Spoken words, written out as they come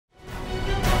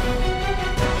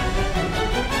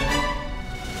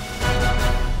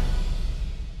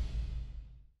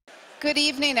Good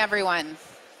evening, everyone.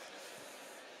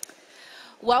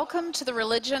 Welcome to the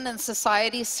Religion and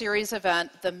Society series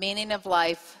event, The Meaning of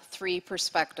Life, 3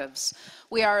 Perspectives.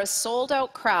 We are a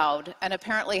sold-out crowd, and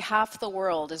apparently half the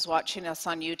world is watching us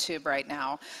on YouTube right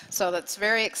now, so that's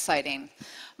very exciting.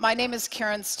 My name is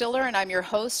Karen Stiller, and I'm your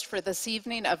host for this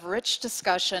evening of rich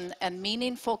discussion and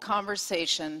meaningful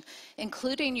conversation,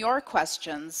 including your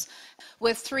questions,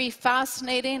 with 3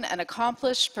 fascinating and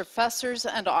accomplished professors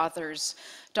and authors,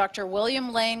 Dr.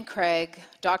 William Lane Craig,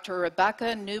 Dr.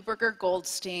 Rebecca Neuberger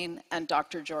Goldstein, and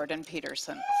Dr. Jordan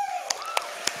Peterson.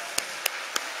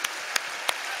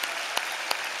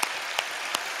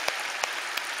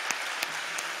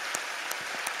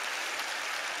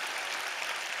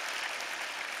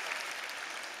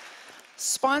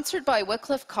 Sponsored by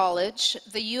Wycliffe College,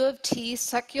 the U of T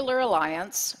Secular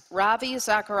Alliance, Ravi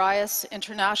Zacharias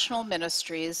International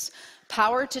Ministries,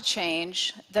 Power to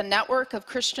Change, the Network of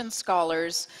Christian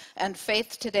Scholars, and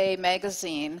Faith Today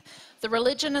magazine, the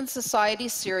Religion and Society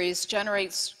series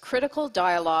generates critical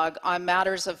dialogue on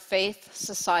matters of faith,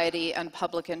 society, and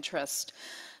public interest.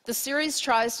 The series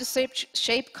tries to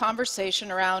shape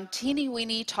conversation around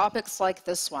teeny-weeny topics like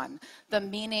this one, the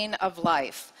meaning of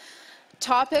life.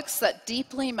 Topics that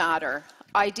deeply matter,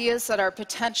 ideas that are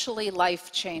potentially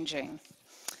life-changing.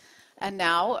 And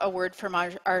now, a word from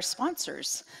our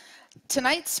sponsors.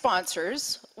 Tonight's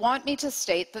sponsors want me to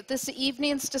state that this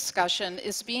evening's discussion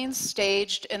is being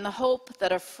staged in the hope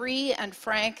that a free and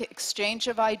frank exchange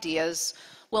of ideas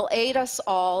will aid us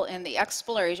all in the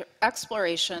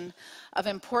exploration of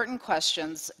important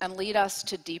questions and lead us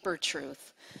to deeper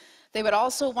truth. They would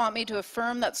also want me to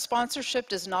affirm that sponsorship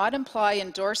does not imply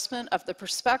endorsement of the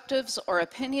perspectives or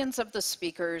opinions of the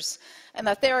speakers, and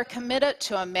that they are committed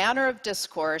to a manner of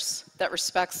discourse that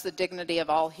respects the dignity of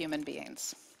all human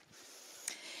beings.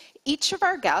 Each of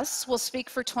our guests will speak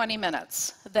for 20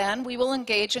 minutes. Then we will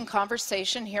engage in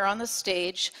conversation here on the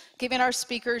stage, giving our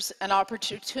speakers an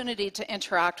opportunity to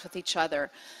interact with each other.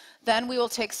 Then we will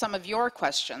take some of your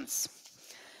questions.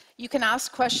 You can ask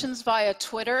questions via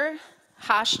Twitter,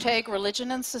 hashtag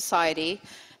Religion and Society,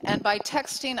 and by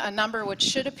texting a number which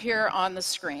should appear on the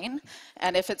screen,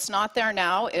 and if it's not there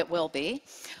now, it will be,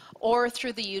 or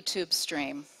through the YouTube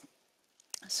stream.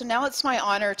 So now it's my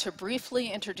honor to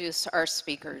briefly introduce our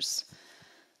speakers.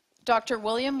 Dr.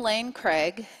 William Lane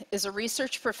Craig is a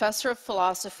research professor of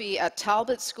philosophy at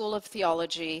Talbot School of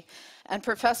Theology and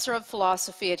professor of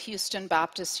philosophy at Houston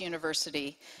Baptist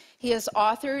University. He has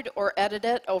authored or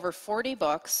edited over 40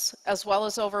 books, as well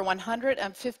as over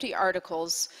 150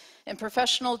 articles in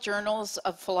professional journals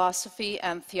of philosophy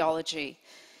and theology.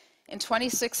 In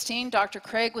 2016, Dr.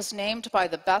 Craig was named by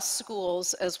the Best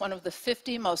Schools as one of the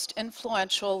 50 most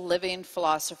influential living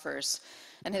philosophers,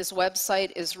 and his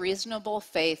website is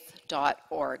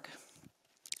reasonablefaith.org.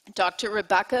 Dr.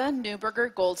 Rebecca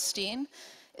Neuberger Goldstein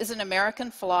is an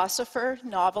American philosopher,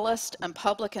 novelist, and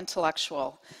public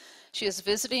intellectual. She is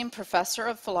visiting professor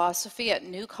of philosophy at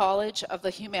New College of the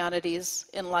Humanities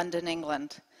in London,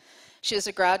 England. She is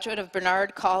a graduate of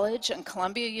Barnard College and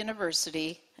Columbia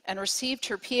University and received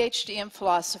her PhD in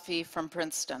philosophy from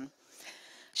Princeton.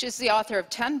 She is the author of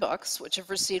 10 books, which have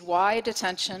received wide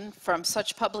attention from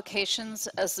such publications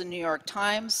as the New York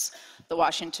Times, the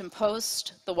Washington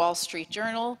Post, the Wall Street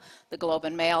Journal, the Globe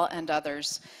and Mail, and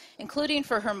others, including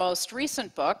for her most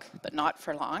recent book, but not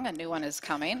for long, a new one is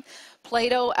coming,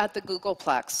 Plato at the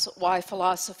Googleplex, Why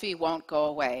Philosophy Won't Go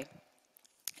Away.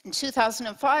 In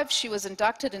 2005, she was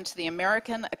inducted into the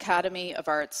American Academy of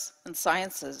Arts and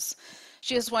Sciences.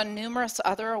 She has won numerous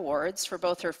other awards for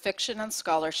both her fiction and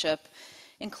scholarship,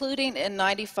 including in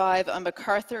 '95 a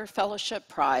MacArthur Fellowship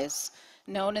Prize,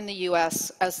 known in the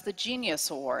US as the Genius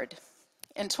Award.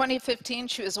 In 2015,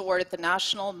 she was awarded the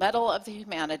National Medal of the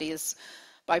Humanities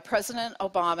by President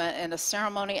Obama in a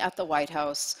ceremony at the White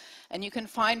House, and you can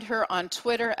find her on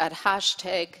Twitter at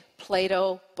hashtag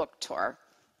PlatoBookTour.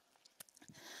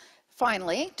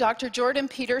 Finally, Dr. Jordan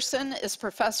Peterson is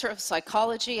professor of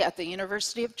psychology at the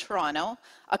University of Toronto,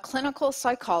 a clinical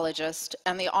psychologist,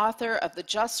 and the author of the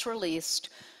just-released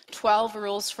 12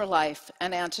 Rules for Life,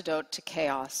 An Antidote to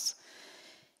Chaos.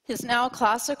 His now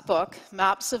classic book,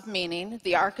 Maps of Meaning,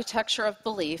 The Architecture of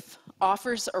Belief,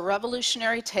 offers a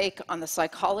revolutionary take on the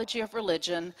psychology of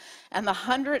religion, and the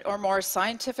 100 or more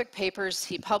scientific papers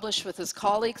he published with his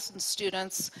colleagues and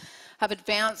students have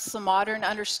advanced the modern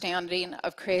understanding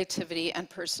of creativity and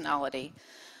personality.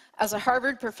 As a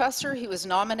Harvard professor, he was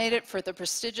nominated for the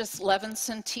prestigious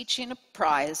Levinson Teaching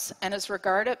Prize and is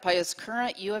regarded by his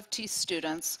current U of T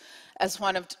students as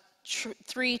one of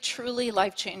 3 truly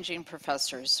life-changing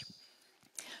professors.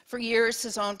 For years,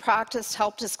 his own practice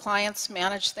helped his clients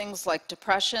manage things like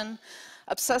depression,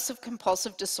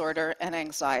 obsessive-compulsive disorder, and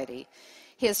anxiety.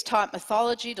 He has taught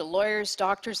mythology to lawyers,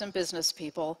 doctors, and business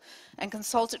people, and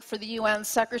consulted for the UN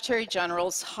Secretary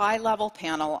General's high-level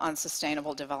panel on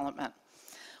sustainable development.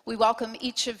 We welcome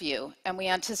each of you, and we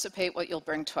anticipate what you'll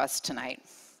bring to us tonight.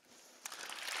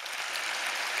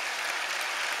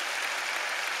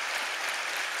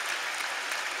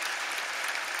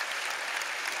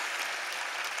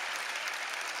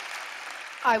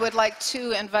 I would like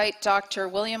to invite Dr.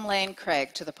 William Lane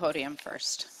Craig to the podium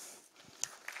first.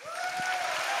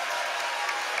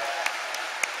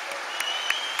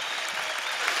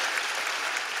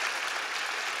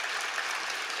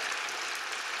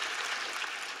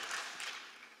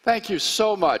 Thank you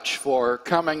so much for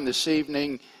coming this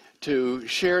evening to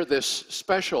share this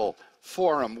special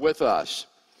forum with us.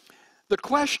 The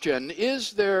question,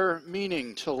 is there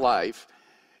meaning to life,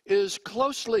 is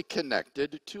closely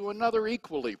connected to another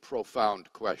equally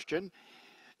profound question,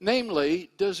 namely,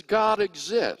 does God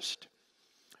exist?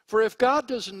 For if God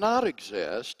does not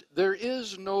exist, there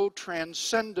is no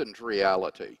transcendent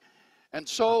reality, and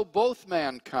so both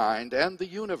mankind and the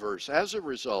universe, as a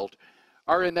result,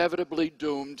 are inevitably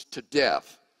doomed to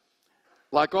death.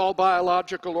 Like all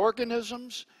biological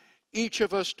organisms, each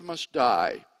of us must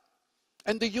die.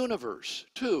 And the universe,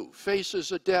 too,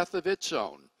 faces a death of its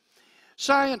own.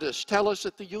 Scientists tell us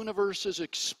that the universe is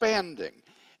expanding,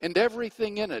 and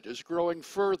everything in it is growing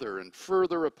further and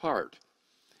further apart.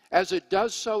 As it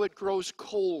does so, it grows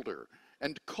colder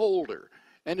and colder,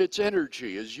 and its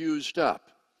energy is used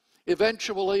up.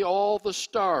 Eventually, all the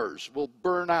stars will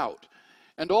burn out,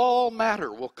 and all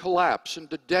matter will collapse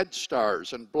into dead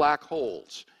stars and black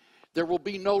holes. There will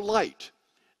be no light.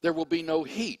 There will be no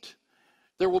heat.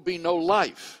 There will be no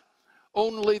life.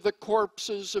 Only the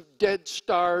corpses of dead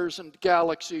stars and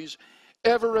galaxies,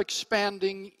 ever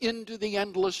expanding into the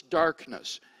endless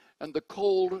darkness and the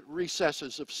cold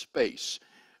recesses of space,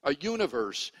 a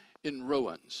universe in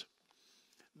ruins.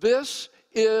 This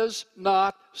is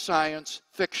not science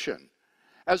fiction.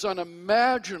 As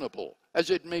unimaginable as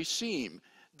it may seem,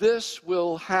 this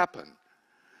will happen.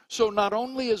 So not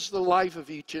only is the life of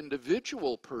each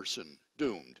individual person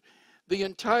doomed, the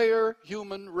entire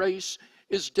human race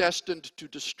is destined to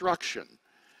destruction.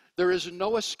 There is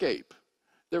no escape.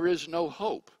 There is no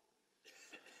hope.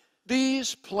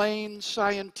 These plain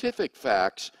scientific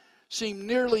facts seem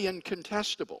nearly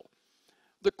incontestable.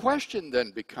 The question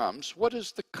then becomes, what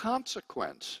is the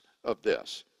consequence of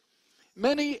this?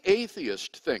 Many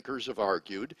atheist thinkers have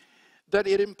argued that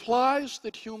it implies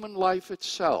that human life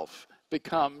itself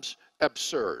becomes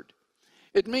absurd.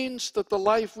 It means that the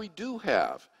life we do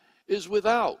have is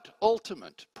without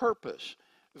ultimate purpose,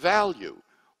 value,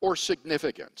 or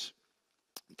significance.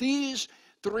 These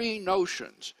three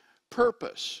notions,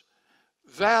 purpose,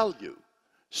 value,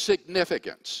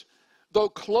 significance, though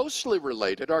closely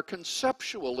related, are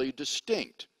conceptually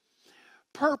distinct.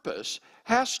 Purpose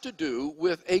has to do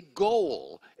with a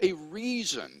goal, a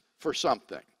reason for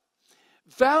something.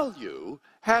 Value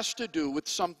has to do with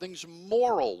something's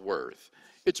moral worth.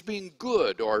 It's being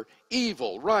good or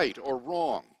evil, right or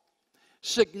wrong.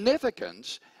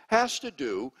 Significance has to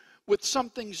do with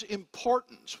something's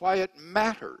importance, why it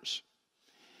matters.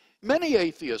 Many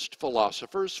atheist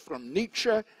philosophers, from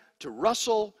Nietzsche to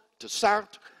Russell to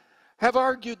Sartre, have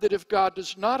argued that if God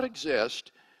does not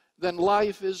exist, then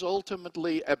life is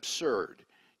ultimately absurd.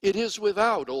 It is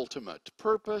without ultimate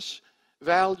purpose,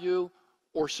 value,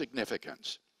 or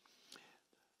significance.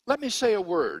 Let me say a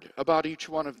word about each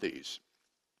one of these.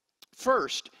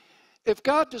 First, if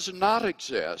God does not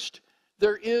exist,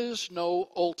 there is no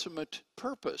ultimate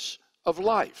purpose of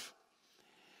life.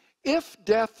 If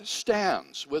death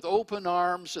stands with open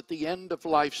arms at the end of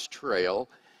life's trail,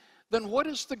 then what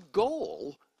is the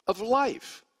goal of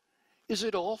life? Is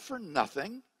it all for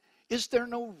nothing? Is there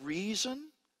no reason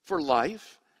for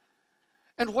life?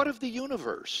 And what of the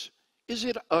universe? Is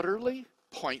it utterly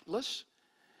pointless?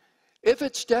 If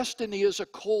its destiny is a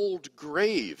cold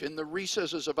grave in the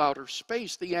recesses of outer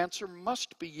space, the answer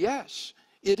must be yes.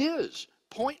 It is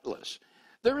pointless.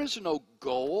 There is no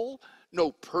goal,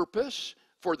 no purpose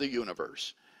for the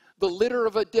universe. The litter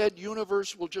of a dead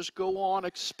universe will just go on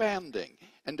expanding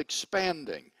and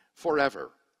expanding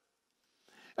forever.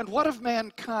 And what of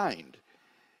mankind?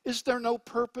 Is there no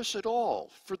purpose at all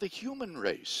for the human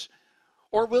race?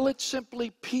 Or will it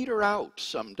simply peter out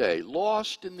someday,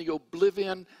 lost in the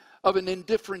oblivion of an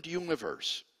indifferent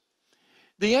universe?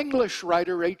 The English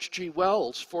writer H.G.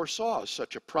 Wells foresaw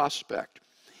such a prospect.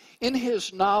 In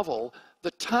his novel,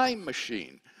 The Time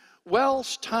Machine,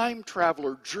 Wells' time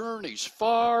traveler journeys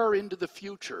far into the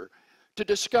future to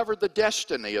discover the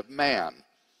destiny of man.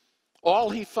 All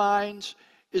he finds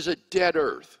is a dead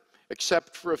earth,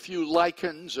 except for a few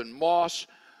lichens and moss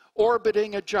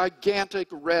orbiting a gigantic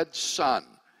red sun.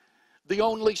 The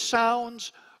only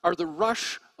sounds are the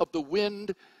rush of the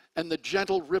wind and the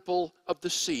gentle ripple of the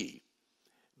sea.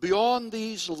 Beyond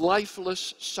these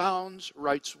lifeless sounds,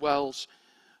 writes Wells,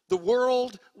 the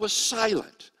world was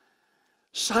silent.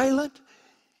 Silent?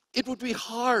 It would be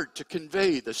hard to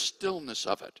convey the stillness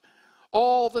of it.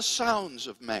 All the sounds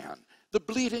of man, the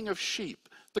bleating of sheep,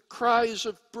 the cries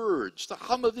of birds, the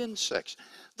hum of insects,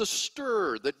 the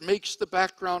stir that makes the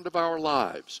background of our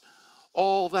lives,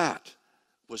 all that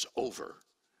was over.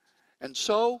 And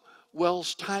so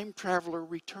Wells' time traveler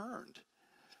returned.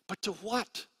 But to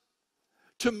what?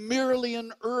 To merely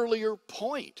an earlier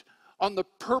point on the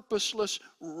purposeless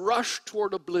rush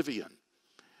toward oblivion.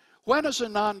 When, as a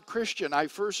non-Christian, I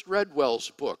first read Wells'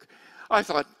 book, I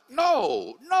thought,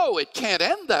 no, it can't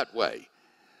end that way.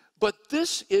 But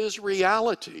this is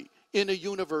reality in a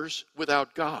universe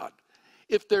without God.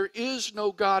 If there is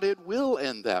no God, it will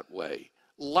end that way,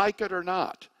 like it or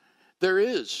not. There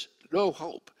is no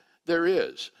hope. There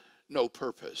is no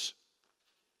purpose.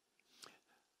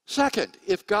 Second,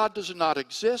 if God does not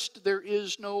exist, there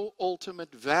is no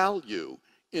ultimate value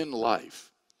in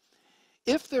life.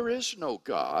 If there is no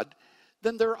God,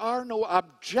 then there are no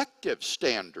objective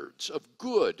standards of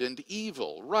good and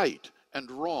evil, right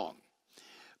and wrong.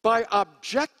 By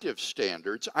objective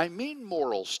standards, I mean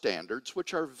moral standards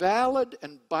which are valid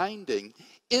and binding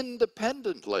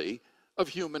independently of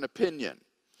human opinion.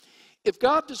 If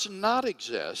God does not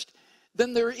exist,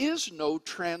 then there is no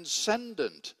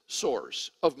transcendent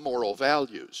source of moral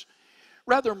values.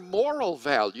 Rather, moral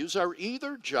values are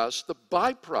either just the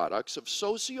byproducts of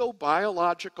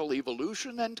socio-biological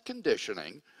evolution and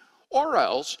conditioning, or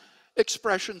else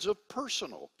expressions of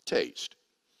personal taste.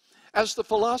 As the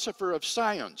philosopher of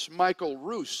science Michael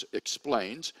Ruse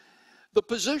explains, the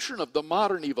position of the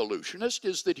modern evolutionist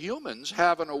is that humans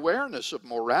have an awareness of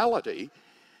morality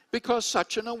because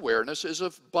such an awareness is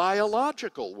of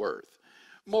biological worth.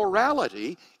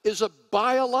 Morality is a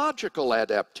biological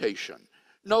adaptation,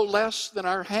 no less than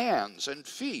our hands and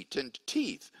feet and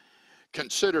teeth.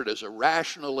 Considered as a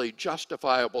rationally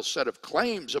justifiable set of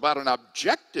claims about an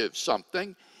objective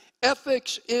something,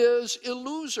 ethics is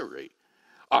illusory.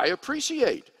 I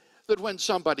appreciate that when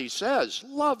somebody says,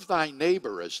 love thy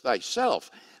neighbor as thyself,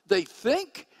 they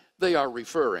think they are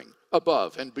referring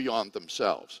above and beyond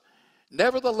themselves.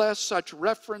 Nevertheless, such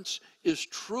reference is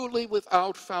truly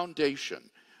without foundation.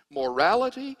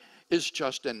 Morality is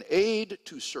just an aid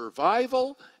to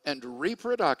survival and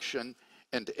reproduction,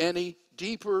 and any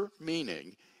deeper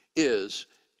meaning is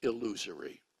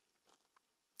illusory.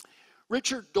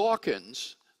 Richard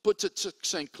Dawkins puts it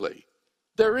succinctly.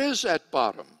 There is at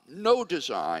bottom no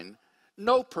design,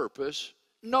 no purpose,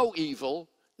 no evil,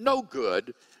 no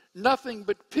good, nothing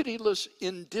but pitiless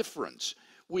indifference.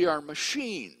 We are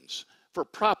machines for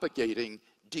propagating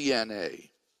DNA.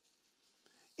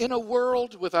 In a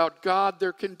world without God,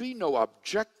 there can be no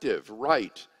objective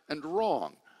right and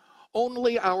wrong,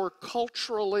 only our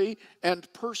culturally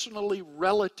and personally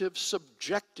relative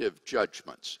subjective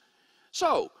judgments.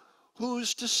 So,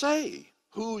 who's to say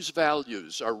whose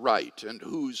values are right and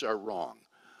whose are wrong?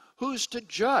 Who's to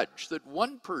judge that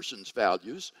one person's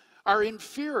values are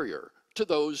inferior to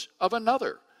those of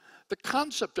another? The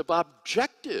concept of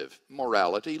objective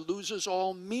morality loses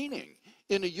all meaning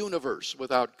in a universe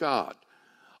without God.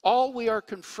 All we are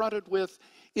confronted with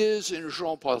is, in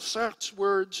Jean-Paul Sartre's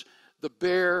words, the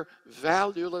bare,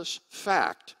 valueless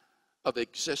fact of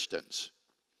existence.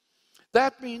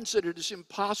 That means that it is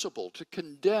impossible to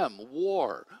condemn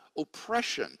war,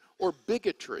 oppression, or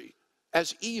bigotry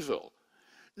as evil,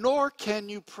 nor can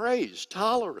you praise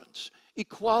tolerance,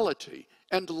 equality,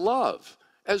 and love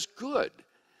as good.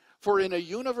 For in a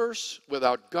universe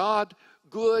without God,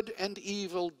 good and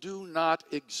evil do not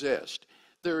exist.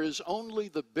 There is only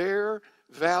the bare,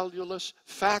 valueless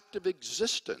fact of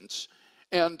existence,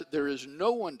 and there is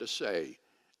no one to say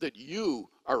that you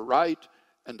are right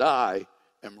and I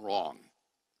am wrong.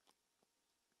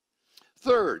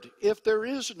 Third, if there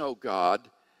is no God,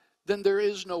 then there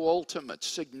is no ultimate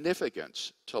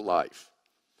significance to life.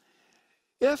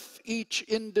 If each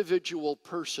individual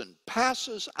person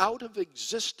passes out of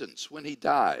existence when he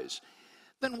dies,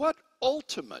 then what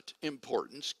ultimate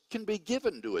importance can be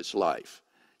given to his life?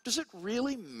 Does it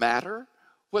really matter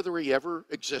whether he ever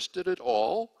existed at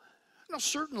all? Now,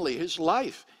 certainly his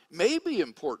life may be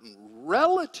important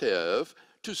relative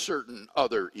to certain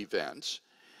other events,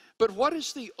 but what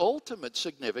is the ultimate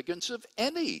significance of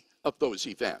any of those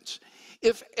events?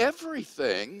 If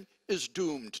everything is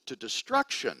doomed to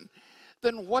destruction,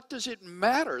 then what does it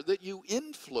matter that you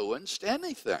influenced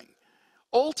anything?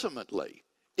 Ultimately,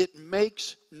 it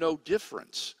makes no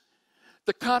difference.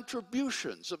 The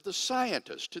contributions of the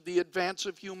scientist to the advance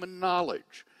of human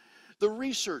knowledge, the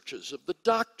researches of the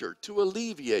doctor to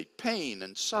alleviate pain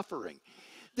and suffering,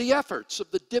 the efforts of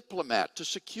the diplomat to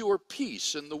secure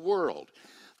peace in the world,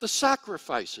 the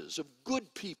sacrifices of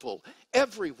good people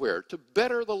everywhere to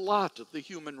better the lot of the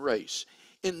human race.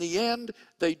 In the end,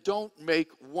 they don't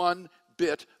make one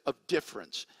bit of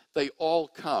difference. They all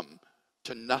come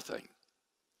to nothing.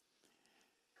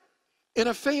 In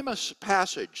a famous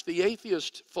passage, the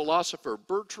atheist philosopher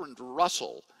Bertrand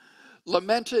Russell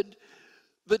lamented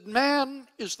that man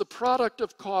is the product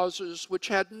of causes which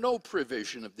had no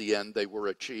prevision of the end they were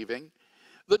achieving,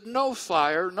 that no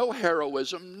fire, no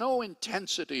heroism, no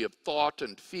intensity of thought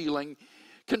and feeling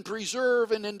can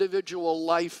preserve an individual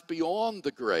life beyond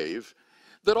the grave,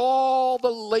 that all the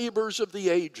labors of the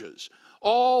ages,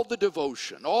 all the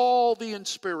devotion, all the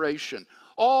inspiration,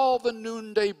 all the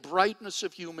noonday brightness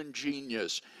of human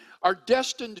genius are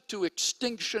destined to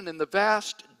extinction in the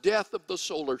vast death of the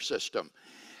solar system,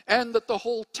 and that the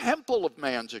whole temple of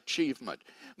man's achievement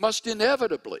must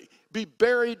inevitably be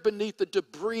buried beneath the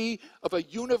debris of a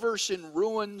universe in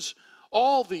ruins.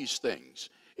 All these things,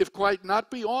 if quite not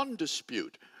beyond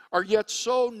dispute, are yet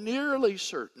so nearly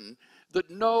certain that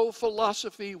no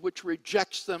philosophy which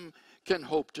rejects them can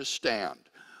hope to stand.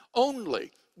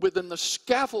 Only within the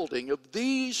scaffolding of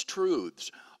these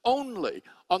truths, only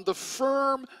on the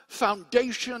firm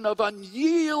foundation of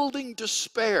unyielding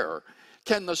despair,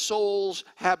 can the soul's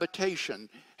habitation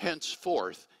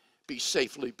henceforth be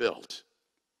safely built.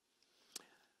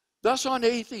 Thus, on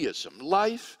atheism,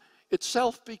 life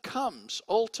itself becomes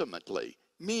ultimately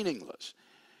meaningless.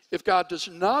 If God does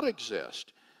not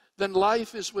exist, then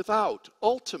life is without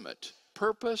ultimate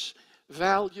purpose,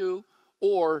 value,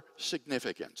 or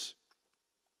significance.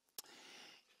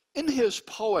 In his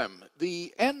poem,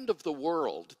 The End of the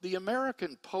World, the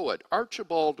American poet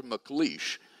Archibald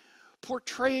MacLeish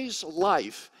portrays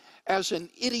life as an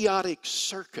idiotic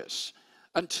circus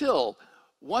until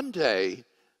one day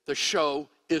the show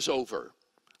is over.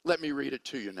 Let me read it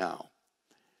to you now.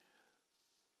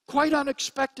 Quite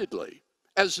unexpectedly,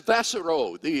 as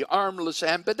Vassereau, the armless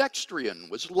ambidextrian,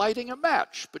 was lighting a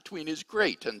match between his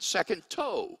great and second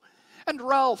toe, and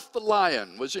Ralph the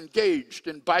lion was engaged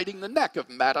in biting the neck of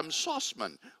Madame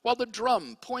Sauceman while the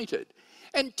drum pointed,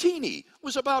 and Teeny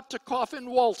was about to cough in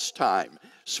waltz time,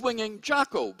 swinging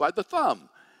Jocko by the thumb.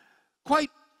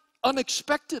 Quite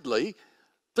unexpectedly,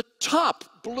 the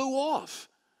top blew off.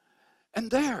 And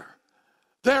there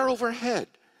overhead,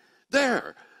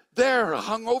 there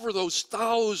hung over those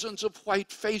thousands of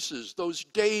white faces, those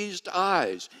dazed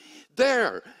eyes,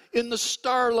 there in the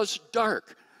starless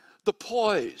dark, the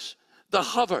poise, the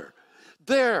hover,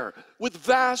 there with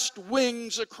vast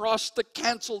wings across the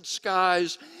canceled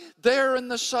skies, there in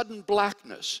the sudden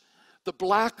blackness, the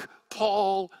black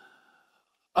pall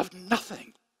of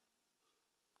nothing.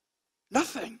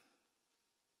 Nothing.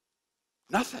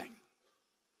 Nothing.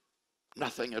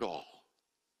 Nothing at all.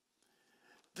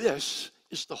 This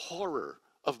is the horror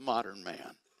of modern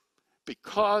man.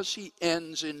 Because he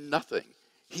ends in nothing,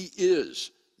 he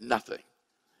is nothing.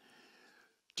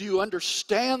 Do you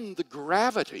understand the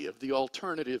gravity of the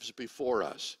alternatives before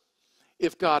us?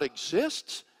 If God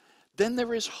exists, then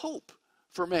there is hope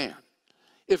for man.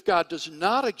 If God does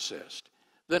not exist,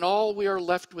 then all we are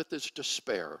left with is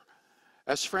despair.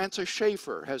 As Francis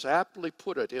Schaeffer has aptly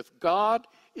put it, if God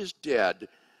is dead,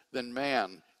 then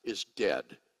man is dead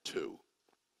too.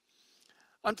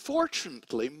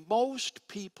 Unfortunately, most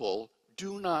people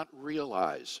do not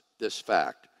realize this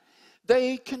fact.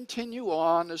 They continue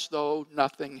on as though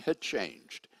nothing had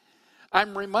changed.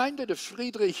 I'm reminded of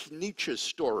Friedrich Nietzsche's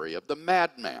story of the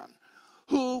madman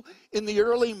who, in the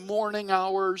early morning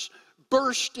hours,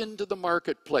 burst into the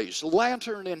marketplace,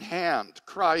 lantern in hand,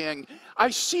 crying, "I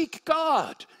seek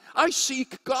God! I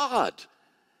seek God!"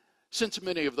 Since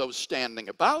many of those standing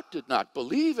about did not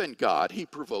believe in God, he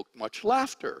provoked much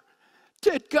laughter.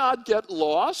 Did God get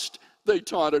lost? They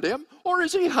taunted him. Or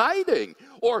is he hiding?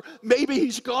 Or maybe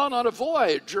he's gone on a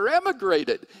voyage or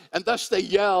emigrated. And thus they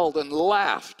yelled and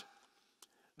laughed.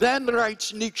 Then,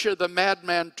 writes Nietzsche, the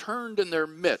madman turned in their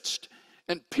midst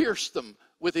and pierced them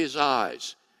with his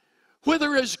eyes.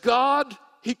 "Whither is God?"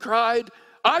 he cried.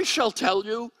 "I shall tell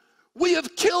you. We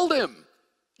have killed him.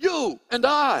 You and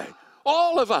I,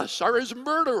 all of us are his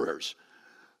murderers.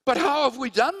 But how have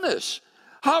we done this?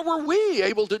 How were we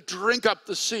able to drink up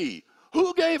the sea?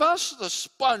 Who gave us the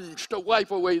sponge to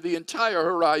wipe away the entire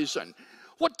horizon?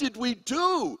 What did we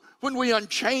do when we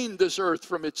unchained this earth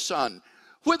from its sun?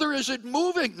 Whither is it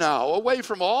moving now? Away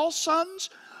from all suns?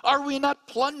 Are we not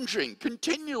plunging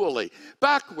continually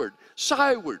backward,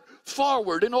 sideward,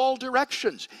 forward in all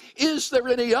directions? Is there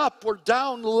any up or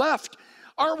down left?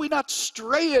 Are we not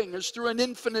straying as through an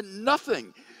infinite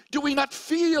nothing? Do we not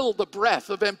feel the breath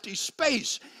of empty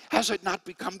space? Has it not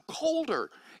become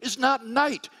colder? Is not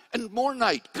night and more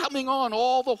night coming on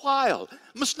all the while?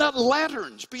 Must not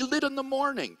lanterns be lit in the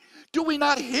morning? Do we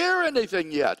not hear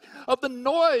anything yet of the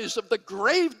noise of the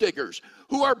grave diggers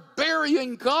who are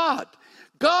burying God?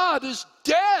 God is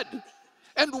dead,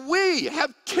 and we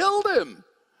have killed him.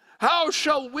 How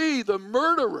shall we, the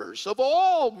murderers of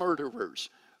all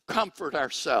murderers, comfort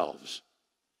ourselves?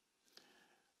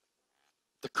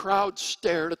 The crowd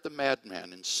stared at the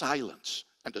madman in silence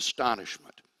and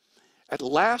astonishment. At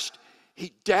last,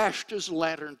 he dashed his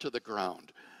lantern to the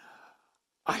ground.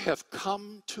 I have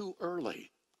come too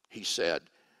early, he said.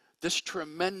 This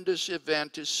tremendous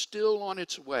event is still on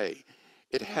its way.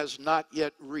 It has not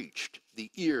yet reached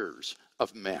the ears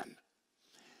of men.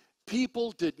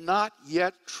 People did not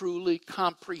yet truly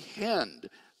comprehend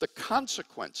the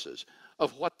consequences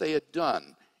of what they had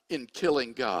done in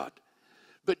killing God.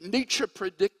 But Nietzsche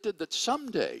predicted that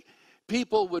someday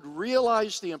people would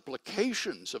realize the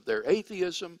implications of their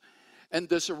atheism, and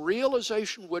this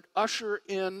realization would usher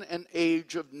in an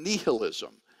age of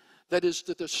nihilism, that is,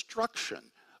 the destruction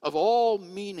of all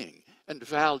meaning and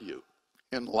value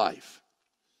in life.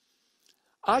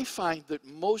 I find that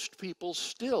most people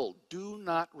still do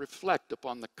not reflect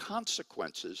upon the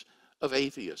consequences of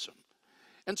atheism,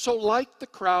 and so, like the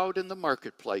crowd in the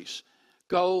marketplace,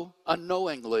 go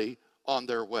unknowingly on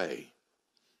their way.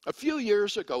 A few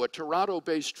years ago, a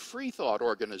Toronto-based free thought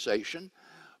organization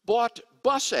bought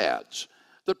bus ads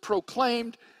that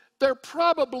proclaimed, "There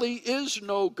probably is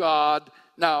no God.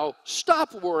 Now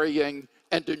stop worrying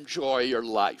and enjoy your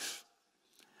life."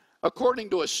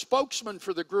 According to a spokesman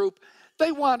for the group,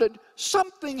 they wanted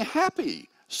something happy,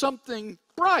 something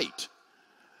bright.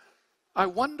 I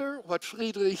wonder what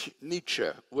Friedrich Nietzsche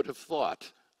would have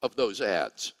thought of those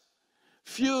ads.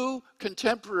 Few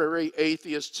contemporary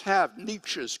atheists have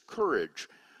Nietzsche's courage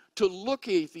to look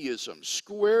atheism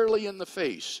squarely in the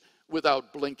face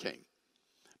without blinking.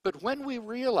 But when we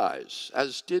realize,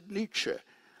 as did Nietzsche,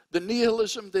 the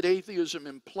nihilism that atheism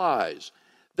implies,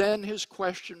 then his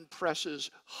question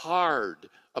presses hard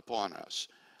upon us.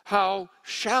 How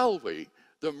shall we,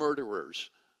 the murderers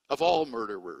of all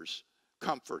murderers,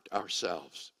 comfort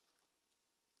ourselves?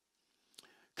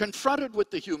 Confronted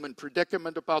with the human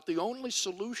predicament, about the only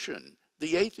solution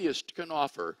the atheist can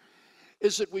offer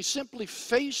is that we simply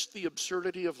face the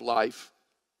absurdity of life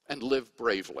and live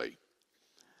bravely.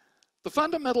 The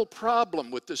fundamental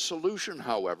problem with this solution,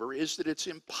 however, is that it's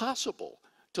impossible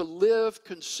to live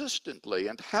consistently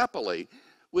and happily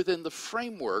within the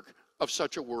framework of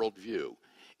such a worldview.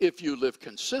 If you live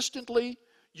consistently,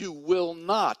 you will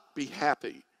not be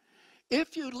happy.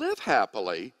 If you live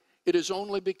happily, it is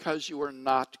only because you are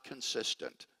not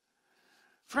consistent.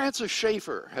 Francis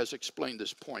Schaeffer has explained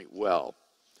this point well.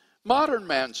 Modern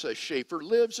man, says Schaeffer,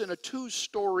 lives in a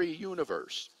two-story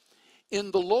universe.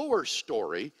 In the lower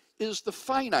story is the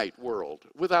finite world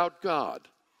without God.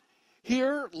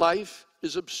 Here, life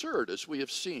is absurd, as we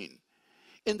have seen.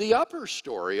 In the upper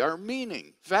story are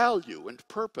meaning, value, and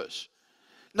purpose.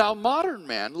 Now, modern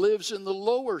man lives in the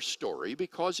lower story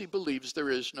because he believes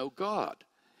there is no God.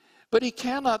 But he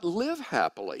cannot live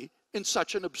happily in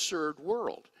such an absurd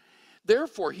world.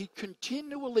 Therefore, he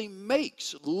continually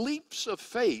makes leaps of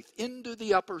faith into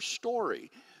the upper story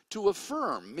to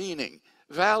affirm meaning,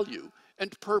 value,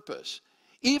 and purpose,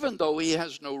 even though he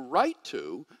has no right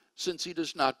to, since he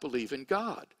does not believe in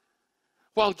God.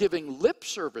 While giving lip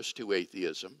service to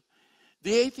atheism,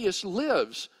 the atheist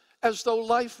lives as though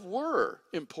life were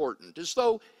important, as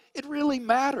though it really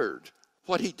mattered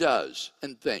what he does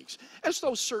and thinks, as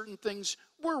though certain things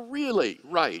were really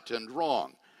right and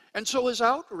wrong, and so is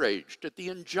outraged at the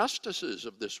injustices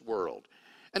of this world,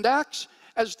 and acts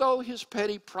as though his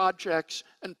petty projects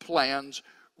and plans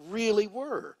really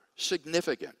were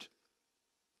significant.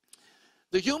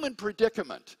 The human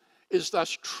predicament is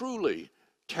thus truly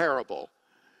terrible.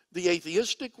 The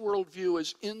atheistic worldview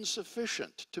is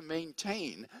insufficient to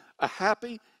maintain a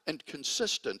happy and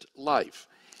consistent life.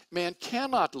 Man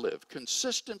cannot live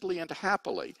consistently and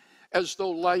happily as though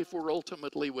life were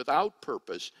ultimately without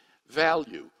purpose,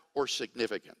 value, or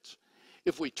significance.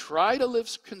 If we try to live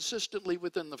consistently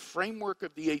within the framework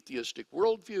of the atheistic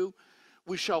worldview,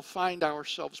 we shall find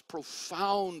ourselves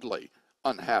profoundly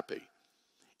unhappy.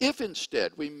 If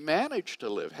instead we manage to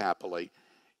live happily,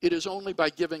 it is only by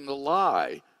giving the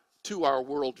lie to our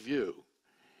worldview.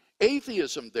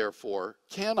 Atheism, therefore,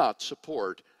 cannot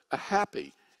support a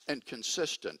happy and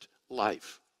consistent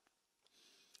life.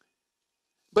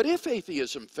 But if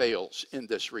atheism fails in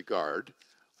this regard,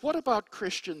 what about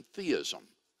Christian theism?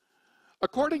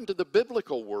 According to the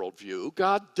biblical worldview,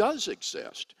 God does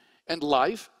exist, and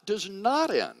life does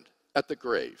not end at the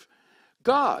grave.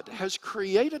 God has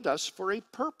created us for a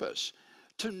purpose,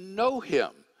 to know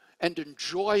Him and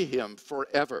enjoy Him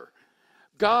forever.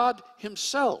 God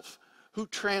Himself, who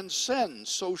transcends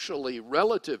socially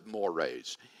relative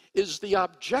mores, is the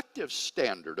objective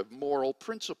standard of moral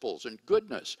principles and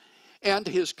goodness, and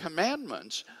His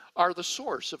commandments are the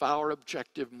source of our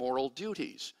objective moral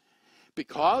duties.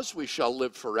 Because we shall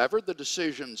live forever, the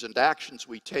decisions and actions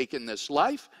we take in this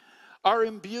life are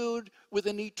imbued with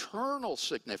an eternal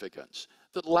significance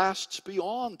that lasts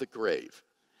beyond the grave.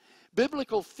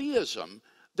 Biblical theism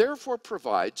therefore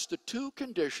provides the two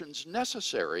conditions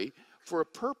necessary for a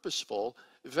purposeful,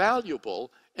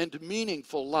 valuable, and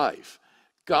meaningful life: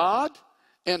 God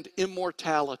and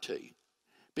immortality.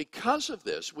 Because of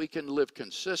this, we can live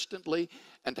consistently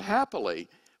and happily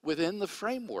within the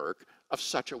framework of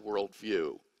such a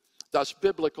worldview. Thus,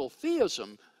 biblical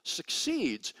theism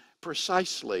succeeds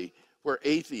precisely where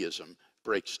atheism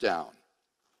breaks down.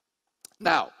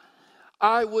 Now,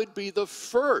 I would be the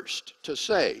first to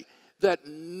say that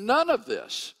none of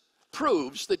this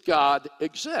proves that God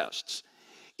exists.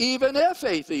 Even if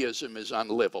atheism is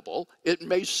unlivable, it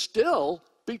may still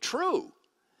be true.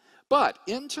 But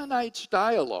in tonight's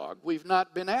dialogue, we've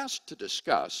not been asked to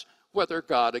discuss whether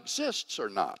God exists or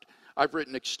not. I've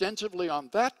written extensively on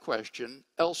that question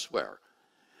elsewhere.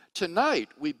 Tonight,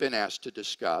 we've been asked to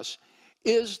discuss,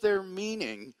 is there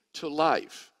meaning to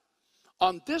life?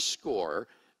 On this score,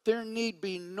 there need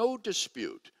be no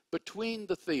dispute between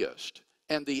the theist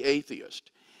and the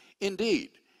atheist. Indeed,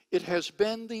 it has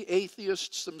been the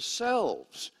atheists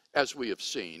themselves, as we have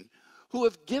seen, who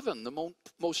have given the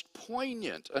most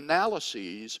poignant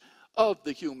analyses of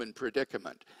the human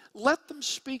predicament. Let them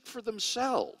speak for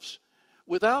themselves.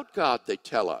 Without God, they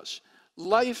tell us,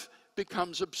 life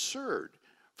becomes absurd,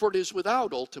 for it is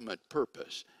without ultimate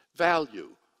purpose, value,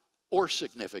 or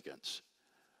significance.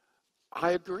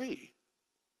 I agree.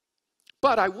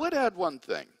 But I would add one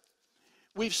thing.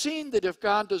 We've seen that if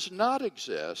God does not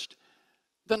exist,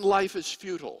 then life is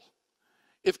futile.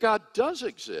 If God does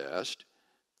exist,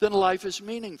 then life is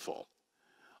meaningful.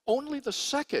 Only the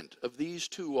second of these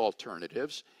two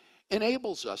alternatives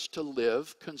enables us to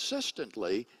live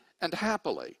consistently and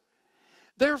happily.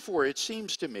 Therefore, it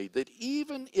seems to me that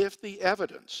even if the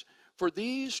evidence for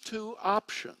these two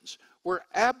options were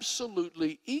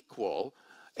absolutely equal,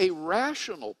 a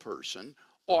rational person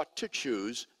ought to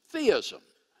choose theism.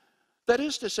 That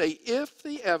is to say, if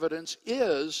the evidence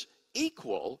is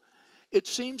equal, it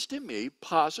seems to me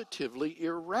positively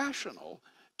irrational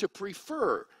to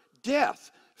prefer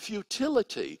death,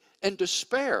 futility, and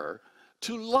despair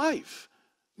to life,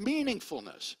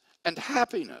 meaningfulness, and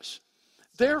happiness.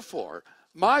 Therefore,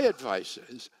 my advice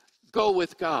is go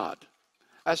with God.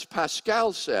 As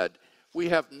Pascal said, we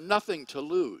have nothing to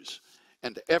lose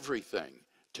and everything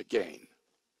to gain.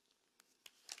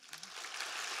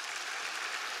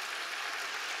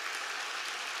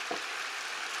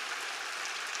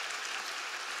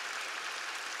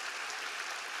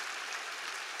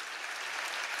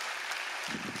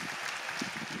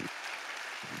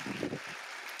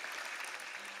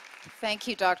 Thank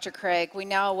you, Dr. Craig. We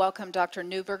now welcome Dr.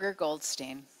 Neuberger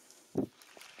Goldstein.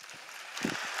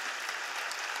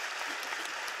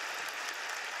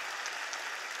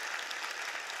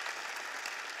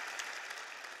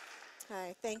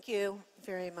 Hi, thank you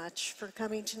very much for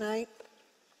coming tonight.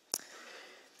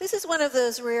 This is one of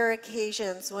those rare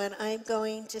occasions when I'm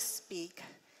going to speak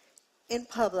in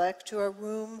public to a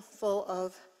room full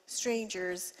of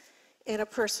strangers in a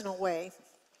personal way,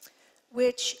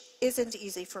 which isn't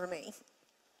easy for me.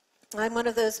 I'm one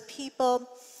of those people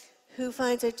who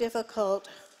finds it difficult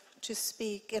to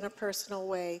speak in a personal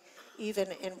way, even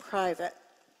in private.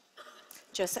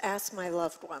 Just ask my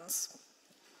loved ones.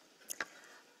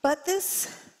 But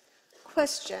this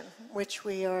question, which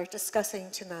we are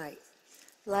discussing tonight,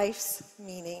 life's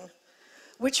meaning,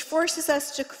 which forces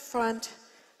us to confront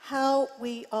how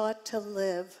we ought to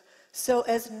live so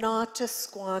as not to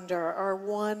squander our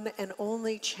one and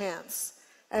only chance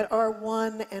at our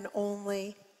one and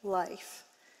only life.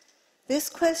 This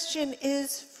question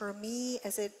is for me,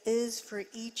 as it is for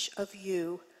each of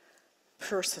you,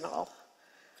 personal.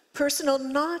 Personal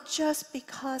not just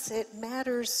because it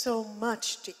matters so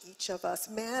much to each of us,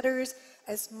 matters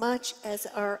as much as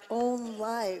our own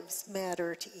lives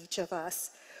matter to each of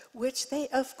us, which they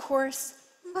of course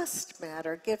must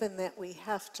matter, given that we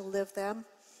have to live them.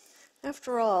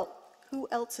 After all, who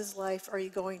else's life are you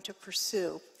going to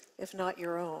pursue, if not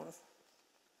your own?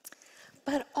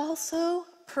 But also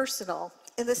personal,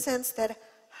 in the sense that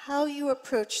how you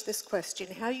approach this question,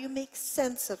 how you make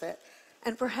sense of it,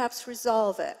 and perhaps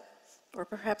resolve it, or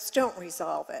perhaps don't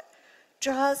resolve it,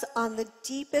 draws on the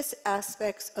deepest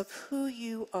aspects of who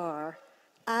you are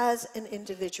as an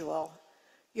individual,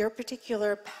 your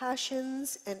particular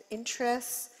passions and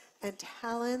interests and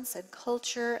talents and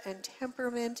culture and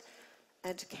temperament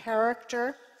and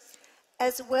character,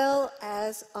 as well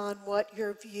as on what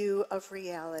your view of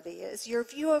reality is. Your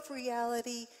view of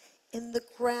reality in the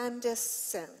grandest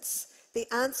sense. The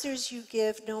answers you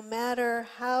give, no matter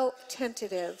how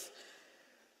tentative,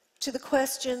 to the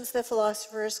questions that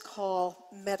philosophers call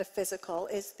metaphysical.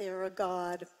 Is there a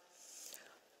God?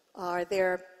 Are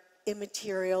there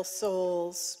immaterial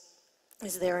souls?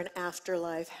 Is there an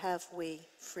afterlife? Have we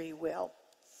free will?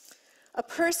 A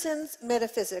person's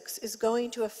metaphysics is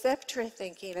going to affect her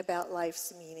thinking about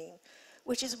life's meaning,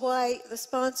 which is why the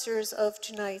sponsors of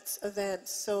tonight's event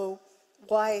so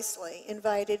wisely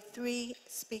invited 3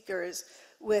 speakers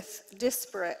with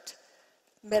disparate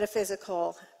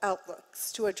metaphysical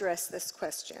outlooks to address this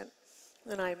question,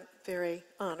 and I'm very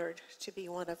honored to be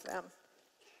one of them.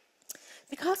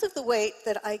 Because of the weight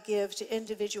that I give to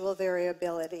individual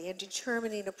variability in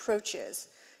determining approaches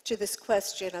to this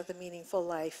question of the meaningful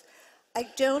life, I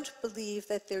don't believe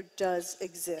that there does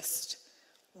exist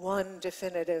one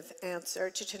definitive answer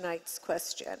to tonight's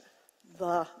question,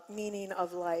 the meaning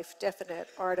of life, definite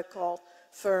article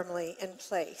firmly in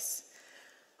place.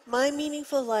 My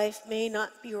meaningful life may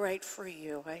not be right for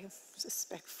you. I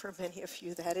suspect for many of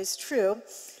you that is true.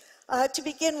 To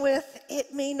begin with,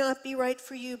 it may not be right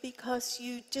for you because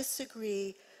you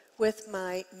disagree with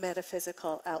my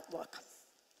metaphysical outlook.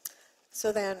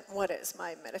 So then, what is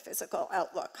my metaphysical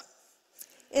outlook?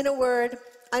 In a word,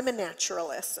 I'm a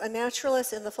naturalist in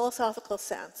the philosophical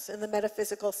sense, in the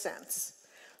metaphysical sense.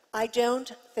 I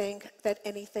don't think that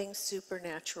anything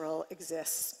supernatural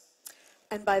exists.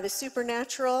 And by the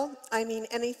supernatural, I mean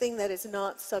anything that is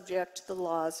not subject to the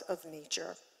laws of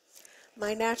nature.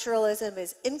 My naturalism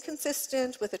is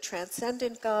inconsistent with a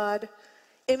transcendent God,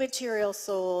 immaterial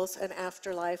souls, and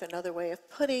afterlife. Another way of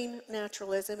putting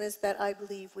naturalism is that I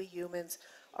believe we humans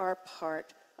are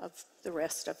part of the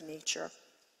rest of nature.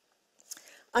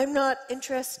 I'm not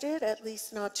interested, at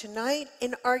least not tonight,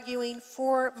 in arguing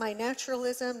for my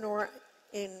naturalism, nor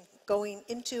in going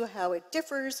into how it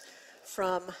differs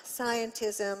from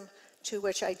scientism, to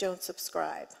which I don't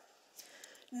subscribe.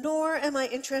 Nor am I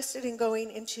interested in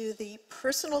going into the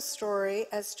personal story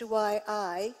as to why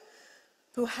I,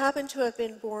 who happen to have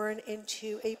been born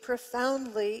into a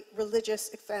profoundly religious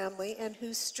family and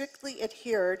who strictly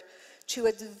adhered to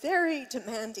its very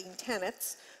demanding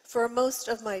tenets for most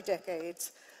of my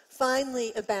decades,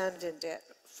 finally abandoned it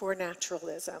for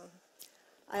naturalism.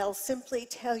 I'll simply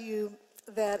tell you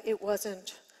that it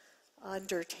wasn't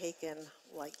undertaken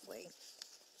lightly.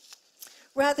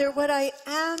 Rather, what I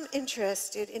am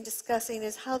interested in discussing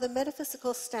is how the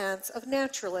metaphysical stance of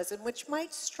naturalism, which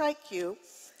might strike you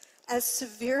as a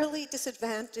severely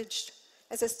disadvantaged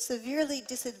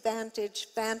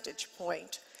vantage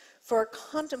point for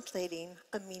contemplating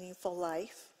a meaningful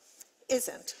life,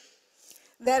 isn't.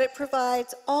 That it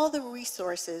provides all the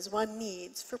resources one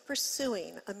needs for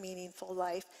pursuing a meaningful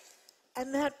life,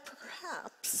 and that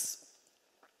perhaps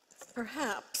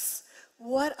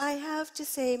what I have to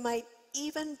say might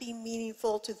even be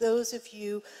meaningful to those of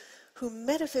you who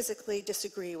metaphysically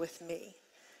disagree with me,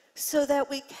 so that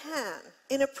we can,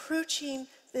 in approaching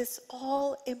this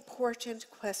all-important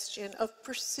question of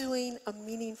pursuing a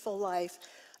meaningful life,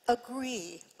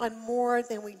 agree on more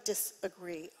than we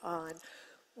disagree on,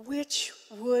 which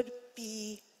would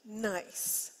be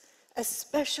nice,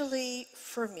 especially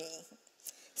for me,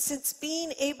 since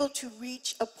being able to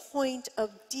reach a point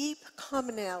of deep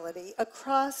commonality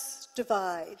across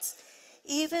divides,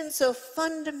 even so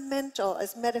fundamental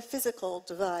as metaphysical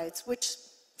divides, which,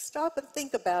 stop and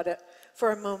think about it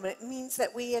for a moment, means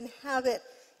that we inhabit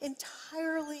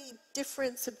entirely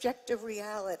different subjective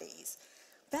realities.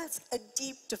 That's a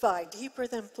deep divide, deeper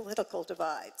than political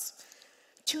divides.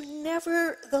 To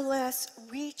nevertheless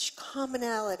reach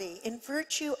commonality in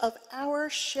virtue of our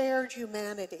shared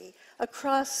humanity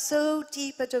across so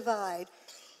deep a divide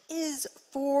is,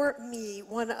 for me,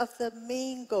 one of the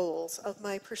main goals of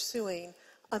my pursuing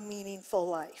a meaningful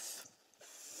life.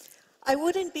 I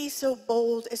wouldn't be so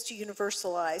bold as to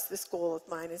universalize this goal of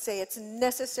mine and say it's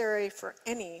necessary for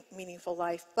any meaningful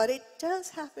life, but it does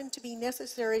happen to be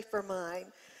necessary for mine,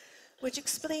 which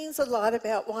explains a lot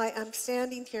about why I'm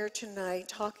standing here tonight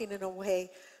talking in a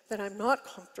way that I'm not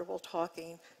comfortable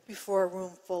talking before a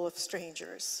room full of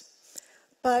strangers.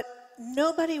 But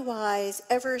nobody wise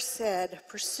ever said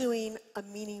pursuing a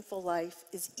meaningful life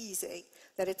is easy,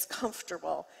 that it's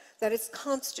comfortable, that it's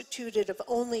constituted of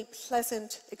only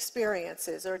pleasant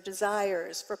experiences or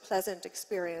desires for pleasant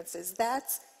experiences.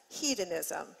 That's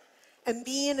hedonism. And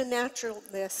being a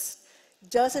naturalist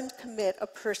doesn't commit a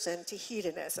person to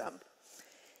hedonism.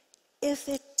 If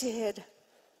it did,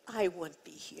 I wouldn't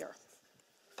be here.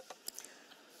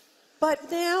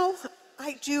 But now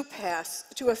I do pass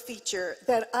to a feature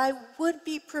that I would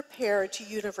be prepared to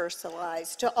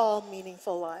universalize to all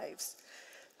meaningful lives.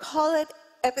 Call it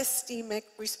epistemic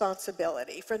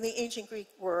responsibility, from the ancient Greek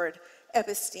word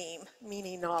episteme,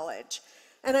 meaning knowledge.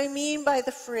 And I mean by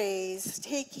the phrase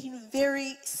taking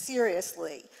very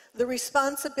seriously the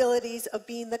responsibilities of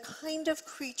being the kind of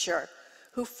creature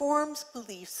who forms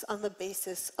beliefs on the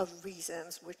basis of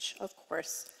reasons, which of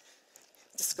course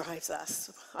describes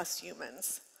us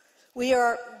humans. We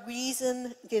are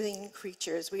reason-giving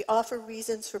creatures. We offer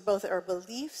reasons for both our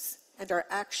beliefs and our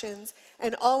actions,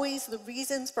 and always the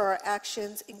reasons for our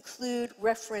actions include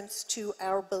reference to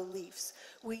our beliefs.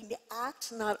 We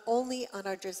act not only on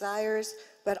our desires,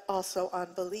 but also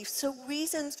on beliefs. So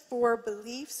reasons for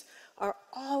beliefs are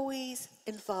always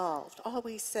involved,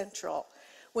 always central.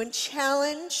 When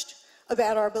challenged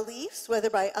about our beliefs, whether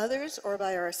by others or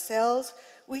by ourselves,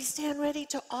 we stand ready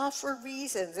to offer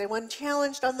reasons. And when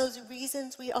challenged on those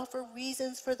reasons, we offer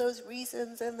reasons for those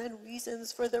reasons, and then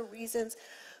reasons for the reasons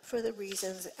for the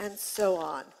reasons, and so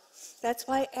on. That's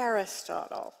why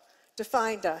Aristotle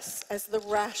defined us as the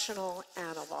rational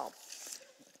animal,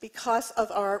 because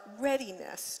of our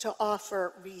readiness to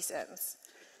offer reasons.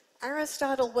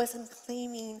 Aristotle wasn't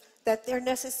claiming that they're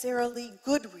necessarily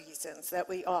good reasons that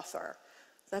we offer.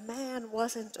 The man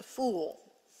wasn't a fool.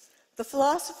 The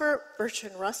philosopher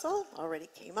Bertrand Russell, already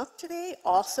came up today,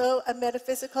 also a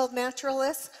metaphysical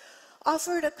naturalist,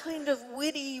 offered a kind of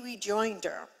witty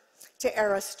rejoinder to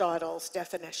Aristotle's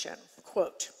definition.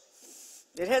 Quote,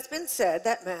 "It has been said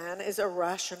that man is a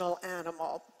rational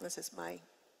animal." This is my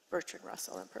Bertrand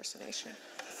Russell impersonation.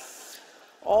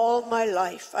 "All my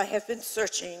life I have been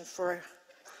searching for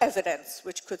evidence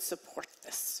which could support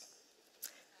this."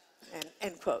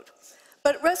 End quote.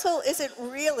 But Russell isn't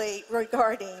really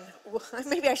regarding,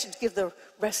 maybe I should give the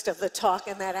rest of the talk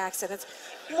in that accent. It's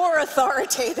more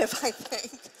authoritative, I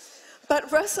think.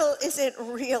 But Russell isn't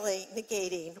really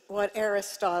negating what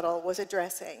Aristotle was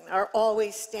addressing, our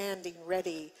always standing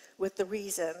ready with the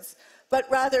reasons, but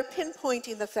rather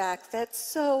pinpointing the fact that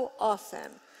so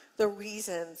often the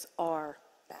reasons are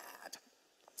bad.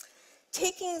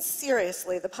 Taking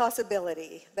seriously the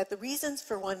possibility that the reasons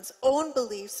for one's own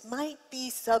beliefs might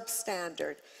be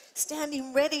substandard,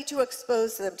 standing ready to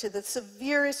expose them to the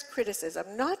severest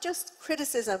criticism, not just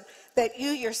criticism that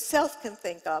you yourself can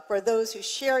think up or those who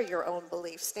share your own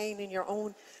beliefs, staying in your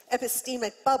own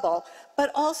epistemic bubble,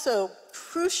 but also,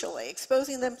 crucially,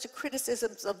 exposing them to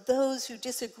criticisms of those who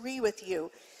disagree with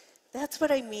you. That's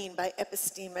what I mean by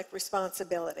epistemic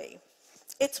responsibility.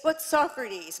 It's what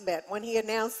Socrates meant when he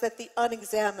announced that the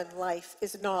unexamined life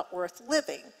is not worth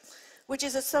living, which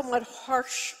is a somewhat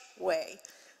harsh way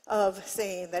of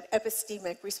saying that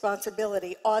epistemic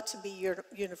responsibility ought to be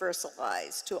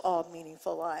universalized to all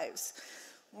meaningful lives.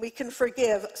 We can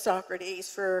forgive Socrates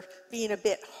for being a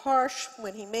bit harsh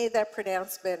when he made that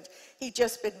pronouncement. He'd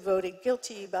just been voted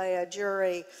guilty by a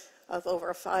jury of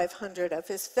over 500 of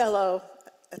his fellow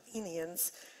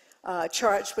Athenians,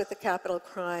 charged with the capital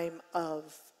crime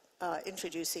of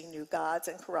introducing new gods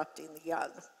and corrupting the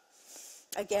young.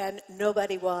 Again,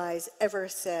 nobody wise ever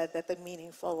said that the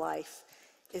meaningful life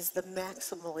is the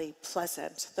maximally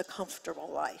pleasant, the comfortable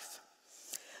life.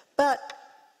 But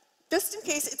just in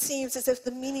case it seems as if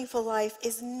the meaningful life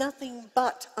is nothing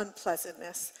but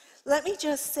unpleasantness, let me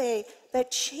just say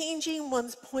that changing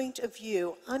one's point of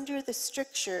view under the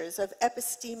strictures of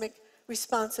epistemic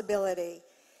responsibility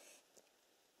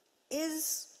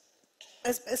is,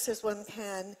 as best as one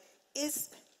can, is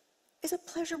a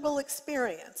pleasurable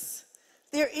experience.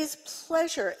 There is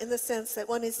pleasure in the sense that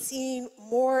one is seeing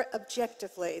more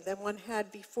objectively than one had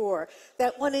before,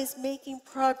 that one is making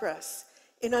progress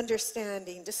in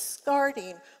understanding,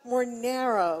 discarding more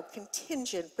narrow,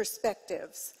 contingent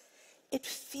perspectives. It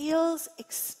feels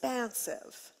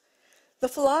expansive. The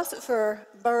philosopher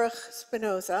Baruch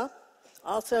Spinoza,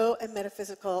 also a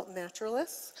metaphysical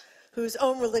naturalist, whose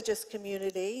own religious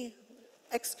community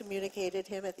excommunicated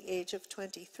him at the age of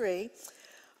 23,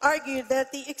 argued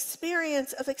that the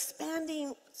experience of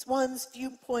expanding one's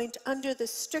viewpoint under the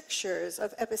strictures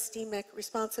of epistemic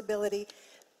responsibility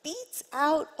beats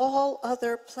out all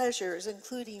other pleasures,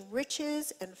 including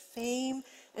riches and fame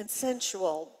and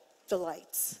sensual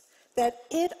delights, that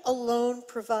it alone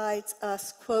provides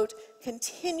us, quote,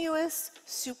 continuous,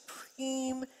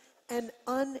 supreme, and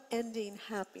unending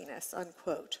happiness,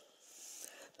 unquote.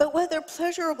 But whether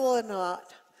pleasurable or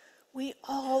not, we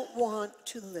all want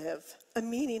to live a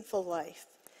meaningful life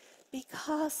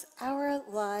because our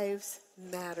lives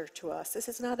matter to us. This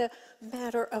is not a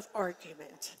matter of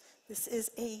argument. This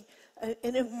is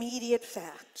an immediate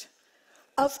fact.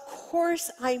 Of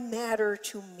course I matter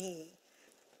to me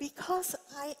because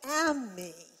I am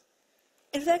me.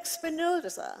 In fact,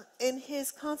 Spinoza, in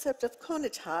his concept of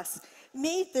conatus,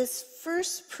 made this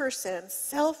first-person,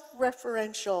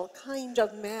 self-referential kind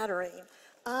of mattering,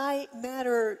 I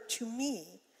matter to me,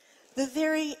 the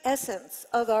very essence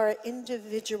of our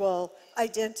individual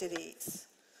identities.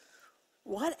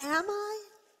 What am I?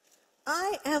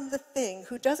 I am the thing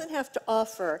who doesn't have to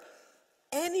offer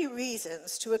any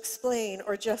reasons to explain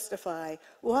or justify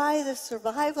why the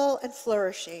survival and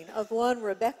flourishing of one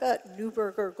Rebecca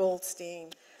Neuberger Goldstein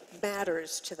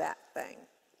matters to that thing.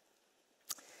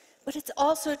 But it's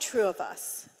also true of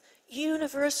us,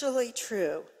 universally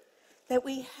true, that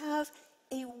we have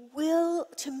a will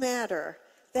to matter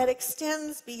that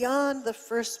extends beyond the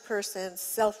first-person,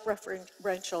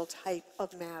 self-referential type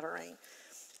of mattering.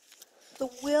 The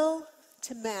will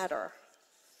to matter,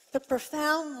 the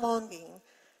profound longing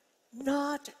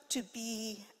not to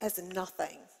be as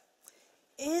nothing.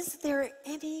 Is there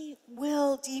any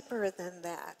will deeper than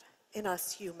that in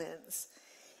us humans?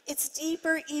 It's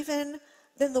deeper even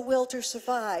than the will to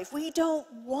survive. We don't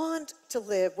want to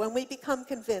live when we become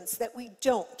convinced that we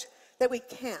don't, that we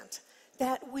can't,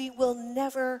 that we will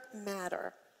never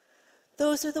matter.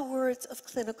 Those are the words of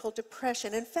clinical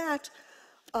depression. In fact,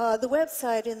 the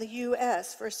website in the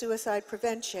US for suicide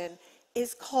prevention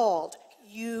is called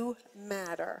You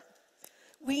Matter.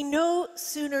 We no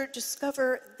sooner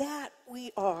discover that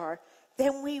we are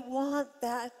than we want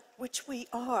that which we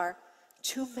are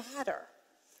to matter.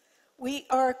 We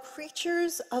are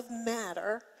creatures of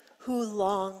matter who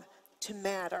long to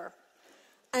matter.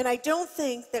 And I don't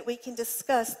think that we can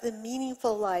discuss the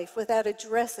meaningful life without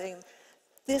addressing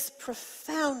this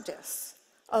profoundest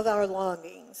of our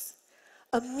longings.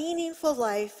 A meaningful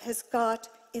life has got,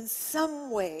 in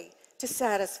some way, to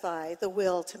satisfy the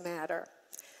will to matter.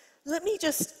 Let me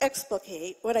just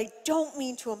explicate what I don't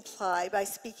mean to imply by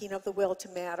speaking of the will to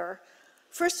matter.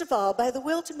 First of all, by the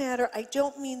will to matter, I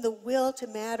don't mean the will to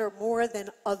matter more than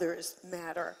others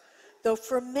matter. Though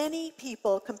for many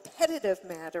people, competitive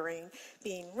mattering,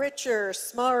 being richer,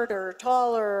 smarter,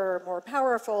 taller, more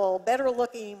powerful, better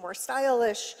looking, more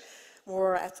stylish,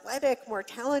 more athletic, more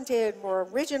talented, more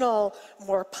original,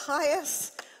 more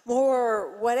pious,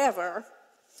 more whatever,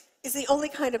 is the only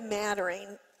kind of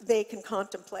mattering they can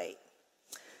contemplate.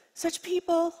 Such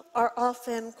people are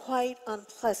often quite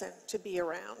unpleasant to be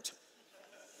around.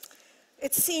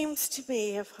 It seems to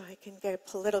me, if I can get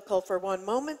political for one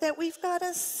moment, that we've got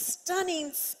a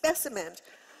stunning specimen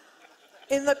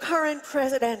in the current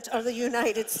president of the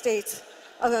United States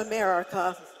of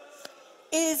America.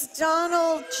 Is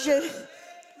Donald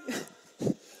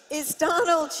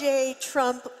J.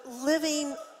 Trump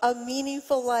living a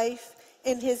meaningful life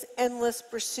in his endless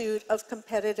pursuit of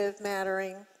competitive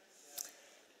mattering?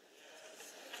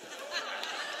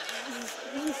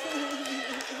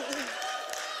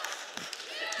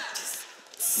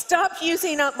 Stop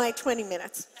using up my 20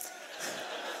 minutes.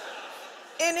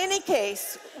 In any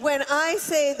case, when I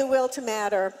say the will to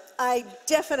matter, I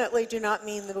definitely do not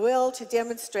mean the will to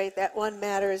demonstrate that one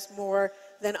matters more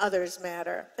than others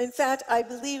matter. In fact, I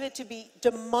believe it to be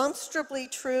demonstrably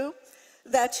true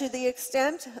that to the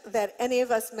extent that any of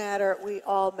us matter, we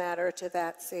all matter to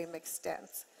that same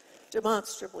extent.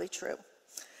 Demonstrably true.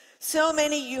 So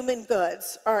many human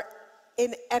goods are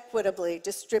inequitably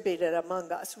distributed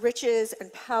among us. Riches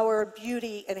and power,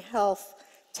 beauty and health,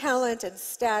 talent and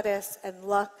status and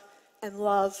luck and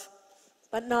love,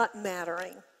 but not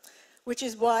mattering, which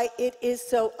is why it is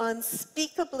so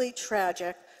unspeakably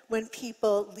tragic when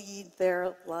people lead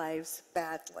their lives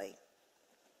badly.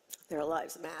 Their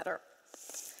lives matter.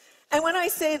 And when I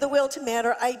say the will to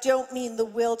matter, I don't mean the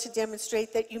will to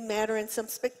demonstrate that you matter in some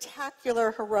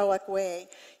spectacular, heroic way.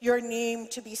 Your name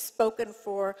to be spoken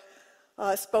for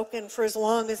as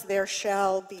long as there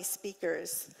shall be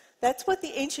speakers. That's what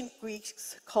the ancient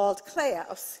Greeks called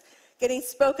kleos, getting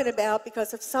spoken about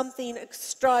because of something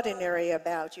extraordinary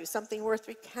about you, something worth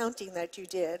recounting that you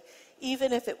did,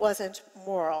 even if it wasn't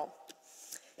moral.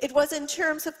 It was in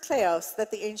terms of kleos that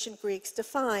the ancient Greeks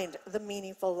defined the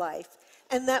meaningful life,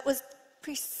 and that was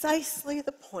precisely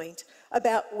the point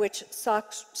about which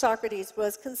Socrates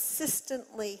was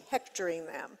consistently hectoring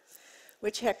them,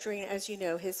 which hectoring, as you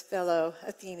know, his fellow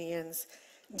Athenians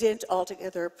didn't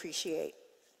altogether appreciate.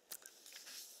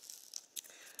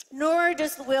 Nor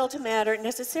does the will to matter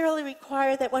necessarily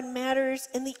require that one matters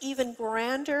in the even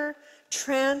grander,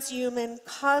 transhuman,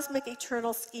 cosmic,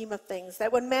 eternal scheme of things,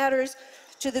 that one matters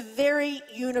to the very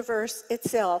universe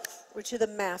itself, or to the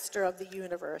master of the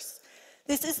universe.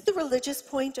 This is the religious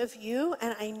point of view,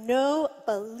 and I know,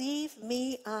 believe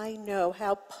me, I know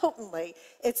how potently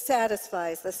it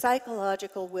satisfies the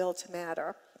psychological will to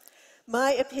matter.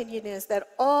 My opinion is that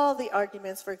all the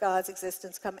arguments for God's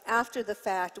existence come after the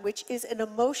fact, which is an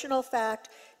emotional fact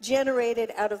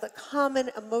generated out of the common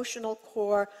emotional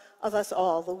core of us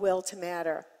all, the will to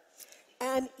matter.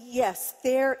 And yes,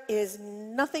 there is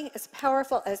nothing as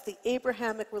powerful as the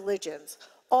Abrahamic religions,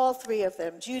 all three of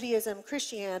them, Judaism,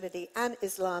 Christianity, and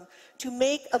Islam, to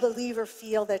make a believer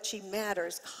feel that she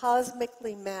matters,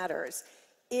 cosmically matters.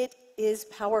 It is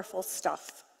powerful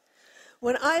stuff.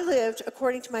 When I lived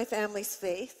according to my family's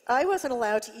faith, I wasn't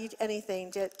allowed to eat anything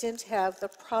that didn't have the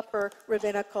proper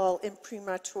rabbinical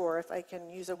imprimatur, if I can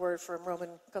use a word from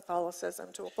Roman Catholicism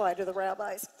to apply to the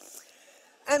rabbis.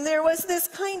 And there was this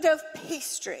kind of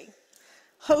pastry,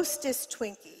 Hostess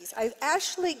Twinkies. I've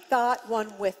actually got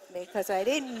one with me because I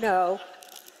didn't know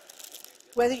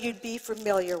whether you'd be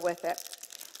familiar with it.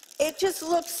 It just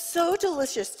looked so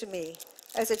delicious to me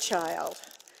as a child,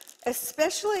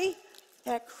 especially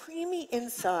that creamy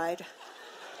inside,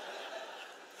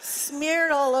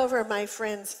 smeared all over my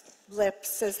friends'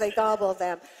 lips as they gobbled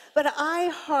them. But I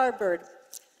harbored,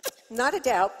 not a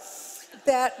doubt,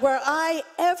 that were I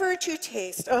ever to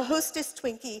taste a Hostess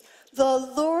Twinkie, the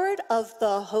Lord of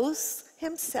the hosts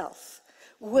himself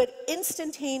would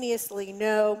instantaneously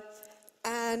know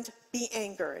and be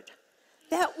angered.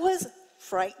 That was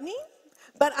frightening,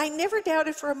 but I never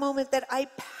doubted for a moment that I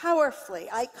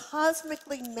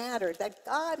cosmically mattered, that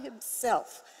God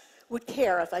himself would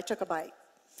care if I took a bite.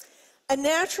 A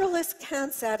naturalist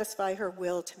can't satisfy her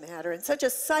will to matter in such a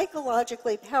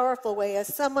psychologically powerful way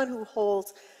as someone who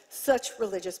holds such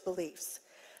religious beliefs.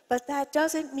 But that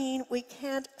doesn't mean we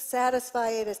can't satisfy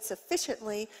it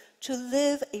sufficiently to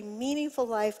live a meaningful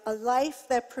life, a life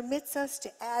that permits us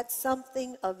to add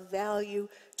something of value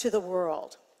to the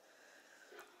world.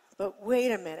 But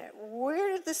wait a minute,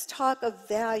 where did this talk of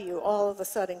value all of a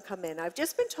sudden come in? I've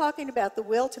just been talking about the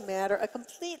will to matter, a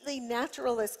completely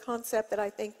naturalist concept that I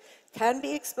think can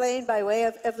be explained by way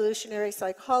of evolutionary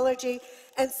psychology,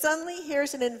 and suddenly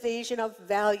here's an invasion of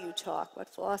value talk,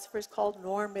 what philosophers call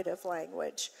normative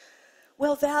language.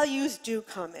 Well, values do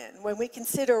come in when we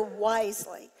consider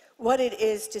wisely what it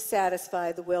is to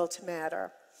satisfy the will to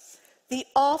matter. The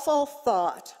awful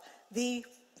thought,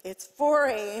 it's 4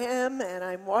 a.m. and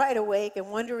I'm wide awake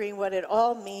and wondering what it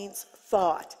all means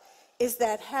thought, is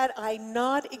that had I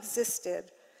not existed,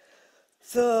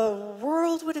 the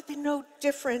world would have been no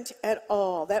different at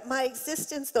all. That my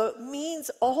existence, though it means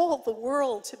all the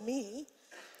world to me,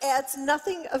 adds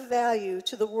nothing of value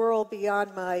to the world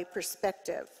beyond my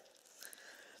perspective.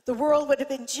 The world would have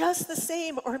been just the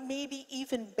same or maybe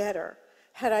even better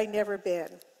had I never been.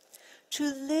 To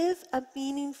live a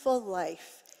meaningful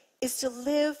life is to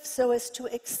live so as to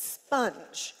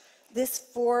expunge this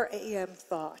 4 a.m.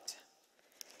 thought.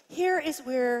 Here is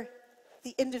where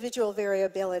the individual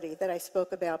variability that I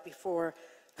spoke about before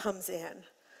comes in.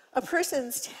 A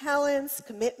person's talents,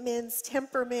 commitments,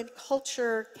 temperament,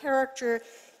 culture, character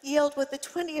yield what the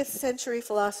 20th century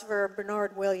philosopher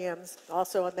Bernard Williams,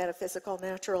 also a metaphysical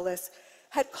naturalist,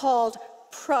 had called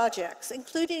projects,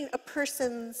 including a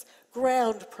person's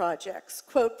ground projects,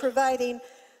 quote, providing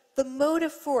the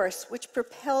motive force which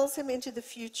propels him into the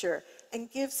future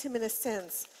and gives him, in a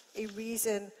sense, a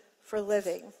reason for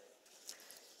living.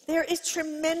 There is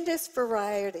tremendous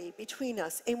variety between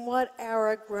us in what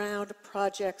our ground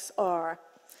projects are.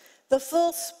 The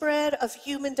full spread of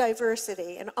human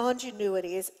diversity and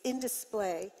ingenuity is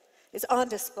on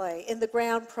display in the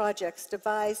ground projects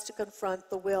devised to confront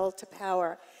the will to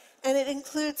power. And it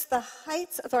includes the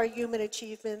heights of our human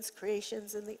achievements,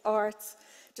 creations in the arts,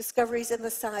 discoveries in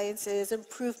the sciences,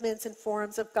 improvements in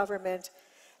forms of government,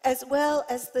 as well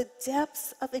as the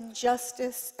depths of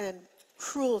injustice and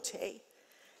cruelty.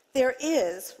 There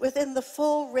is, within the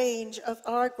full range of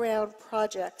our ground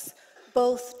projects,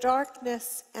 both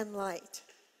darkness and light.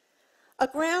 A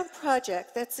ground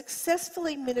project that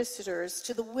successfully ministers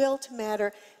to the will to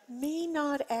matter may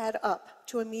not add up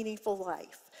to a meaningful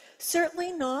life.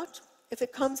 Certainly not if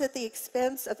it comes at the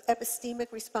expense of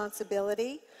epistemic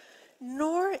responsibility,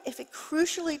 nor if it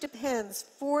crucially depends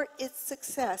for its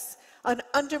success on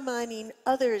undermining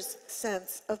others'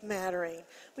 sense of mattering,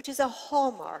 which is a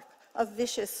hallmark of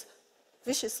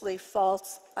viciously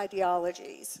false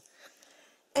ideologies.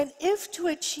 And if to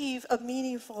achieve a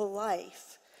meaningful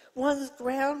life, one's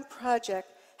ground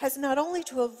project has not only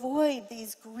to avoid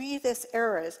these grievous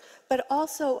errors, but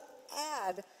also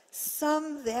add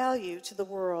some value to the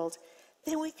world,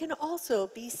 then we can also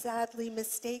be sadly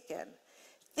mistaken,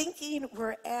 thinking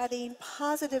we're adding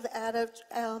positive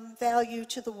value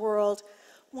to the world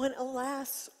when,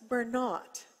 alas, we're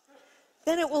not.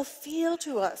 Then it will feel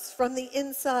to us from the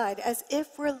inside as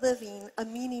if we're living a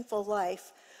meaningful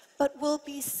life, but we'll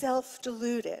be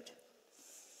self-deluded.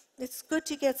 It's good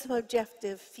to get some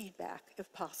objective feedback,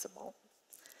 if possible.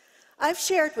 I've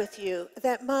shared with you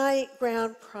that my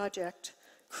ground project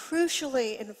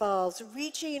crucially involves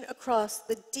reaching across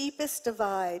the deepest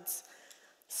divides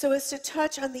so as to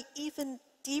touch on the even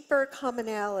deeper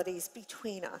commonalities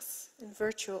between us in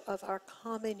virtue of our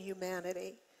common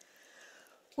humanity.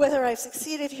 Whether I've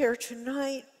succeeded here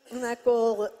tonight, that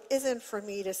goal isn't for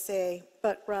me to say,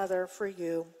 but rather for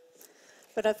you.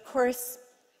 But of course,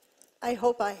 I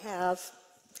hope I have,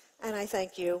 and I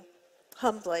thank you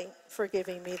humbly for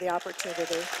giving me the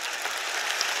opportunity.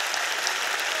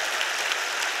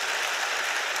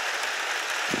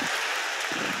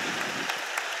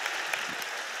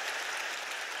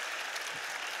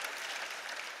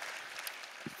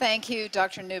 Thank you,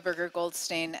 Dr. Neuberger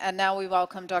Goldstein. And now we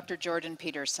welcome Dr. Jordan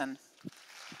Peterson.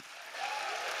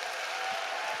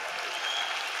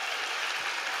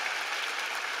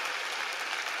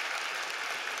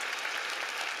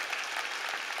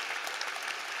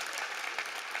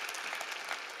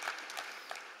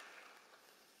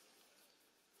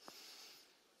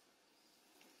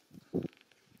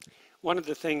 One of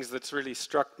the things that's really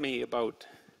struck me about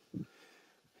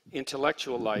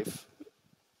intellectual life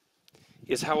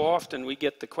is how often we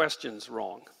get the questions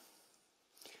wrong.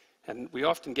 And we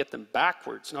often get them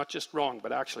backwards, not just wrong,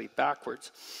 but actually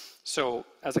backwards. So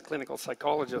as a clinical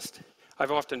psychologist,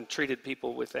 I've often treated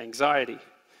people with anxiety,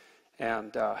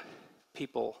 and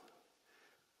people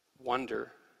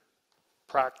wonder,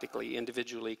 practically,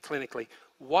 individually, clinically,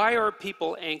 why are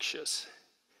people anxious?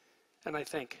 And I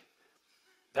think,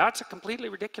 that's a completely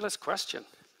ridiculous question.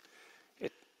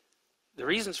 The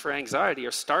reasons for anxiety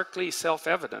are starkly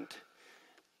self-evident.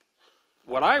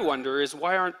 What I wonder is,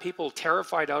 why aren't people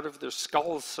terrified out of their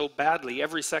skulls so badly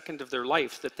every second of their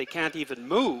life that they can't even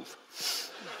move?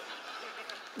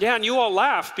 Yeah, and you all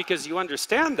laugh because you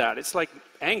understand that. It's like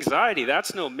anxiety,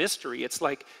 that's no mystery. It's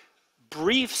like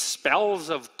brief spells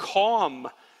of calm,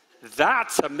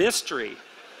 that's a mystery.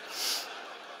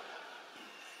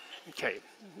 Okay,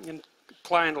 and a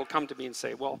client will come to me and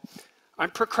say, well, I'm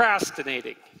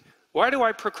procrastinating. Why do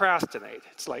I procrastinate?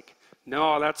 It's like,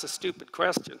 no, that's a stupid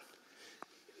question.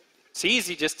 It's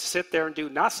easy just to sit there and do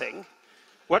nothing.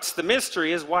 What's the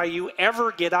mystery is why you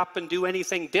ever get up and do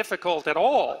anything difficult at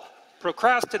all.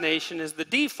 Procrastination is the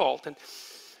default. And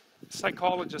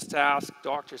psychologists ask,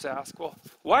 doctors ask, well,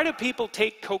 why do people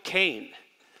take cocaine?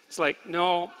 It's like,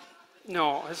 no,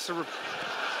 it's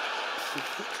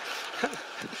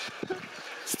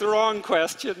it's the wrong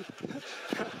question.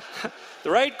 The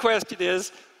right question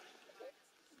is,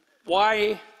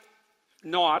 why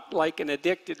not, like an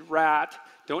addicted rat,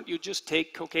 don't you just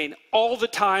take cocaine all the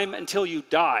time until you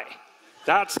die?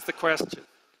 That's the question.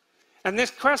 And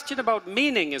this question about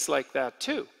meaning is like that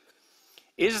too.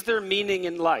 Is there meaning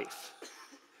in life?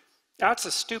 That's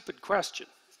a stupid question.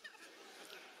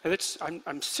 And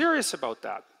I'm serious about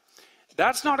that.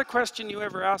 That's not a question you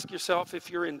ever ask yourself if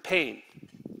you're in pain,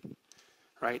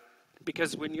 right?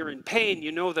 Because when you're in pain,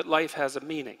 you know that life has a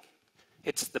meaning.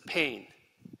 It's the pain.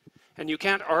 And you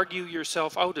can't argue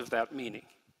yourself out of that meaning.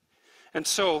 And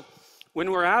so,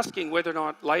 when we're asking whether or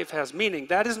not life has meaning,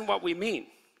 that isn't what we mean.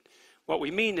 What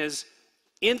we mean is,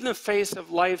 in the face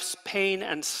of life's pain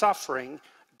and suffering,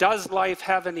 does life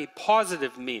have any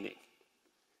positive meaning?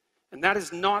 And that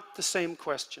is not the same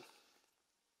question.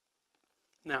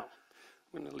 Now,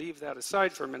 I'm going to leave that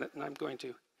aside for a minute, and I'm going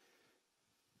to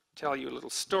tell you a little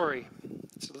story.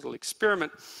 It's a little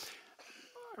experiment.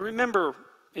 I remember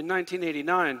in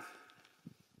 1989,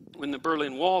 when the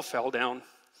Berlin Wall fell down,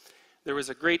 there was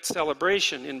a great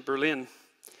celebration in Berlin,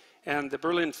 and the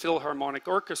Berlin Philharmonic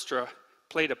Orchestra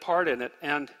played a part in it,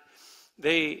 and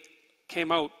they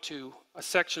came out to a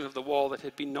section of the wall that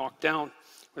had been knocked down,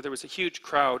 where there was a huge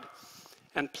crowd,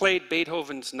 and played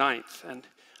Beethoven's Ninth. And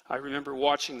I remember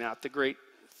watching that, the great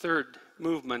third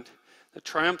movement, the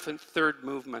triumphant third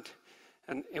movement.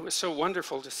 And it was so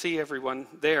wonderful to see everyone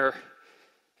there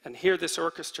and hear this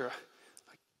orchestra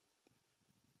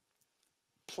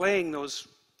playing those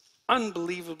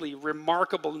unbelievably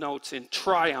remarkable notes in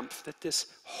triumph that this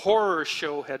horror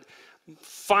show had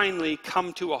finally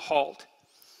come to a halt.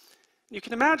 You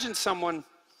can imagine someone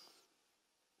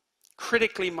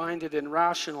critically minded and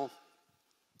rational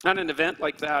at an event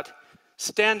like that,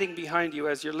 standing behind you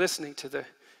as you're listening to the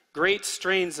great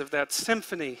strains of that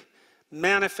symphony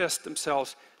manifest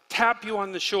themselves, tap you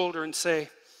on the shoulder and say,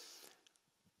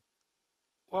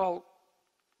 well,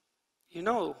 you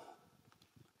know,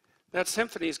 that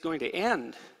symphony is going to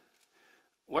end.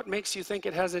 What makes you think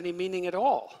it has any meaning at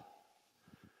all?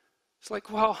 It's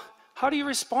like, well, how do you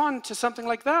respond to something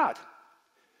like that?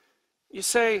 You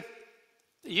say,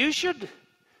 you should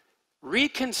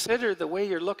reconsider the way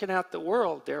you're looking at the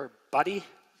world there, buddy.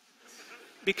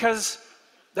 Because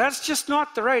that's just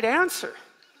not the right answer.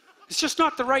 It's just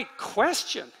not the right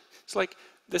question. It's like,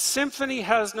 the symphony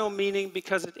has no meaning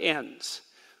because it ends.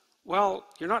 Well,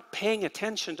 you're not paying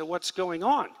attention to what's going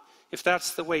on, if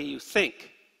that's the way you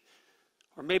think.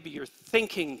 Or maybe you're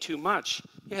thinking too much.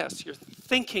 Yes, you're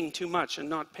thinking too much and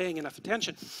not paying enough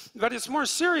attention. But it's more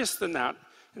serious than that.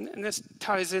 And this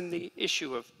ties in the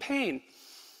issue of pain.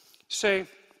 Say,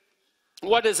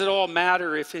 what does it all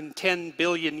matter if in 10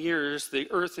 billion years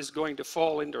the earth is going to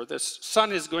fall into, or the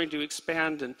sun is going to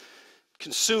expand and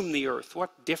consume the earth?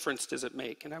 What difference does it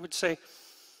make? And I would say,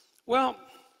 well,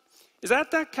 is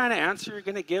that kind of answer you're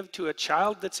going to give to a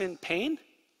child that's in pain?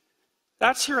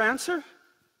 That's your answer?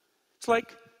 It's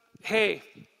like, hey,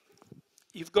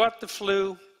 you've got the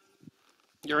flu,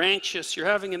 you're anxious, you're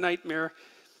having a nightmare,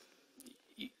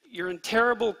 you're in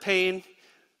terrible pain,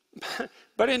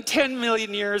 but in 10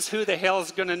 million years, who the hell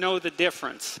is going to know the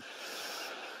difference?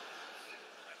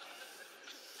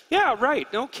 Yeah,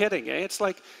 right, no kidding. Eh? It's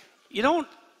like, you don't...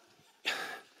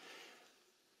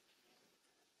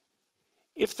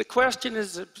 If the question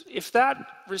is, if that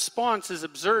response is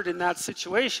absurd in that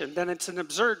situation, then it's an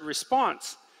absurd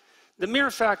response. The mere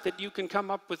fact that you can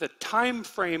come up with a time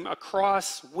frame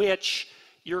across which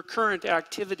your current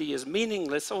activity is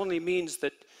meaningless only means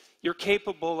that you're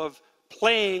capable of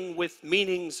playing with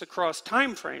meanings across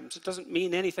time frames. It doesn't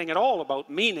mean anything at all about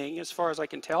meaning, as far as I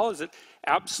can tell. Is it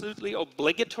absolutely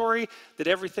obligatory that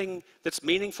everything that's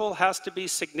meaningful has to be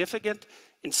significant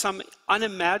in some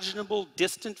unimaginable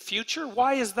distant future?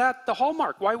 Why is that the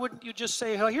hallmark? Why wouldn't you just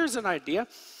say, well, here's an idea.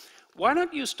 Why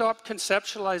don't you stop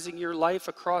conceptualizing your life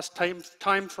across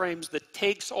time frames that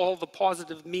takes all the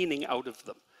positive meaning out of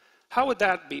them? How would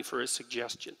that be for a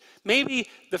suggestion? Maybe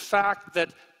the fact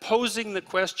that posing the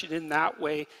question in that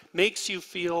way makes you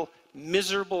feel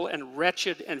miserable and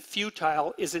wretched and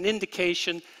futile is an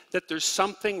indication that there's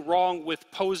something wrong with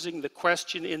posing the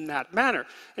question in that manner.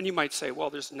 And you might say, well,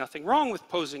 there's nothing wrong with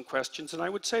posing questions. And I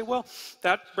would say, well,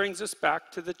 that brings us back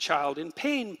to the child in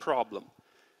pain problem.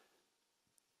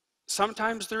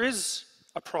 Sometimes there is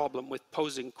a problem with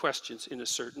posing questions in a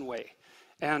certain way.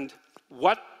 And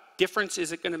what difference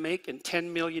is it going to make in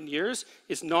 10 million years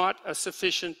is not a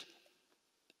sufficient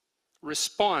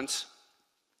response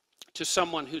to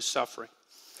someone who's suffering.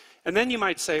 And then you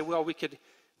might say, well, we could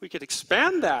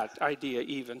expand that idea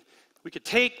even. We could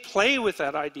play with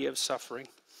that idea of suffering.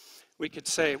 We could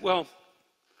say, well,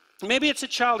 maybe it's a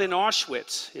child in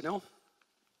Auschwitz, you know?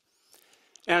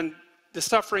 And the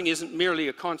suffering isn't merely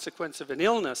a consequence of an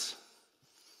illness.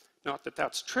 Not that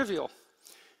that's trivial.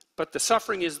 But the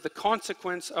suffering is the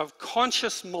consequence of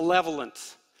conscious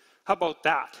malevolence. How about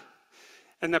that?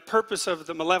 And the purpose of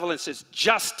the malevolence is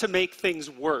just to make things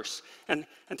worse. And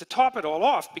to top it all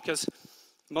off, because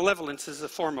malevolence is a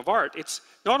form of art, it's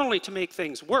not only to make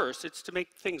things worse, it's to make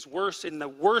things worse in the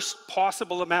worst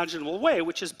possible imaginable way,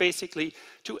 which is basically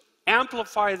to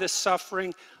amplify the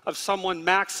suffering of someone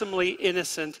maximally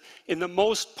innocent in the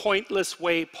most pointless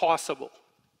way possible.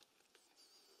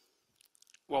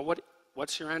 Well,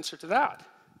 what's your answer to that?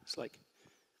 It's like,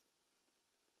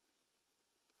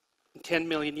 in 10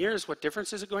 million years, what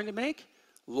difference is it going to make?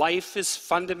 Life is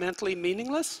fundamentally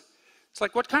meaningless? It's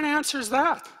like, what kind of answer is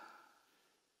that?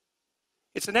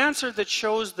 It's an answer that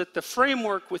shows that the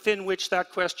framework within which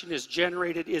that question is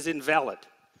generated is invalid.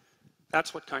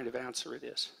 That's what kind of answer it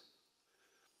is.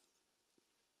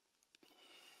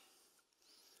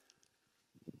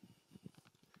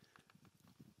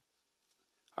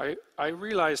 I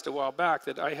realized a while back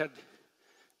that I had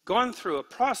gone through a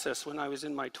process when I was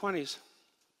in my 20s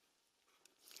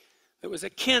that was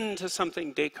akin to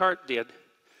something Descartes did.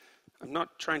 I'm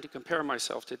not trying to compare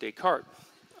myself to Descartes.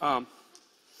 But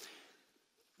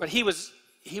he was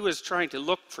trying to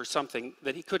look for something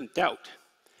that he couldn't doubt.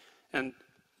 And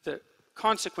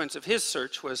consequence of his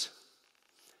search was,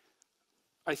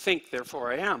 I think,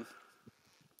 therefore I am,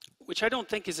 which I don't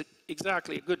think is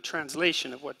exactly a good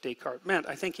translation of what Descartes meant.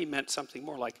 I think he meant something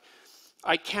more like,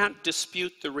 I can't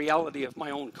dispute the reality of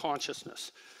my own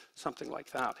consciousness, something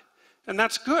like that. And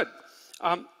that's good.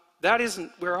 That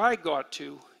isn't where I got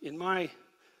to in my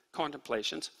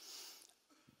contemplations.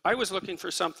 I was looking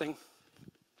for something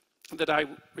that I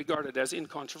regarded as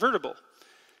incontrovertible.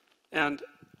 And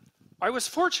I was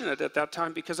fortunate at that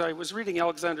time because I was reading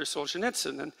Alexander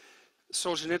Solzhenitsyn, and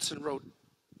Solzhenitsyn wrote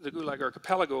the Gulag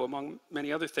Archipelago, among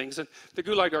many other things. And the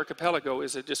Gulag Archipelago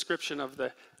is a description of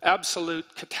the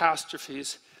absolute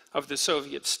catastrophes of the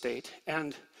Soviet state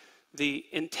and the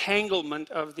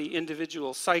entanglement of the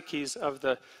individual psyches of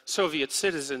the Soviet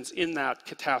citizens in that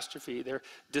catastrophe, their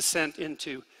descent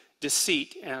into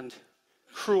deceit and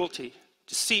cruelty,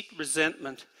 deceit,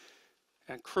 resentment,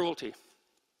 and cruelty.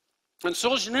 And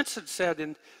Solzhenitsyn said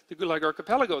in the Gulag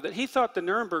Archipelago that he thought the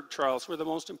Nuremberg trials were the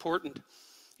most important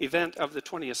event of the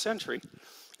 20th century.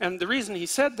 And the reason he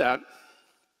said that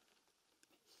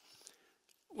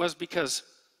was because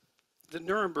the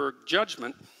Nuremberg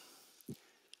judgment,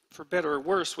 for better or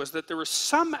worse, was that there were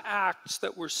some acts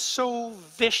that were so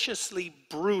viciously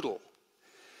brutal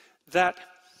that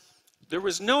there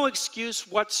was no excuse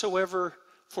whatsoever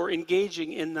for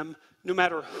engaging in them, no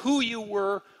matter who you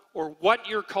were or what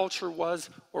your culture was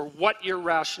or what your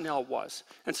rationale was.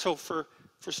 And so for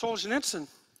Solzhenitsyn,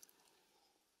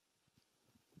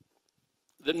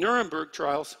 the Nuremberg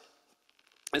trials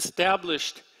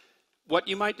established what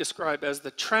you might describe as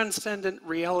the transcendent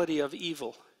reality of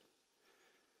evil.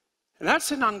 And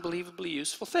that's an unbelievably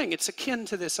useful thing. It's akin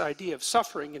to this idea of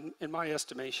suffering, in my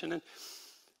estimation. And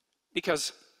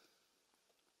because,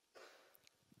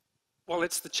 well,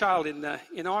 it's the child in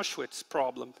Auschwitz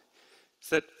problem. It's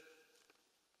that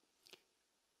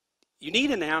you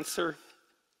need an answer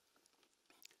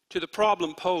to the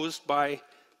problem posed by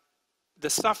the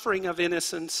suffering of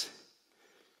innocence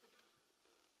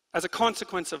as a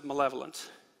consequence of malevolence.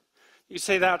 You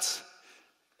say that's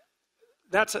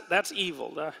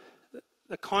evil.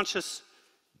 The conscious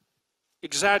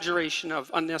exaggeration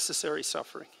of unnecessary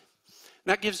suffering.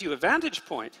 And that gives you a vantage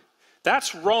point.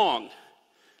 That's wrong.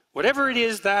 Whatever it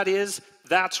is,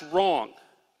 that's wrong.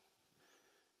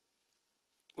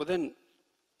 Well, then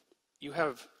you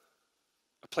have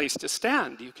a place to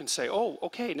stand. You can say, oh,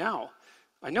 okay, now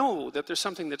I know that there's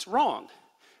something that's wrong.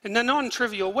 In a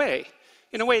non-trivial way.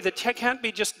 In a way that can't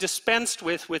be just dispensed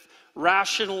with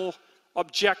rational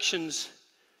objections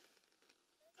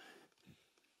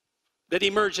that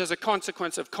emerge as a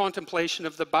consequence of contemplation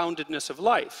of the boundedness of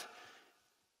life.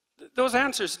 Those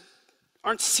answers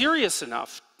aren't serious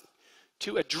enough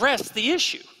to address the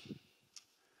issue.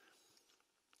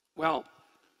 Well,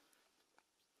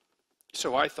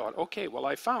 so I thought, okay, well,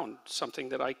 I found something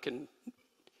that I can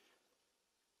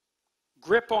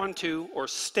grip onto or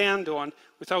stand on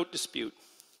without dispute.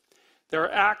 There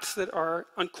are acts that are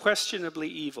unquestionably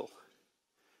evil.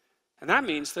 And that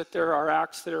means that there are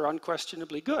acts that are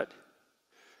unquestionably good.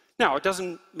 Now, it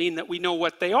doesn't mean that we know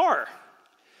what they are,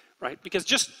 right? Because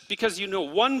just because you know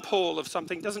one pole of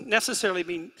something doesn't necessarily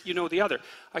mean you know the other.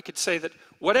 I could say that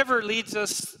whatever leads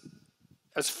us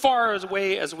as far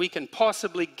away as we can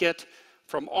possibly get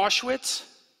from Auschwitz,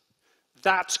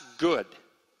 that's good.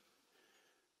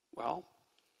 Well,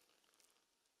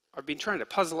 I've been trying to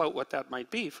puzzle out what that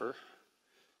might be for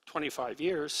 25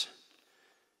 years,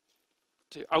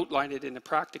 to outline it in a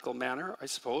practical manner, I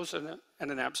suppose, and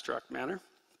an abstract manner.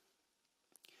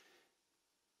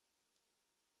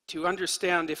 To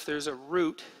understand if there's a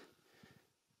root,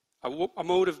 a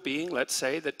mode of being, let's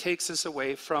say, that takes us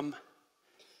away from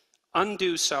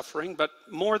undue suffering, but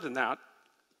more than that,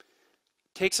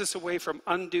 takes us away from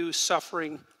undue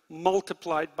suffering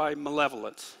multiplied by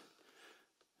malevolence.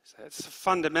 It's a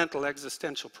fundamental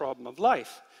existential problem of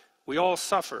life. We all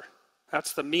suffer.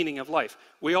 That's the meaning of life.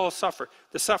 We all suffer.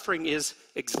 The suffering is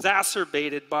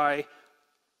exacerbated by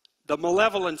the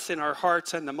malevolence in our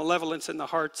hearts and the malevolence in the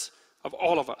hearts of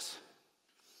all of us.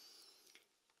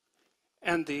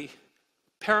 And the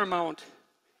paramount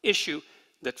issue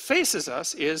that faces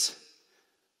us is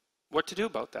what to do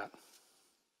about that.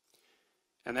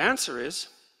 And the answer is,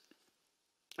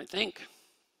 I think,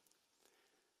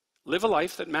 live a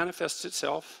life that manifests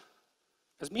itself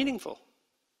as meaningful.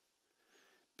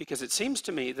 Because it seems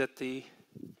to me that the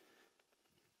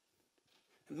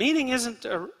meaning isn't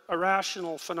a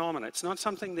rational phenomenon. It's not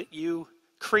something that you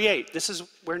create. This is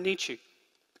where Nietzsche,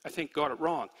 I think, got it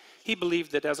wrong. He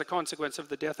believed that as a consequence of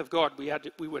the death of God,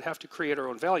 we would have to create our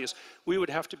own values. We would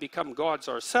have to become gods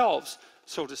ourselves,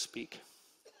 so to speak.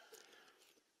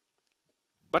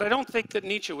 But I don't think that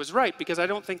Nietzsche was right, because I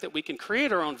don't think that we can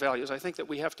create our own values. I think that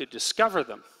we have to discover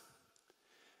them.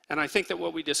 And I think that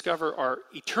what we discover are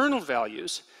eternal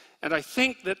values. And I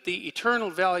think that the eternal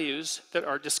values that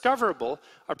are discoverable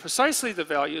are precisely the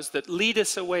values that lead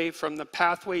us away from the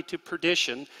pathway to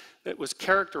perdition that was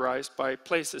characterized by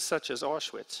places such as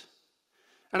Auschwitz.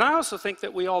 And I also think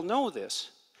that we all know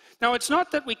this. Now, it's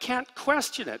not that we can't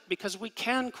question it, because we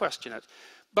can question it.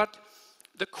 But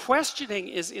the questioning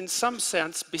is, in some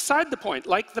sense, beside the point,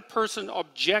 like the person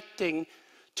objecting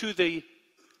to the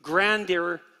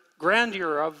grandeur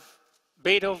of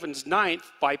Beethoven's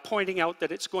Ninth by pointing out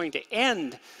that it's going to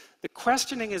end. The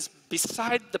questioning is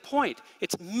beside the point.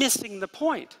 It's missing the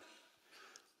point.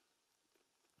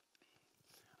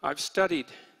 I've studied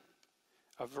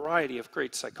a variety of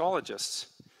great psychologists,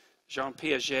 Jean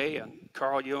Piaget and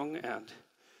Carl Jung and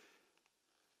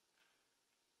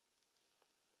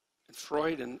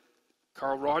Freud and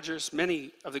Carl Rogers,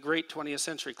 many of the great 20th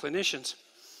century clinicians.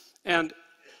 And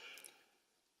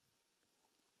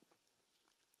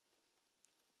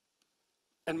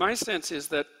my sense is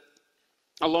that,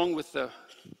 along with the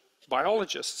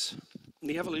biologists and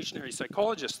the evolutionary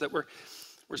psychologists, that we're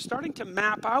starting to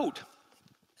map out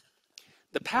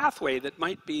the pathway that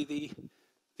might be the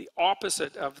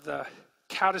opposite of the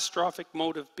catastrophic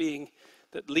mode of being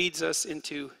that leads us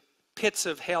into pits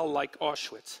of hell like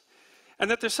Auschwitz. And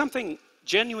that there's something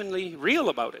genuinely real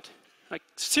about it. Like,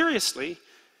 seriously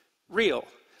real.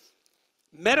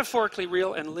 Metaphorically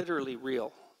real and literally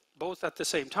real, both at the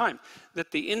same time. That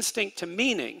the instinct to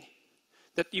meaning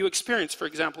that you experience, for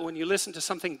example, when you listen to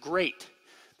something great,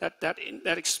 that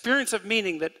experience of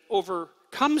meaning that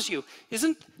overcomes you,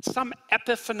 isn't some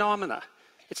epiphenomena.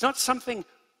 It's not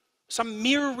some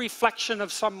mere reflection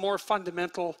of some more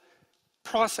fundamental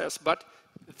process, but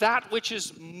that which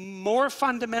is more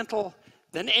fundamental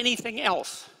than anything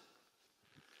else.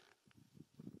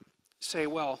 Say,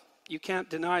 well, you can't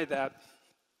deny that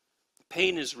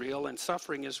pain is real and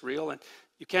suffering is real, and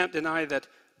you can't deny that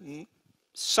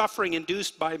suffering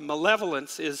induced by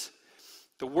malevolence is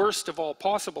the worst of all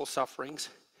possible sufferings.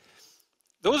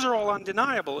 Those are all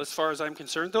undeniable as far as I'm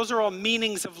concerned. Those are all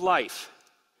meanings of life.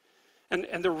 And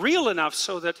they're real enough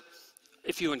so that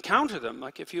if you encounter them,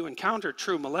 like if you encounter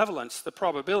true malevolence, the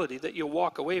probability that you'll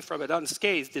walk away from it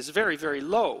unscathed is very, very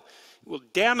low. It will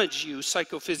damage you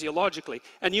psychophysiologically,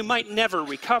 and you might never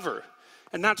recover.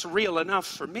 And that's real enough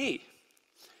for me.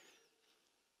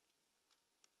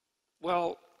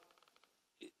 Well,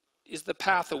 is the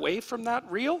path away from that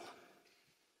real?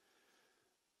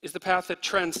 Is the path that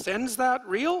transcends that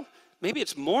real? Maybe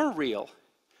it's more real.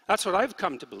 That's what I've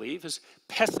come to believe, as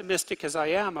pessimistic as I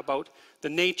am about the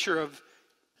nature of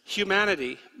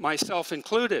humanity, myself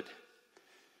included.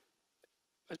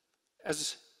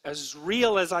 As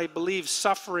real as I believe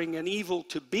suffering and evil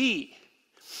to be,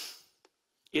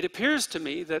 it appears to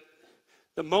me that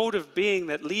the mode of being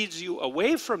that leads you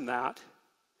away from that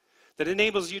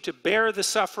enables you to bear the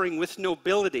suffering with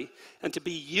nobility and to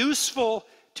be useful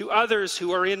to others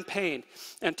who are in pain,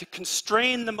 and to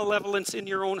constrain the malevolence in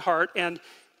your own heart and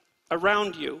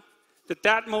around you,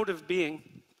 that mode of being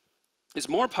is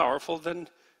more powerful than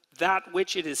that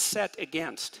which it is set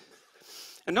against.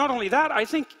 And not only that, I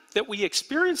think that we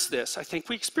experience this. I think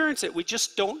we experience it. We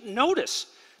just don't notice.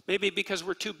 Maybe because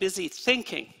we're too busy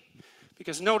thinking,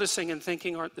 because noticing and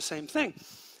thinking aren't the same thing.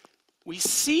 We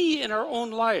see in our own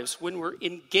lives when we're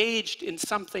engaged in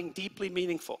something deeply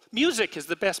meaningful. Music is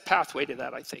the best pathway to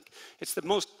that, I think. It's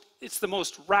the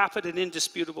most rapid and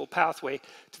indisputable pathway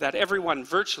to that.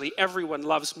 Virtually everyone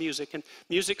loves music, and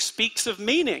music speaks of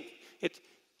meaning.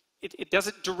 It does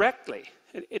it directly.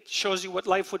 It shows you what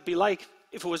life would be like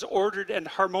if it was ordered and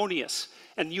harmonious,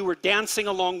 and you were dancing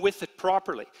along with it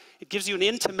properly. It gives you an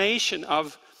intimation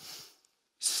of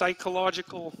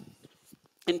psychological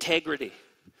integrity.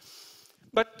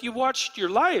 But you watched your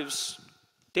lives,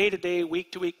 day to day,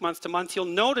 week to week, month to month, you'll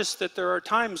notice that there are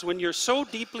times when you're so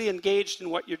deeply engaged in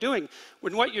what you're doing,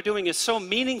 when what you're doing is so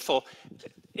meaningful,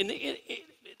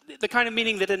 the kind of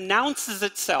meaning that announces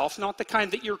itself, not the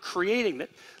kind that you're creating, that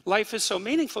life is so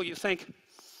meaningful, you think,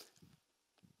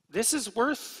 this is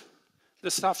worth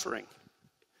the suffering.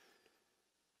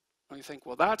 Well, you think,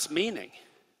 well, that's meaning,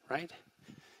 right?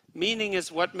 Meaning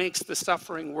is what makes the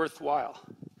suffering worthwhile.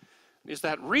 Is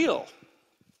that real?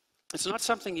 It's not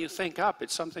something you think up,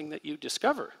 it's something that you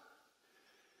discover.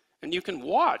 And you can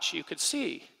watch, you could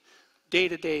see, day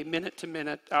to day, minute to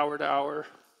minute, hour to hour,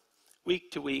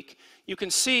 week to week. You can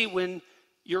see when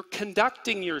you're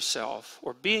conducting yourself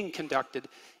or being conducted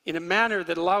in a manner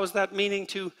that allows that meaning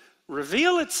to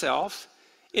reveal itself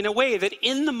in a way that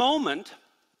in the moment,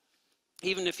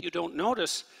 even if you don't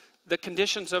notice, the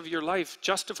conditions of your life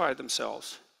justify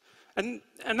themselves. And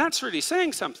that's really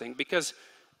saying something, because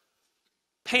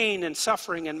pain and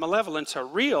suffering and malevolence are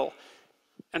real.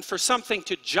 And for something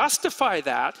to justify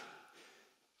that,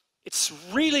 it's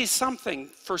really something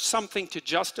for something to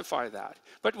justify that.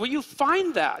 But when you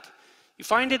find that, you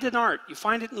find it in art, you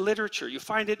find it in literature, you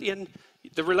find it in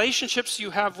the relationships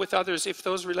you have with others, if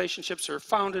those relationships are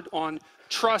founded on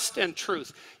trust and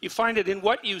truth. You find it in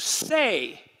what you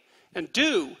say and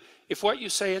do, if what you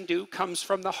say and do comes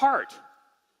from the heart.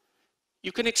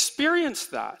 You can experience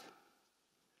that.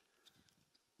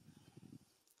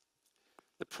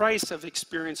 The price of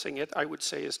experiencing it, I would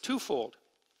say, is twofold.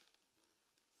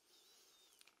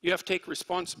 You have to take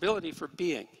responsibility for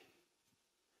being.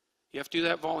 You have to do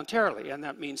that voluntarily, and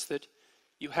that means that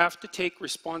you have to take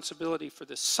responsibility for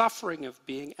the suffering of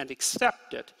being and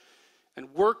accept it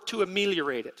and work to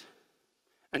ameliorate it.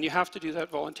 And you have to do that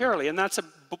voluntarily, and that's a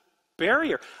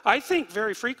barrier. I think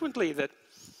very frequently that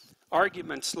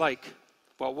arguments like,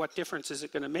 well, what difference is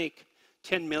it going to make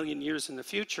 10 million years in the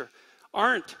future,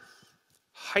 aren't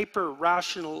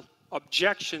hyper-rational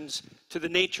objections to the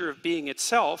nature of being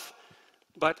itself,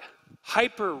 but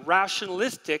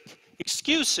hyper-rationalistic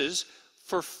excuses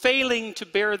for failing to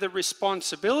bear the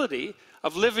responsibility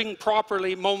of living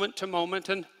properly moment to moment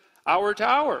and hour to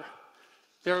hour.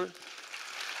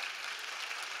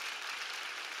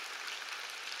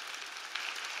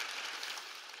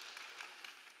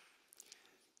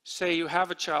 Say you have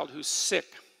a child who's sick,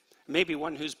 maybe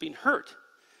one who's been hurt.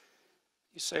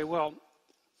 You say, well,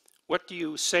 what do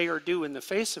you say or do in the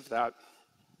face of that?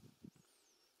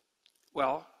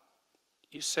 Well,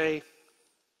 you say,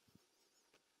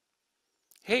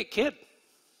 hey, kid,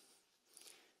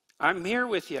 I'm here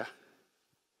with you.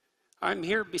 I'm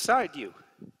here beside you.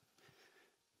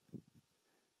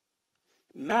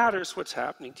 It matters what's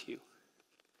happening to you.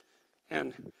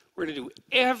 And we're going to do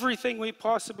everything we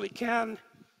possibly can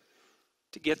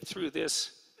to get through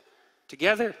this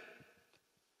together.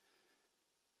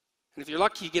 And if you're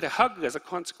lucky, you get a hug as a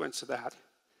consequence of that.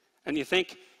 And you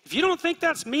think, if you don't think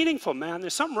that's meaningful, man,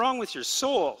 there's something wrong with your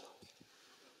soul.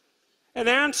 And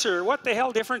answer, what the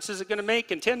hell difference is it going to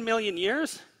make in 10 million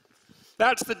years?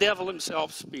 That's the devil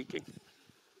himself speaking.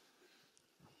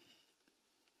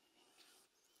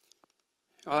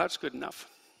 Oh, that's good enough.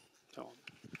 So,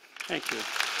 thank you.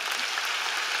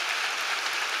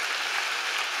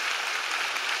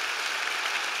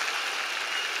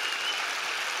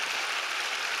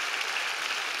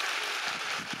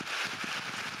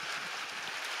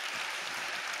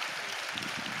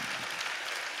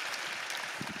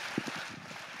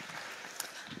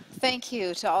 Thank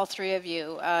you to all three of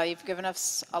you. You've given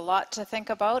us a lot to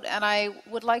think about, and I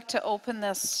would like to open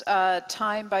this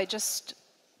time by just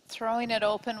throwing it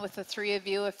open with the three of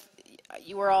you. If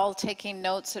you were all taking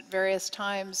notes at various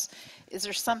times, is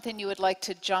there something you would like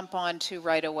to jump onto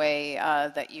right away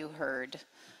that you heard?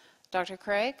 Dr.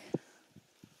 Craig?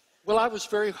 Well, I was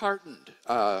very heartened,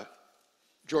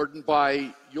 Jordan,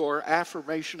 by your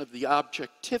affirmation of the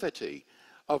objectivity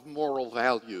of moral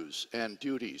values and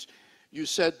duties. You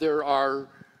said there are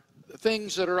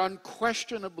things that are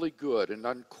unquestionably good and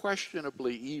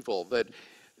unquestionably evil, that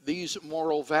these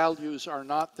moral values are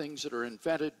not things that are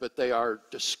invented, but they are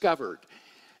discovered.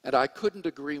 And I couldn't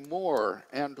agree more.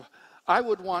 And I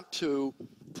would want to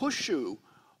push you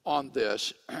on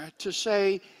this to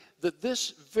say that this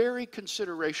very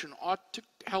consideration ought to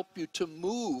help you to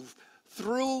move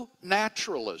through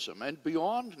naturalism and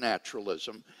beyond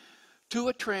naturalism to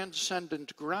a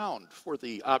transcendent ground for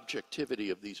the objectivity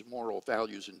of these moral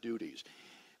values and duties,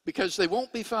 because they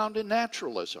won't be found in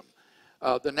naturalism.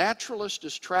 The naturalist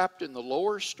is trapped in the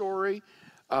lower story.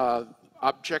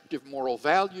 Objective moral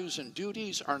values and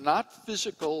duties are not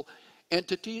physical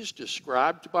entities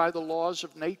described by the laws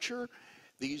of nature.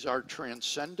 These are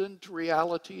transcendent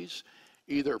realities,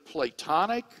 either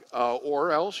Platonic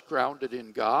or else grounded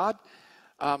in God.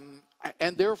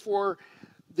 And therefore,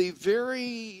 the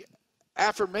very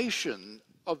affirmation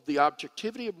of the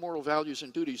objectivity of moral values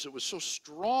and duties that was so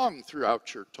strong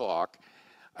throughout your talk,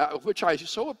 which I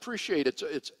so appreciate.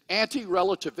 It's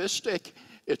anti-relativistic,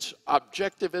 it's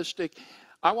objectivistic.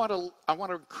 I want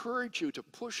to encourage you to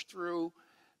push through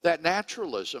that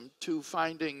naturalism to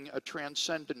finding a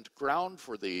transcendent ground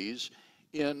for these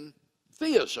in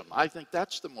theism. I think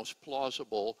that's the most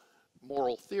plausible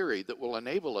moral theory that will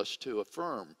enable us to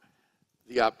affirm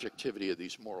the objectivity of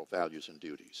these moral values and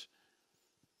duties.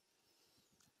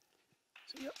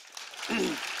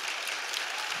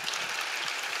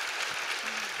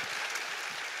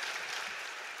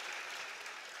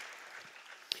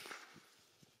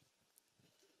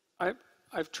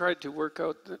 I've tried to work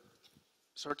out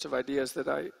sorts of ideas that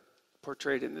I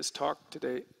portrayed in this talk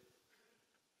today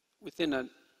within a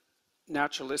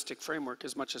naturalistic framework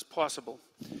as much as possible.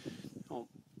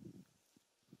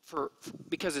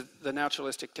 Because the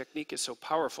naturalistic technique is so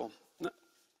powerful,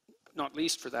 not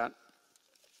least for that,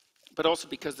 but also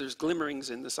because there's glimmerings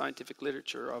in the scientific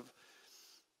literature of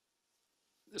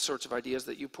the sorts of ideas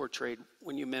that you portrayed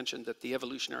when you mentioned that the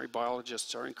evolutionary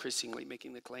biologists are increasingly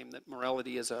making the claim that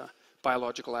morality is a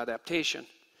biological adaptation.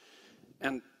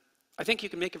 And I think you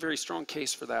can make a very strong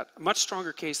case for that, a much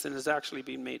stronger case than has actually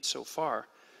been made so far.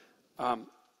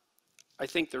 I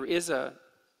think there is a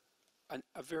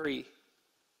very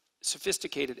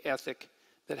sophisticated ethic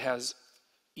that has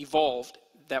evolved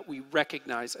that we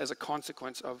recognize as a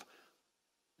consequence of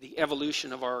the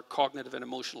evolution of our cognitive and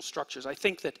emotional structures. I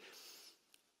think that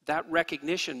that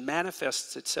recognition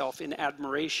manifests itself in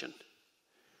admiration.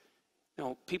 You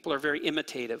know, people are very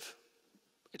imitative.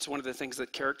 It's one of the things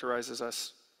that characterizes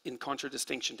us in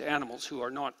contradistinction to animals who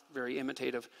are not very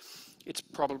imitative. It's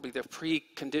probably the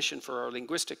precondition for our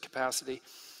linguistic capacity.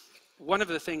 One of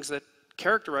the things that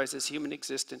characterizes human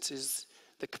existence is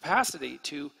the capacity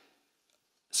to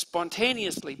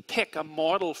spontaneously pick a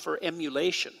model for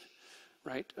emulation,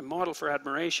 right? A model for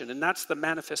admiration. And that's the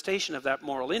manifestation of that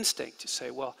moral instinct to say,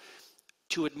 well,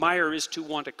 to admire is to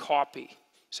want to copy. You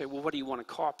say, well, what do you want to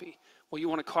copy? Well, you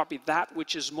want to copy that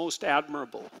which is most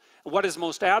admirable. And what is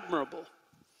most admirable?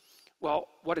 Well,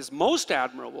 what is most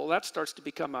admirable, that starts to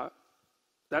become a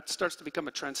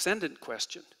transcendent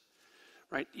question,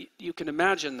 right? You can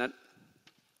imagine that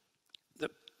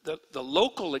the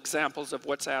local examples of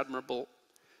what's admirable,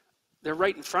 they're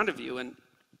right in front of you and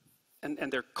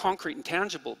they're concrete and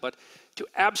tangible, but to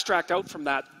abstract out from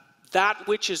that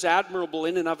which is admirable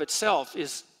in and of itself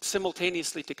is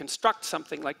simultaneously to construct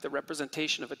something like the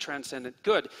representation of a transcendent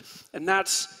good. And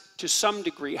that's, to some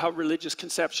degree, how religious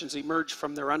conceptions emerge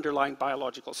from their underlying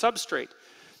biological substrate.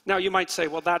 Now, you might say,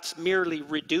 well, that's merely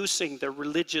reducing the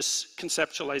religious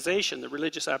conceptualization, the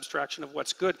religious abstraction of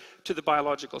what's good, to the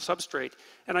biological substrate.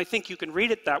 And I think you can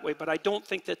read it that way, but I don't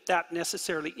think that that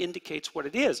necessarily indicates what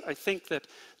it is. I think that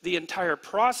the entire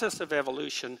process of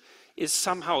evolution is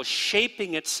somehow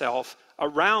shaping itself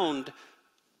around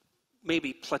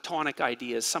maybe Platonic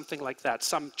ideas, something like that,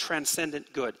 some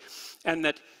transcendent good. And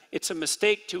that it's a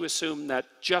mistake to assume that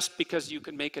just because you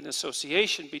can make an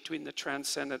association between the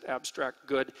transcendent abstract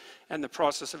good and the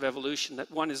process of evolution,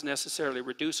 that one is necessarily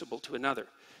reducible to another.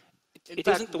 It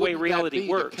isn't the way reality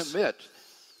works. To commit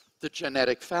the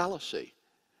genetic fallacy,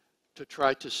 to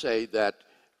try to say that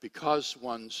because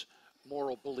one's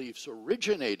moral beliefs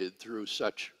originated through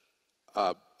such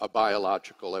a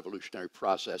biological evolutionary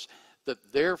process, that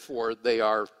therefore they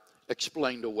are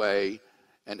explained away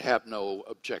and have no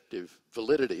objective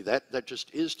validity. That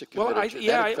just is to commit a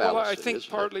genetic fallacy. Well, I think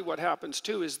partly what happens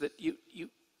too is that you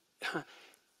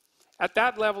at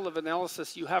that level of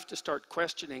analysis, you have to start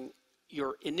questioning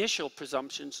your initial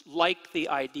presumptions, like the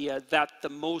idea that the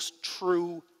most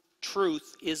true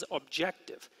truth is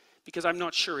objective, because I'm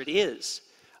not sure it is.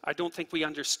 I don't think we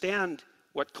understand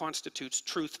what constitutes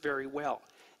truth very well.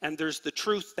 And there's the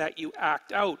truth that you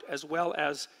act out, as well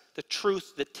as the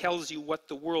truth that tells you what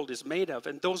the world is made of.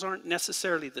 And those aren't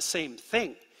necessarily the same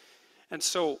thing. And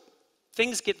so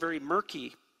things get very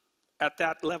murky at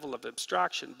that level of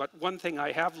abstraction. But one thing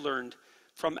I have learned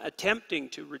from attempting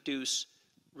to reduce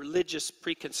religious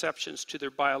preconceptions to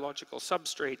their biological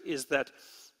substrate is that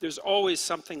there's always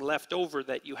something left over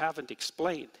that you haven't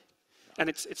explained. And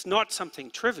it's not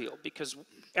something trivial, because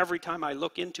every time I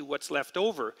look into what's left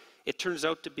over, it turns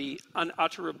out to be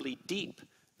unutterably deep.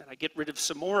 And I get rid of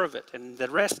some more of it, and the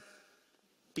rest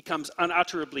becomes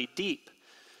unutterably deep.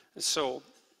 And so,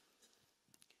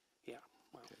 yeah.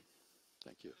 Well. Okay.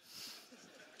 Thank you.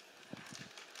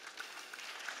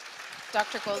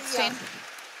 Dr. Goldstein?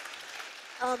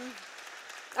 Yeah.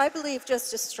 I believe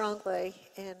just as strongly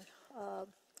in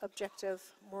objective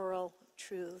moral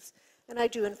truths. And I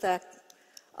do, in fact,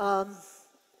 I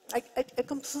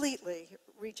completely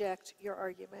reject your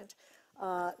argument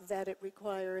that it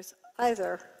requires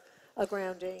either a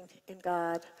grounding in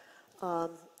God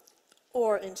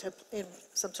or in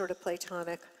some sort of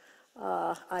Platonic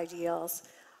ideals.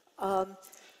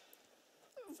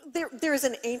 There is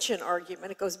an ancient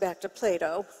argument, it goes back to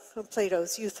Plato, from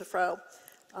Plato's Euthyphro,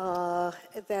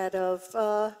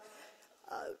 that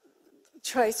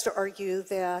tries to argue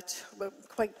that,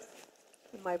 quite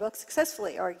in my book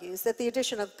successfully argues, that the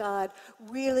addition of God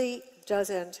really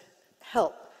doesn't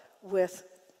help with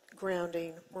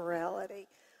grounding morality.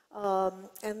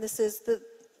 And this is the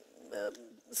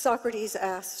Socrates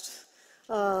asked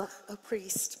a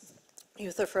priest,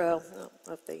 Euthyphro,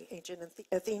 of the ancient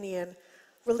Athenian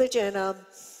religion,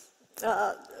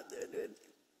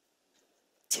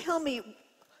 tell me,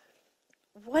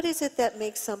 what is it that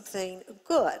makes something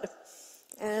good?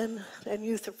 And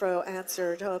Euthyphro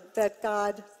answered that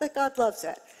God loves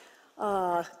it.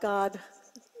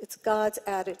 It's God's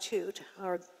attitude,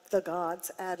 or the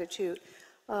God's attitude,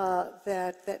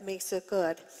 that makes it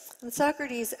good. And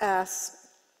Socrates asks,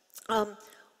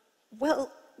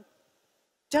 well,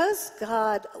 does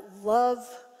God love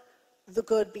the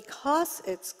good because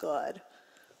it's good,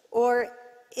 or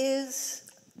is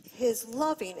his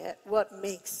loving it what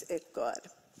makes it good?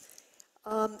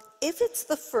 If it's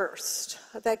the first,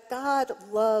 that God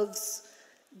loves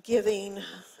giving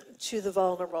to the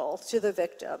vulnerable, to the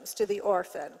victims, to the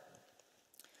orphan,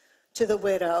 to the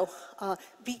widow,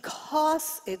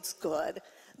 because it's good,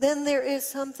 then there is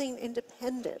something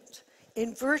independent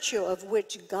in virtue of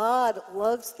which God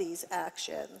loves these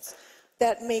actions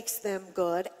that makes them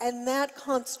good, and that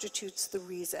constitutes the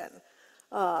reason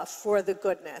for the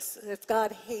goodness. If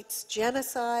God hates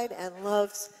genocide and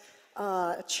loves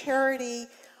charity,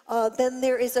 then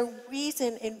there is a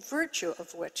reason in virtue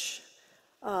of which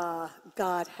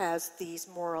God has these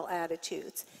moral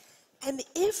attitudes. And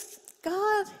if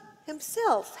God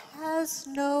himself has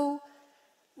no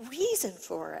reason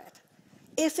for it,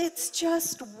 if it's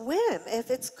just whim,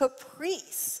 if it's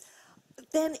caprice,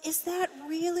 then is that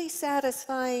really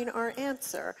satisfying our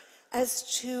answer as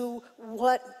to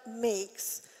what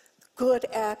makes good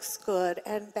acts good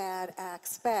and bad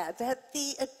acts bad? That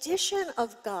the addition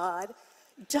of God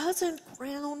doesn't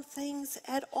ground things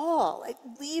at all. It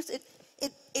leaves it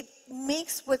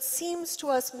makes what seems to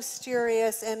us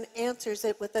mysterious and answers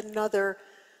it with another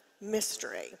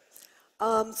mystery.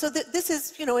 So this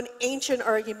is, an ancient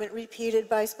argument repeated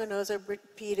by Spinoza,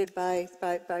 repeated by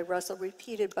Russell,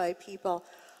 repeated by people.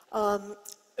 And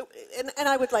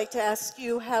I would like to ask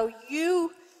you how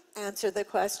you answer the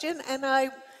question. And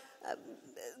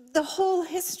the whole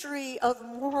history of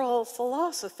moral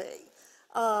philosophy,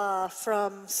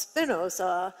 from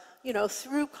Spinoza,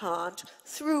 through Kant,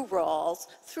 through Rawls,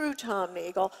 through Tom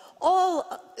Nagel,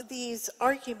 all these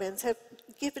arguments have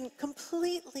given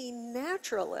completely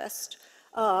naturalist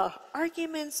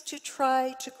arguments to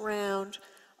try to ground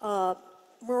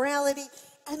morality,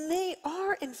 and they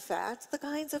are, in fact, the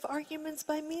kinds of arguments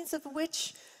by means of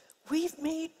which we've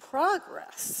made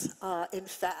progress, in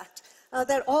fact.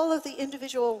 That all of the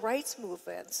individual rights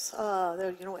movements,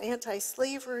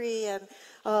 anti-slavery and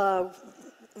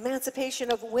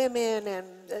emancipation of women and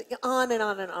on and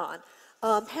on and on,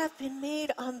 have been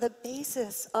made on the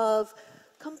basis of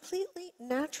completely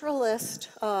naturalist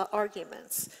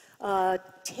arguments,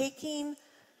 taking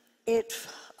it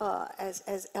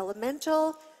as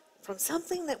elemental from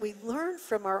something that we learn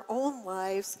from our own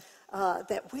lives,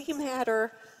 that we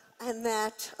matter, and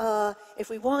that if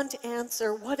we want to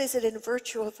answer what is it in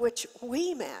virtue of which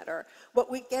we matter, what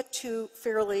we get to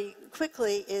fairly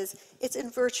quickly is it's in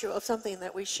virtue of something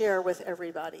that we share with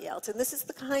everybody else. And this is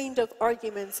the kind of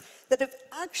arguments that have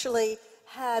actually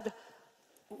had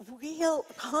real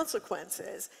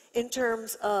consequences in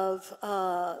terms of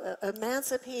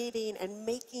emancipating and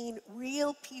making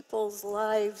real people's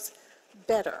lives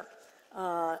better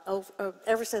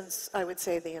ever since, I would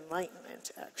say, the Enlightenment,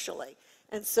 actually.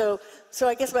 And so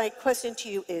I guess my question to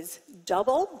you is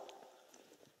double.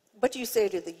 What do you say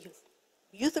to the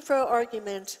Euthyphro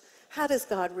argument? How does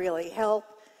God really help?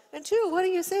 And two, what do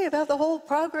you say about the whole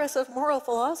progress of moral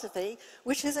philosophy,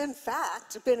 which has in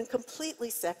fact been completely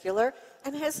secular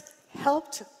and has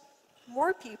helped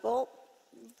more people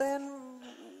than,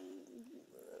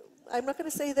 I'm not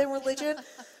going to say than religion,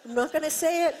 I'm not going to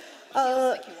say it.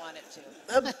 Feels like you want it to.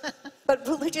 But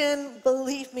religion,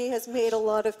 believe me, has made a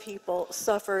lot of people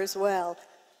suffer as well.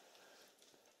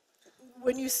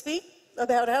 When you speak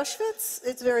about Auschwitz,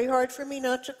 it's very hard for me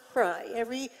not to cry.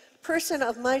 Every person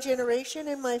of my generation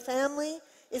in my family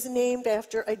is named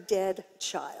after a dead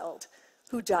child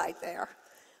who died there.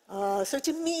 So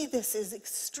to me, this is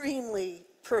extremely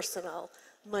personal.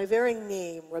 My very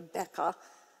name, Rebecca,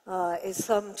 is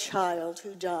some child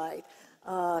who died.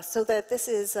 So that this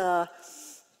is, how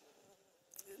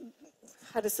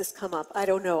does this come up? I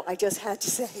don't know. I just had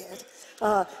to say it.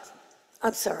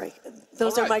 I'm sorry.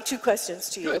 Those are my two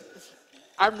questions to you. Good.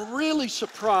 I'm really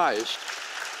surprised.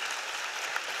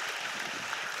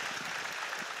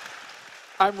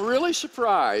 I'm really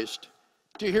surprised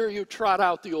to hear you trot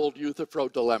out the old Euthyphro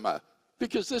dilemma,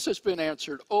 because this has been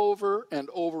answered over and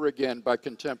over again by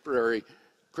contemporary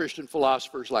Christian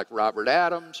philosophers like Robert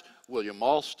Adams, William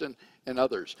Alston, and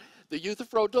others. The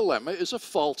Euthyphro dilemma is a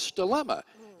false dilemma.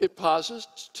 It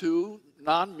posits two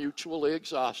non-mutually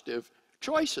exhaustive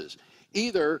choices.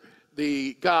 Either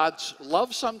the gods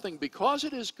love something because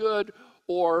it is good,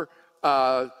 or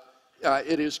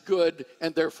it is good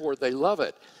and therefore they love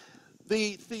it.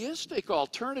 The theistic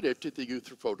alternative to the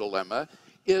Euthyphro dilemma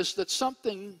is that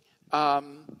something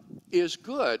is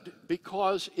good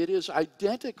because it is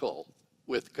identical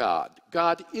with God.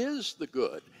 God is the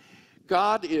good.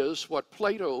 God is what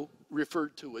Plato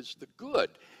referred to as the good.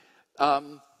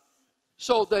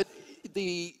 So that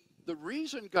the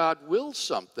reason God wills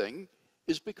something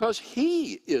is because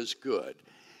he is good.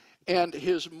 And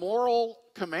his moral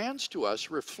commands to us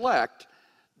reflect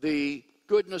the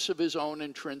goodness of his own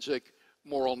intrinsic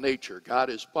moral nature. God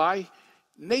is by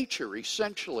nature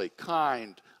essentially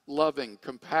kind, loving,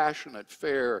 compassionate,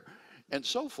 fair, and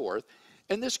so forth.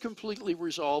 And this completely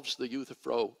resolves the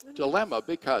Euthyphro dilemma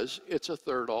because it's a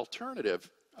third alternative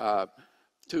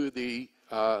to the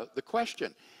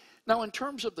question. Now, in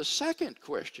terms of the second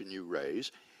question you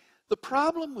raise, the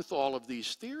problem with all of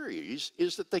these theories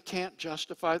is that they can't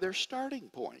justify their starting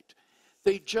point.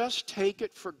 They just take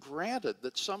it for granted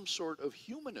that some sort of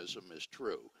humanism is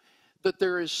true, that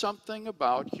there is something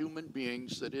about human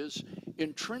beings that is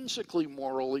intrinsically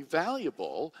morally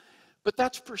valuable, but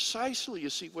that's precisely, you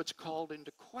see, what's called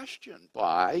into question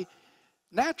by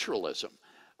naturalism.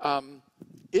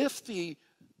 If the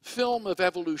film of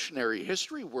evolutionary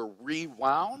history were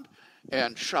rewound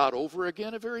and shot over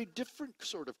again, a very different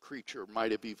sort of creature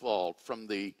might have evolved from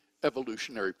the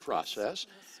evolutionary process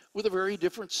with a very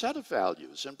different set of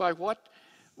values. And by what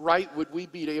right would we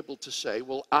be able to say,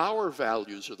 well, our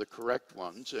values are the correct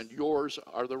ones and yours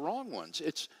are the wrong ones?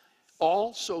 It's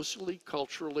all socially,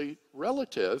 culturally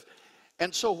relative.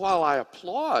 And so while I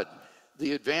applaud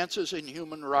the advances in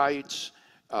human rights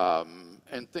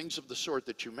and things of the sort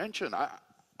that you mentioned,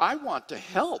 I want to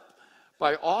help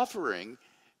by offering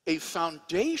a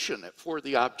foundation for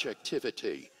the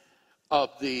objectivity of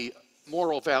the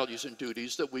moral values and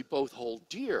duties that we both hold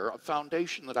dear, a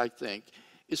foundation that I think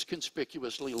is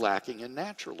conspicuously lacking in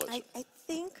naturalism. I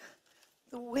think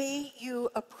the way you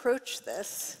approach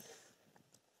this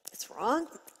is wrong.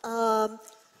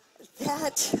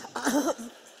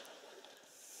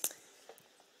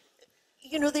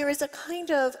 You know, there is a kind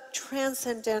of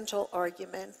transcendental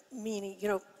argument, meaning, you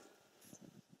know,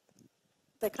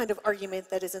 that kind of argument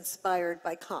that is inspired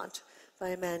by Kant, by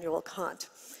Immanuel Kant,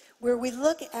 where we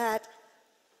look at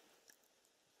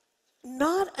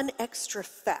not an extra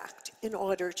fact in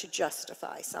order to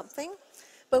justify something,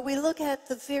 but we look at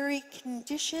the very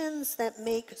conditions that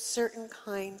make certain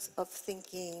kinds of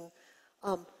thinking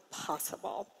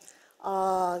possible.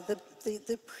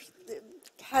 The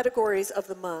categories of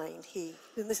the mind.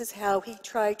 And this is how he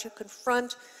tried to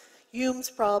confront Hume's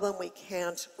problem. We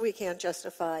can't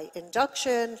justify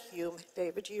induction.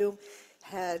 David Hume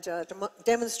had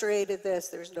demonstrated this.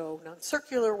 There's no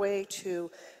non-circular way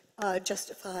to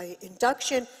justify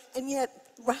induction, and yet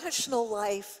rational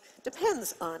life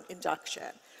depends on induction.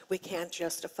 We can't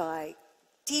justify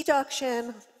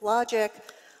deduction, logic,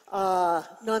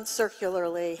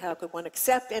 non-circularly. How could one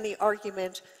accept any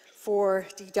argument for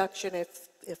deduction if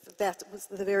that was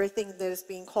the very thing that is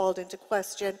being called into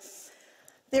question?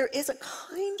 There is a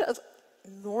kind of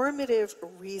normative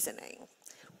reasoning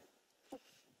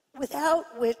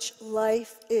without which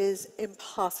life is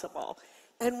impossible.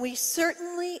 And we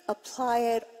certainly apply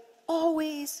it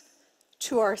always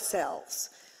to ourselves.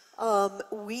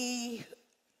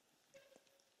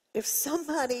 If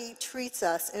somebody treats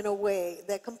us in a way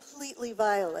that completely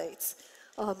violates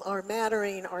our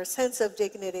mattering, our sense of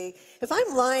dignity, if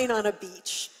I'm lying on a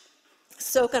beach,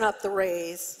 soaking up the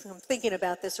rays, I'm thinking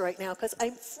about this right now because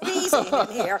I'm freezing in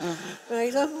here,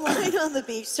 right? I'm lying on the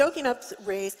beach, soaking up the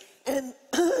rays, and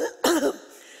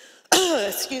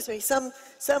excuse me, some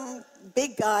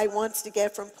big guy wants to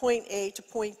get from point A to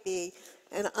point B,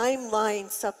 and I'm lying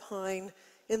supine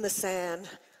in the sand,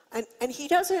 and he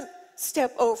doesn't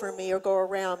step over me or go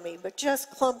around me, but just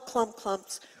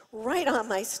clumps right on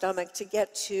my stomach to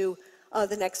get to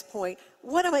the next point.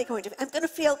 What am I going to do? I'm going to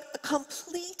feel a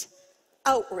complete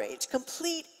outrage,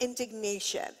 complete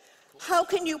indignation. How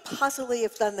can you possibly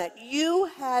have done that? You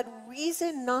had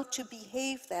reason not to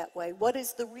behave that way. What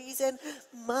is the reason?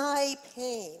 My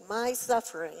pain, my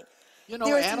suffering. You know,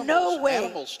 There's no way.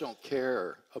 Animals don't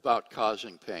care about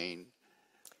causing pain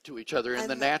to each other. In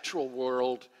the natural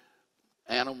world,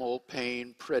 animal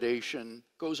pain, predation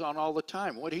goes on all the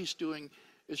time. What he's doing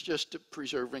is just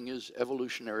preserving his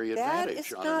evolutionary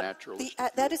advantage on a naturalist.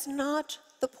 That is not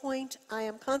the point I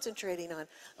am concentrating on.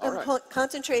 All I'm right.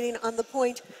 concentrating on the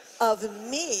point of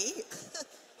me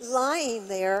lying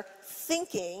there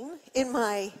thinking in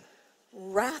my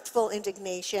wrathful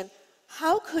indignation,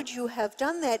 How could you have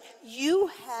done that? You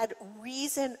had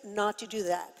reason not to do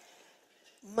that.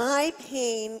 My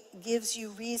pain gives you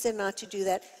reason not to do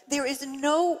that. There is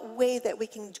no way that we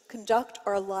can conduct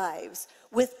our lives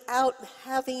without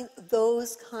having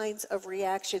those kinds of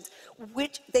reactions,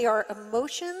 which they are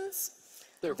emotions.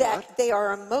 They're what? They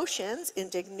are emotions,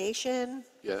 indignation,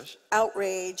 Yes.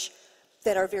 outrage,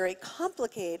 that are very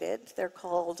complicated. They're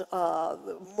called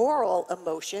moral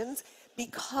emotions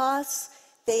because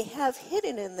they have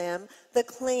hidden in them the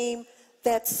claim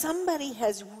that somebody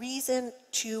has reason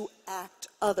to act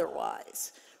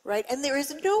otherwise, right? And there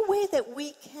is no way that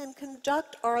we can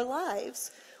conduct our lives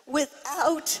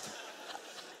without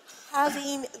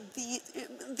having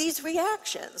these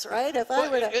reactions, right? If I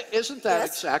were to, isn't that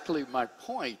yes? exactly my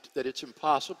point, that it's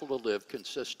impossible to live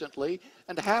consistently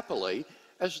and happily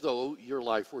as though your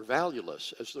life were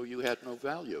valueless, as though you had no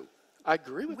value? I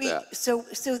agree with that. So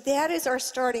that is our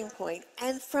starting point.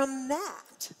 And from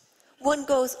that, one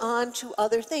goes on to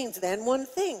other things. Then one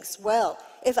thinks, well,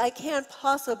 if I can't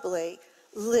possibly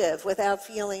live without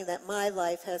feeling that my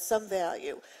life has some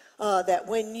value, that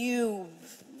when you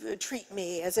treat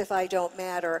me as if I don't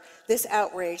matter, this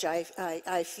outrage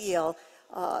I feel,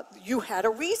 you had a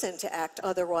reason to act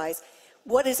otherwise.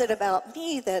 What is it about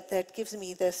me that gives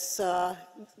me this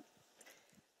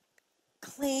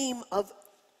claim of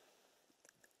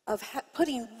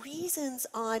putting reasons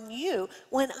on you?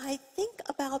 When I think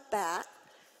about that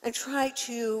and try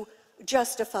to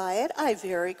justify it, I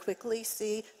very quickly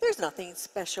see there's nothing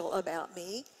special about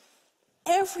me.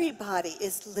 Everybody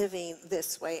is living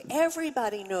this way.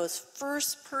 Everybody knows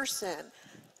first person,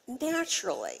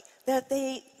 naturally, that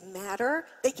they matter.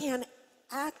 They can't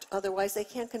act otherwise. They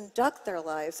can't conduct their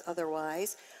lives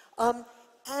otherwise.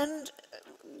 And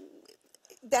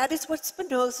that is what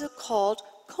Spinoza called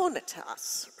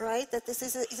conatas, right? That this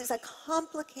is a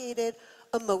complicated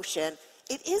emotion.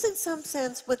 It is, in some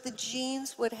sense, what the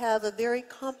genes would have a very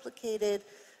complicated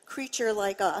creature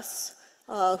like us,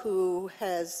 who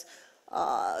has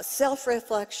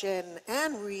self-reflection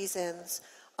and reasons,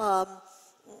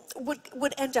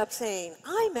 would end up saying,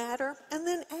 I matter, and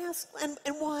then ask, and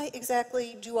why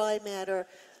exactly do I matter?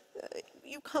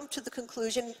 You come to the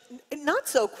conclusion, not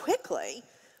so quickly,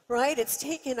 right? It's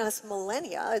taken us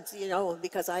millennia. It's,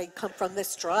 because I come from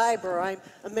this tribe, or I'm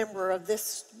a member of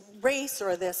this race,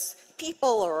 or this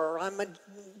people, or I'm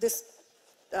this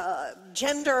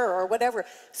gender, or whatever.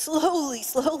 Slowly,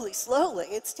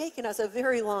 it's taken us a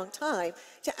very long time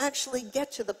to actually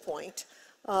get to the point,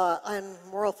 and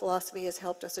moral philosophy has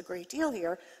helped us a great deal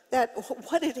here, that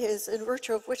what it is in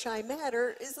virtue of which I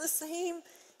matter is the same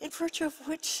in virtue of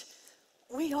which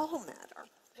we all matter.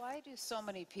 Why do so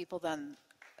many people then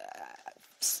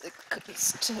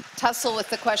tussle with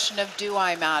the question of, do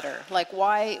I matter? Like,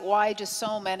 why do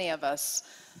so many of us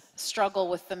struggle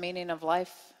with the meaning of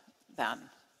life then?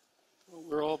 Well,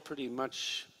 we're all pretty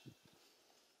much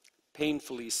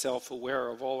painfully self-aware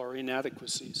of all our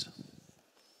inadequacies.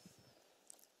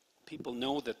 People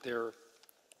know that they're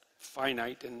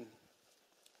finite and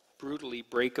brutally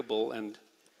breakable and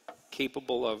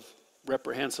capable of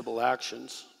reprehensible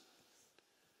actions.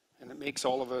 And it makes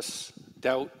all of us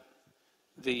doubt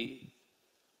the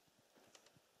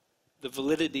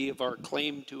validity of our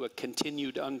claim to a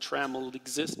continued untrammeled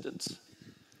existence.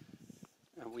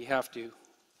 And we have to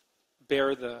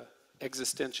bear the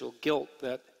existential guilt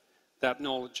that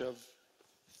knowledge of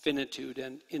finitude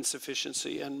and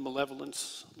insufficiency and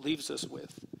malevolence leaves us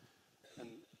with. And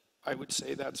I would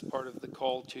say that's part of the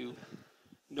call to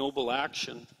noble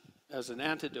action as an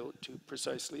antidote to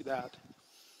precisely that.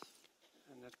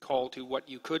 And that call to what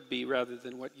you could be rather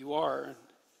than what you are. And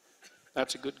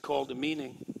that's a good call to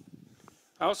meaning.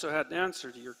 I also had an answer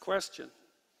to your question.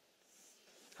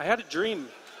 I had a dream.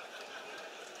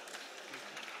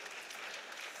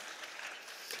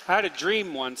 I had a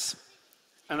dream once,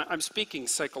 and I'm speaking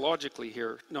psychologically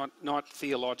here, not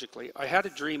theologically. I had a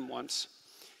dream once.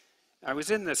 I was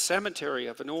in the cemetery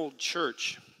of an old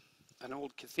church, an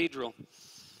old cathedral,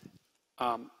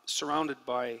 surrounded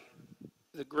by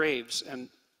the graves, and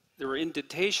there were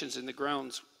indentations in the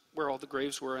grounds where all the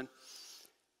graves were, and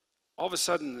all of a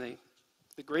sudden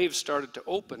the graves started to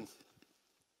open,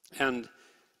 and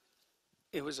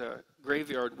it was a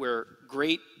graveyard where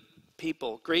great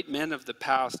people, great men of the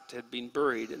past had been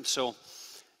buried, and so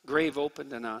grave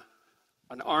opened and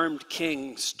an armed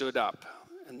king stood up,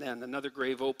 and then another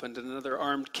grave opened and another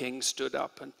armed king stood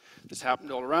up, and this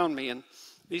happened all around me, and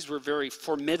these were very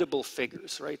formidable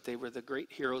figures, right? They were the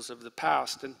great heroes of the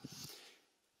past, and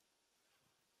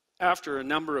after a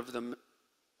number of them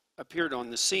appeared on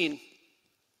the scene,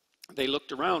 they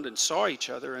looked around and saw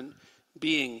each other, and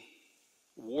being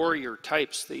warrior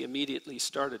types, they immediately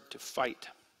started to fight.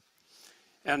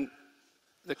 And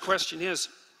the question is,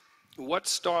 what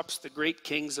stops the great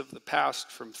kings of the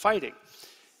past from fighting?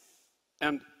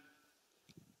 And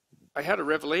I had a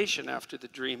revelation after the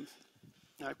dream.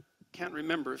 I can't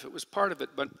remember if it was part of it,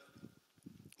 but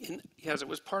yes, it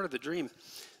was part of the dream.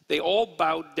 They all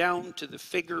bowed down to the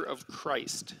figure of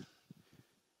Christ.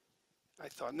 I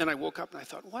thought, and then I woke up and I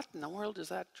thought, what in the world does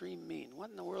that dream mean?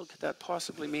 What in the world could that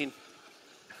possibly mean?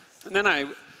 And then I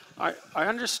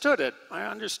understood it. I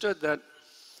understood that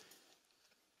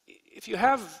if you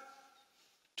have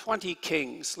 20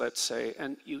 kings, let's say,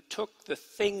 and you took the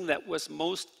thing that was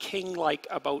most king-like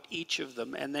about each of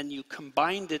them, and then you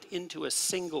combined it into a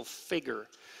single figure,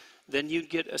 then you'd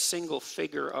get a single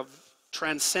figure of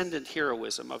transcendent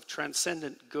heroism, of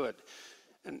transcendent good.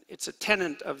 And it's a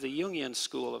tenet of the Jungian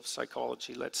school of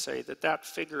psychology, let's say, that that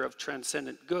figure of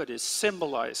transcendent good is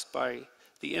symbolized by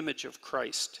the image of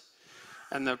Christ.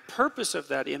 And the purpose of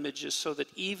that image is so that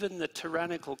even the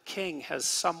tyrannical king has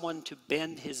someone to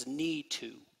bend his knee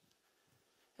to.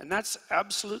 And that's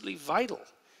absolutely vital.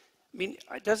 I mean,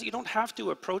 you don't have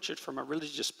to approach it from a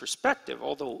religious perspective,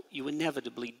 although you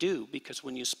inevitably do, because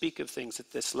when you speak of things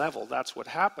at this level, that's what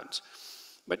happens.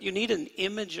 But you need an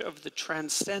image of the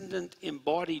transcendent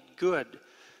embodied good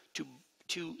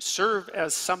to serve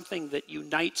as something that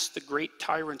unites the great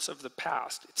tyrants of the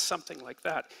past. It's something like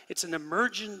that. It's an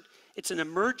emergent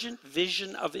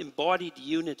vision of embodied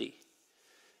unity.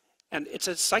 And it's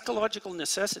a psychological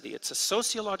necessity. It's a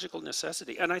sociological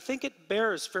necessity. And I think it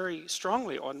bears very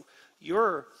strongly on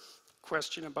your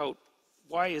question about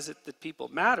why is it that people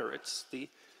matter. It's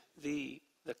the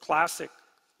classic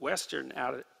Western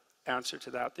answer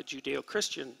to that, the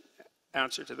Judeo-Christian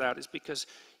answer to that, is because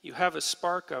you have a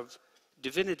spark of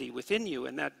divinity within you,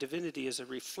 and that divinity is a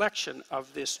reflection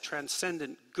of this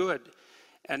transcendent good.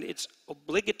 And it's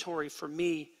obligatory for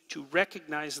me to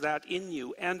recognize that in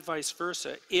you, and vice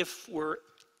versa, if we're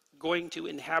going to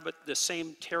inhabit the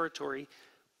same territory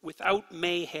without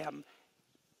mayhem,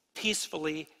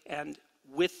 peacefully, and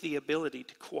with the ability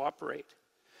to cooperate.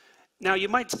 Now, you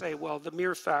might say, well, the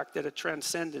mere fact that a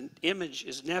transcendent image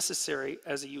is necessary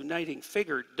as a uniting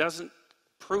figure doesn't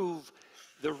prove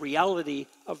the reality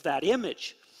of that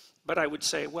image. But I would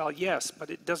say, well, yes,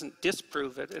 but it doesn't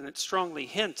disprove it, and it strongly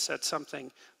hints at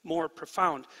something more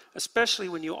profound, especially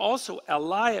when you also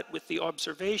ally it with the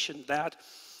observation that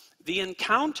the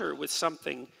encounter with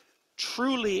something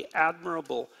truly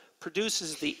admirable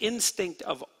produces the instinct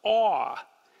of awe.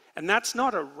 And that's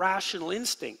not a rational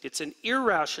instinct, it's an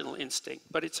irrational instinct,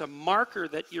 but it's a marker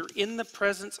that you're in the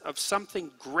presence of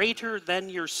something greater than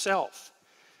yourself.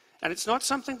 And it's not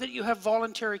something that you have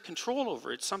voluntary control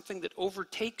over, it's something that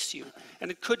overtakes you. And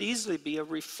it could easily be a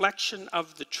reflection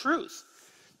of the truth.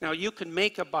 Now, you can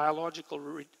make a biologically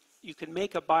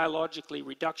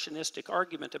reductionistic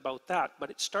argument about that,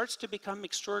 but it starts to become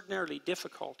extraordinarily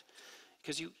difficult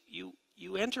because you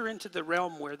enter into the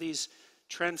realm where these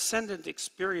transcendent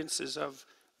experiences of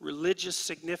religious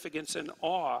significance and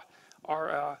awe are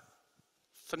a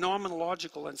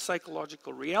phenomenological and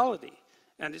psychological reality.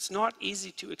 And it's not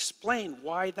easy to explain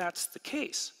why that's the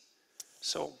case.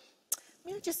 So,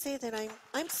 may I just say that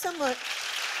I'm somewhat...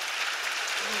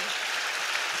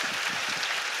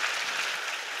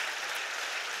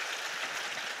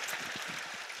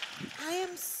 I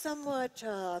am somewhat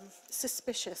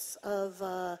suspicious of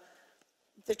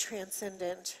the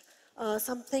transcendent.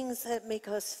 Some things that make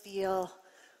us feel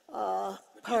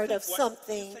part of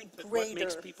something you think that greater. What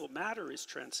makes people matter is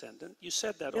transcendent. You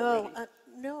said that No, already.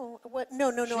 no.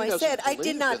 I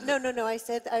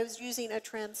said I was using a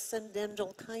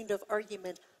transcendental kind of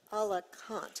argument a la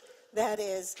Kant. That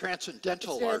is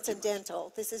transcendental.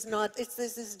 Transcendental. This is not. This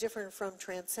is different from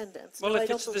transcendence. Well, No, if I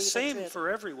don't it's the believe same in for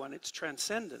everyone, it's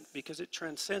transcendent because it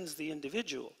transcends the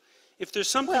individual. If there's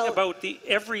something about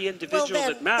every individual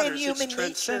that matters, then human it's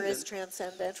transcendent. nature is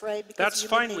transcendent, right? Because that's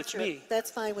human fine nature, with me.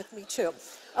 That's fine with me too.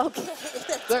 Okay,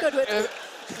 that's good with me.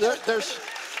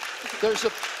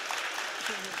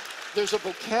 There's a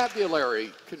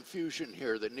vocabulary confusion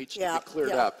here that needs to be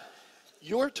cleared up.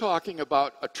 You're talking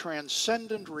about a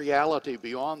transcendent reality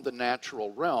beyond the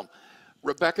natural realm.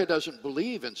 Rebecca doesn't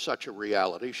believe in such a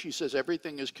reality. She says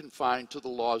everything is confined to the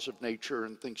laws of nature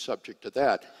and things subject to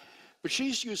that. But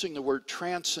she's using the word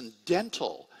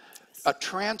transcendental, a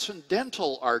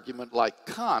transcendental argument like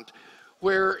Kant,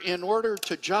 where in order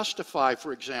to justify,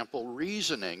 for example,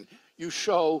 reasoning, you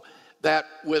show that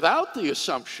without the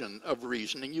assumption of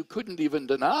reasoning, you couldn't even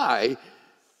deny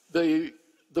the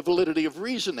validity of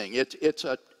reasoning. It's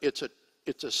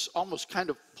almost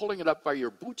kind of pulling it up by your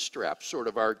bootstraps sort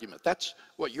of argument. That's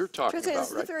what you're talking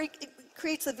about, right? Very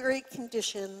creates the very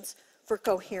conditions for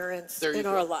coherence There you in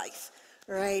our go. life,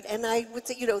 right? And I would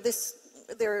say, you know,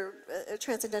 there are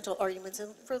transcendental arguments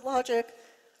for logic,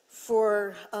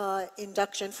 for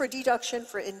induction, for deduction,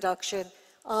 for induction,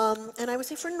 and I would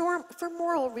say for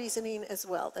moral reasoning as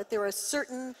well, that there are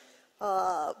certain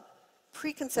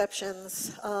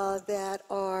preconceptions that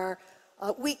are,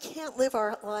 we can't live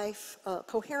our life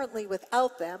coherently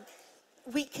without them.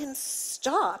 We can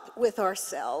stop with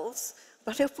ourselves,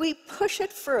 but if we push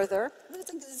it further,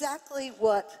 that's exactly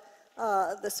what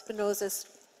the Spinoza's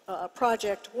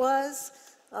project was,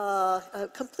 a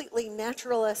completely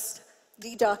naturalist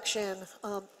deduction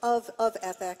of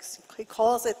ethics. He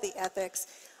calls it the ethics.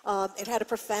 It had a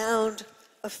profound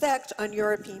effect on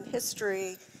European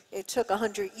history. It took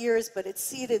 100 years, but it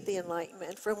seeded the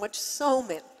Enlightenment, from which so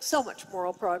much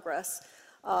moral progress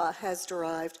has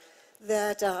derived,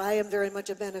 that I am very much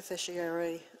a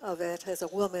beneficiary of it as a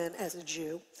woman, as a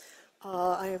Jew.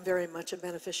 I am very much a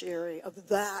beneficiary of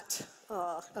that,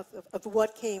 of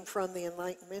what came from the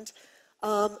Enlightenment.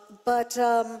 Yeah.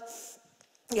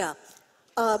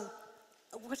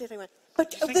 What did I want?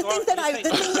 But the thing that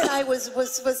I was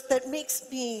that makes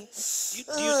me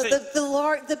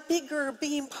the bigger,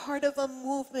 being part of a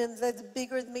movement that's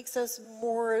bigger, that makes us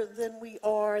more than we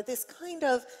are. This kind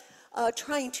of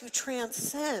trying to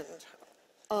transcend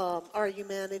our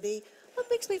humanity. What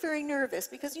makes me very nervous,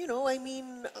 because, you know, I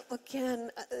mean,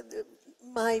 again,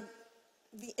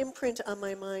 the imprint on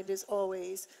my mind is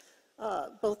always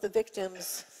both the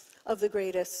victims of the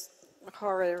greatest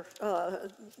horror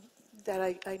that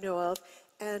I know of,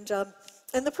 and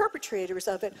the perpetrators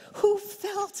of it, who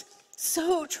felt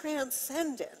so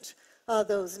transcendent,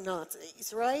 those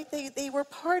Nazis, right? They were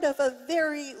part of a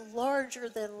very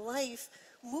larger-than-life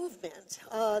movement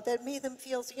that made them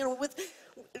feel, you know,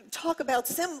 talk about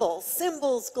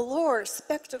symbols galore,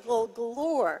 spectacle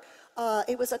galore.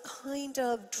 It was a kind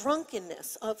of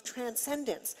drunkenness of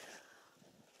transcendence.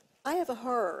 I have a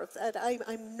horror of that.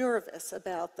 I'm nervous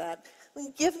about that.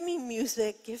 Give me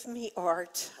music, give me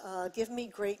art, give me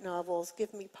great novels,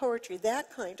 give me poetry,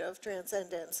 that kind of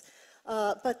transcendence.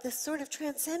 But this sort of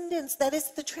transcendence, that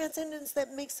is the transcendence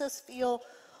that makes us feel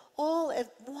all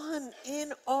at one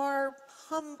in our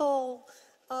humble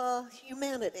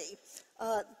humanity.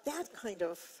 That kind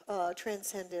of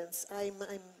transcendence I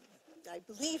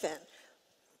believe in.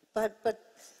 But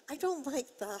I don't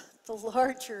like the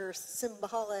larger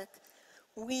symbolic,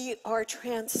 we are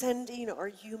transcending our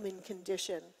human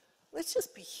condition. Let's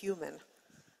just be human.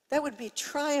 That would be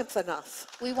triumph enough.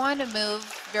 We want to move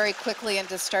very quickly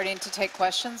into starting to take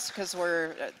questions, because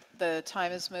the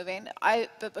time is moving.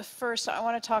 But first, I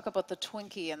want to talk about the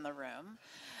Twinkie in the room,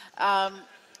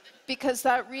 because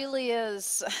that really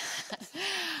is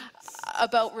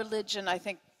about religion. I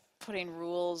think putting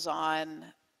rules on.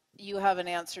 You have an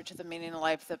answer to the meaning of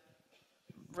life, that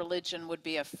religion would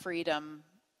be a freedom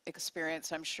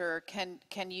experience, I'm sure. Can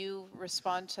you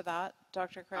respond to that,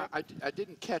 Dr. Craig? I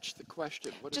didn't catch the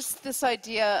question. Just this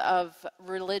idea of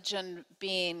religion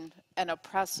being an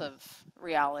oppressive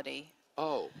reality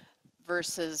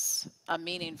versus a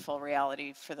meaningful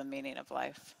reality for the meaning of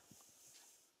life.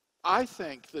 I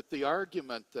think that the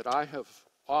argument that I have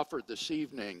offered this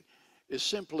evening is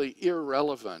simply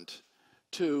irrelevant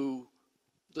to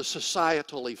the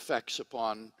societal effects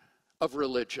of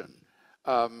religion.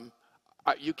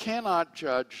 You cannot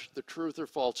judge the truth or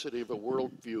falsity of a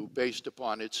worldview based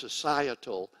upon its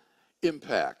societal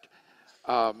impact.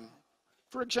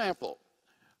 For example,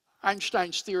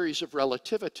 Einstein's theories of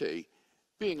relativity,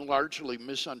 being largely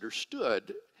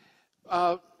misunderstood,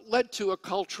 led to a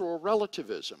cultural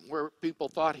relativism, where people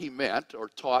thought he meant or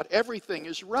taught everything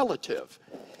is relative.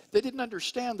 They didn't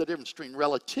understand the difference between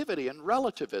relativity and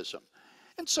relativism.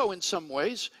 And so in some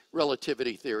ways,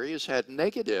 relativity theory has had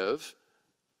negative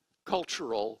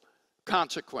cultural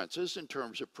consequences in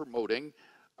terms of promoting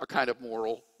a kind of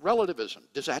moral relativism.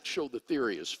 Does that show the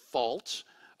theory is false?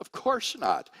 Of course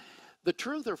not. The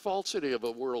truth or falsity of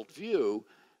a worldview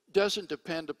doesn't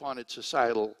depend upon its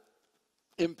societal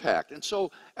impact. And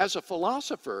so as a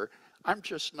philosopher, I'm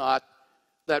just not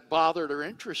that bothered or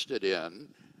interested in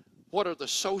what are the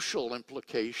social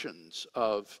implications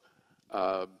of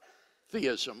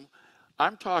theism.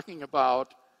 I'm talking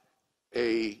about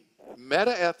a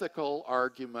metaethical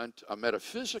argument, a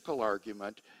metaphysical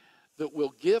argument that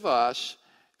will give us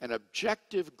an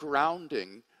objective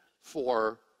grounding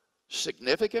for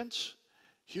significance,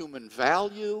 human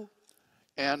value,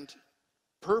 and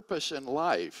purpose in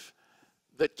life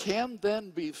that can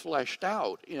then be fleshed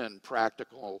out in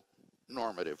practical,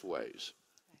 normative ways.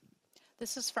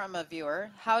 This is from a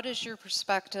viewer. How does your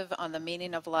perspective on the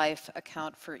meaning of life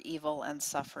account for evil and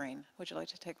suffering? Would you like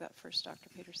to take that first, Dr.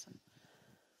 Peterson?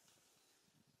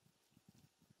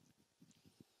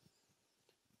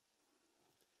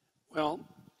 Well,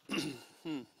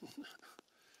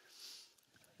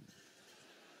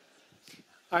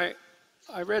 I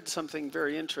read something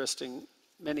very interesting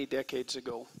many decades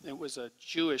ago. It was a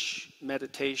Jewish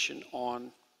meditation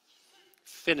on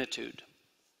finitude.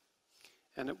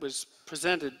 And it was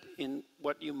presented in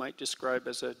what you might describe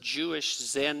as a Jewish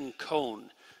Zen koan.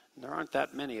 And there aren't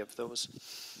that many of those.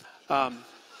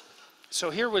 So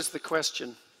here was the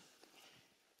question.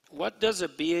 What does a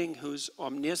being who's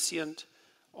omniscient,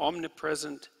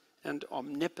 omnipresent, and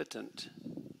omnipotent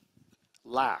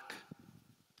lack?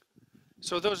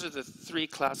 So those are the three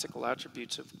classical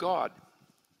attributes of God.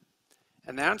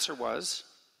 And the answer was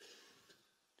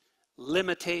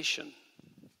limitation.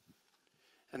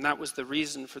 And that was the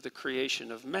reason for the creation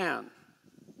of man.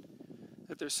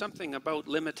 That there's something about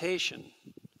limitation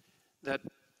that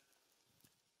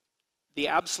the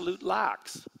absolute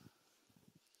lacks.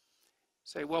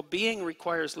 Say, well, being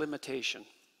requires limitation,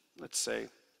 let's say,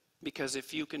 because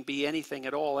if you can be anything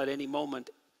at all at any moment,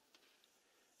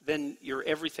 then you're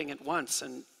everything at once,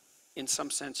 and in some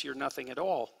sense, you're nothing at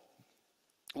all.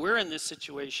 We're in this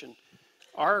situation.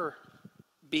 Our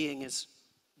being is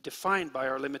defined by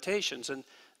our limitations, and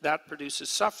that produces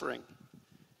suffering.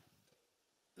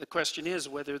 The question is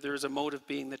whether there's a mode of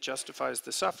being that justifies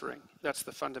the suffering. That's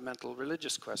the fundamental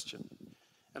religious question.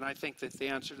 And I think that the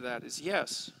answer to that is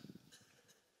yes.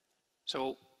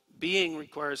 So being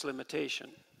requires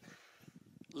limitation.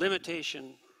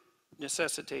 Limitation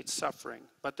necessitates suffering,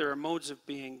 but there are modes of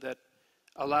being that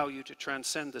allow you to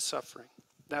transcend the suffering.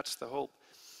 That's the hope.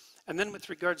 And then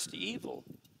with regards to evil,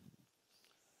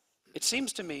 it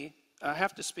seems to me, I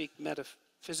have to speak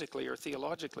metaphysically or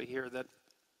theologically here, that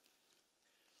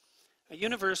a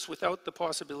universe without the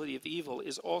possibility of evil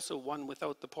is also one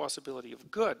without the possibility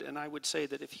of good. And I would say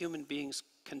that if human beings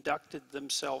conducted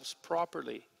themselves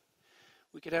properly,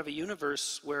 we could have a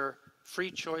universe where free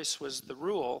choice was the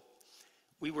rule.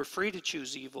 We were free to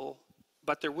choose evil,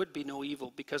 but there would be no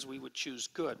evil because we would choose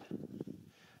good.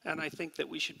 And I think that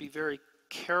we should be very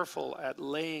careful at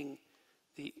laying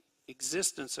the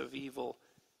existence of evil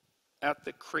at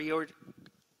the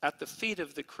feet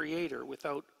of the Creator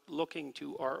without looking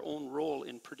to our own role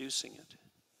in producing it.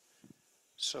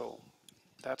 So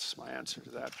that's my answer to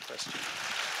that question.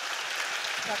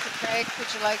 Dr. Craig,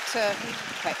 would you like to?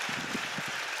 Okay.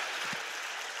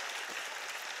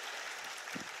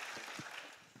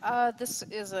 This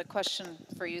is a question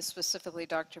for you specifically,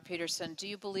 Dr. Peterson. Do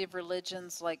you believe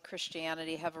religions like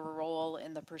Christianity have a role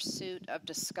in the pursuit of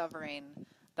discovering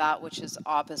that which is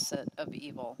opposite of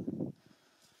evil?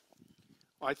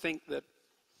 I think that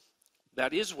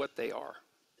that is what they are,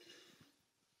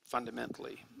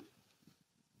 fundamentally.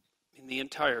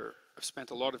 I've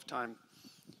spent a lot of time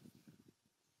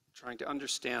trying to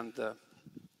understand the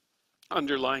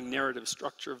underlying narrative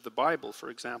structure of the Bible, for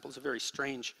example. It's a very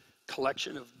strange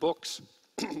collection of books,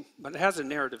 but it has a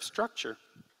narrative structure.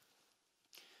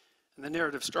 And the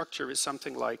narrative structure is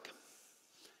something like,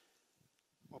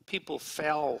 well, people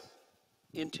fell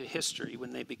into history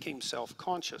when they became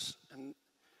self-conscious. And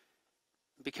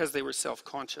because they were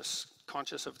self-conscious,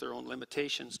 conscious of their own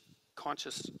limitations,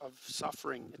 conscious of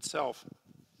suffering itself,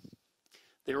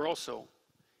 they were also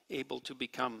able to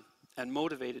become and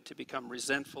motivated to become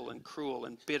resentful and cruel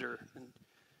and bitter and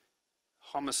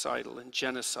homicidal and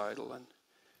genocidal. And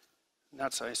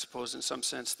that's, I suppose, in some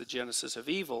sense, the genesis of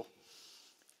evil.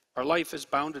 Our life is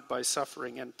bounded by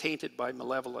suffering and tainted by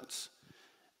malevolence.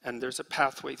 And there's a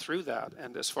pathway through that.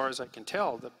 And as far as I can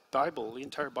tell, the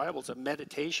entire Bible is a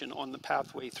meditation on the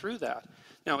pathway through that.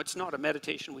 Now, it's not a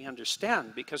meditation we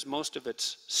understand because most of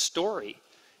it's story.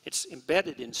 It's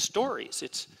embedded in stories.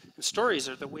 And stories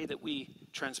are the way that we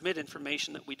transmit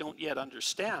information that we don't yet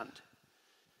understand.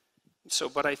 So,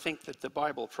 but I think that the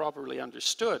Bible, properly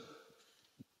understood,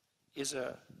 is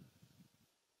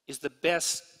the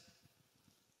best,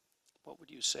 what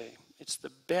would you say? It's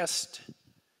the best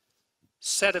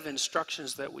set of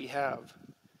instructions that we have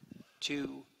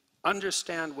to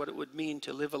understand what it would mean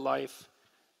to live a life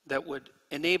that would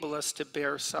enable us to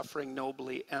bear suffering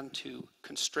nobly and to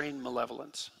constrain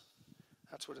malevolence.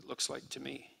 That's what it looks like to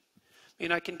me. I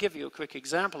mean, I can give you a quick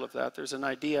example of that. There's an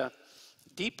idea,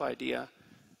 deep idea,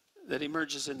 that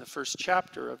emerges in the first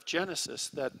chapter of Genesis,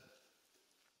 that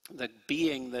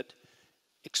being that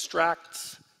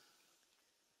extracts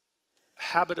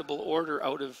habitable order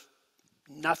out of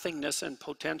nothingness and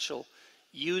potential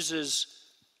uses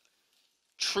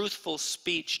truthful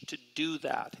speech to do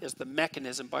that as the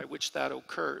mechanism by which that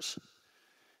occurs.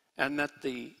 And that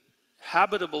the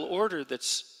habitable order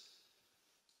that's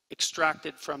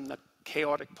extracted from the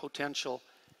chaotic potential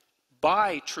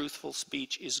by truthful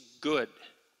speech is good.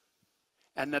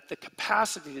 And that the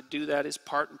capacity to do that is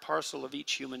part and parcel of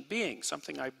each human being,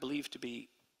 something I believe to be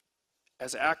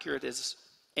as accurate as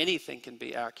anything can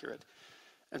be accurate.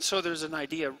 And so there's an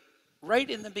idea right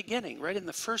in the beginning, right in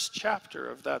the first chapter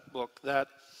of that book, that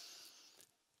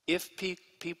if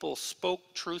people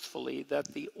spoke truthfully, that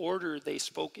the order they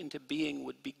spoke into being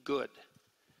would be good.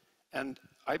 And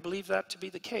I believe that to be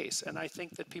the case, and I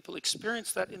think that people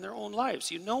experience that in their own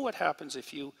lives. You know what happens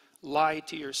if you lie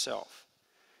to yourself.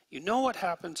 You know what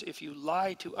happens if you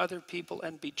lie to other people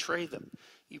and betray them.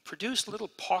 You produce little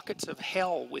pockets of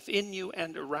hell within you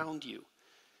and around you.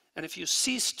 And if you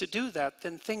cease to do that,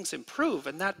 then things improve,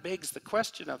 and that begs the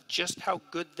question of just how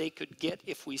good they could get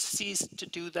if we ceased to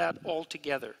do that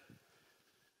altogether.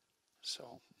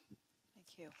 So. Thank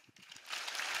you.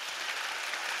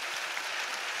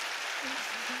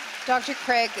 Dr.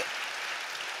 Craig,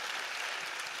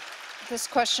 this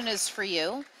question is for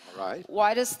you. All right.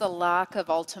 Why does the lack of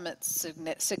ultimate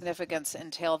significance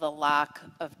entail the lack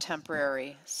of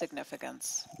temporary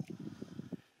significance?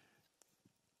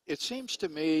 It seems to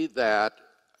me that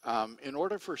in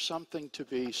order for something to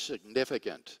be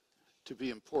significant, to be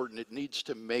important, it needs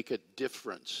to make a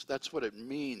difference. That's what it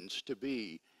means to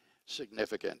be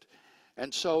significant.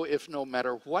 And so if no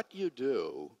matter what you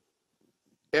do,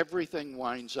 everything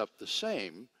winds up the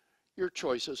same, your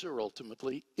choices are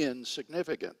ultimately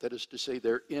insignificant. That is to say,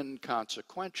 they're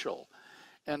inconsequential.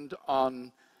 And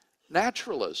on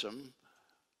naturalism,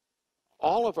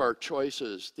 all of our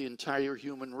choices, the entire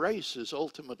human race, is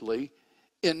ultimately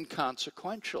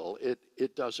inconsequential.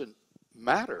 It doesn't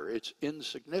matter. It's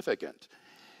insignificant.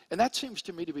 And that seems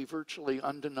to me to be virtually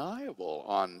undeniable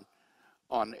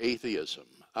on atheism.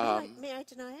 May I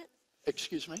deny it?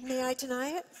 Excuse me? May I deny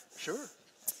it? Sure.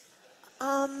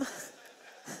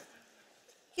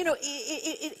 You know,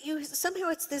 somehow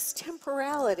it's this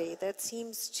temporality that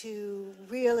seems to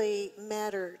really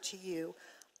matter to you.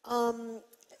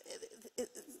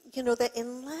 You know, that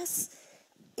unless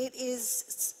it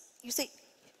is, you say,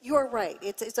 you're right,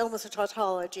 it's almost a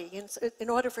tautology. In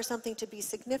order for something to be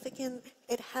significant,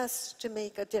 it has to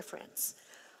make a difference.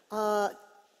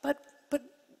 But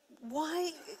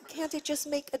why can't it just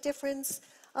make a difference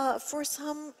for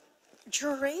some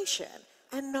duration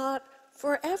and not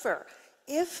forever?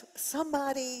 If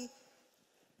somebody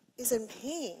is in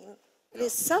pain,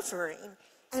 is suffering,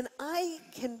 and I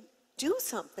can do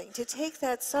something to take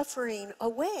that suffering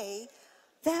away,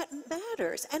 that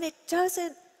matters. And it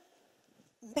doesn't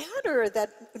matter that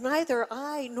neither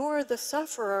I nor the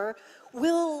sufferer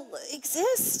will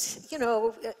exist, you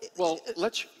know, well,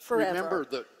 let's forever. remember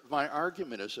that my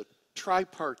argument is a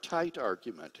tripartite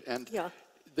argument, and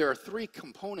there are three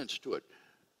components to it: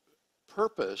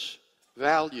 purpose,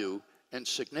 value, and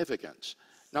significance.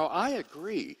 Now, I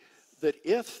agree that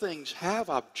if things have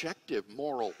objective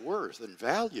moral worth and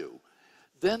value,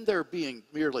 then their being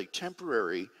merely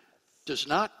temporary does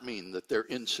not mean that they're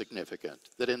insignificant.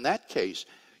 That in that case,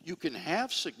 you can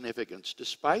have significance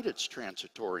despite its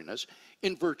transitoriness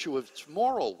in virtue of its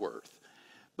moral worth.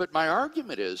 But my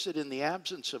argument is that in the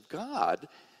absence of God,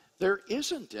 there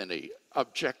isn't any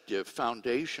objective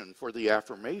foundation for the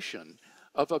affirmation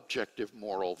of objective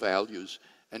moral values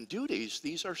and duties.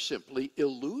 These are simply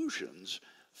illusions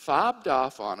fobbed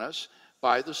off on us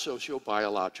by the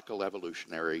socio-biological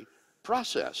evolutionary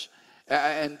process.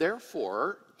 And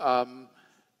therefore,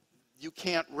 you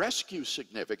can't rescue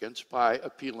significance by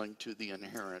appealing to the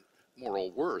inherent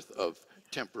moral worth of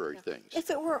temporary things. If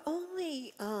it were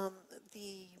only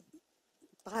the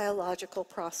biological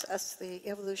process, the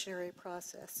evolutionary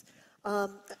process,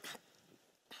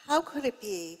 how could it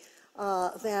be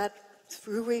that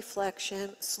through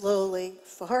reflection, slowly,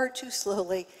 far too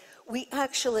slowly, we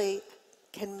actually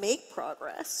can make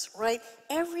progress, right?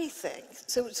 Everything.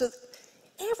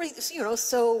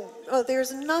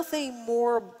 There's nothing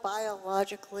more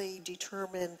biologically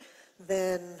determined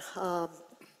than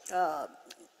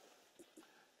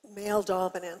male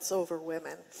dominance over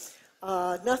women.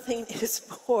 Nothing is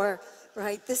more,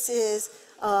 right? This is.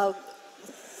 Well,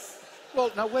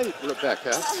 now wait,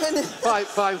 Rebecca.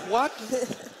 by what?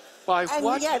 By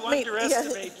what? You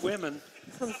underestimate women.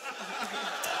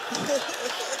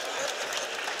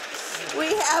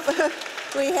 We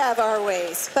have our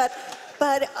ways, but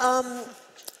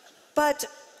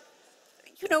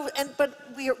you know, but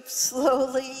we are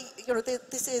slowly, you know,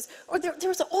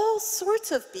 there's all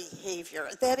sorts of behavior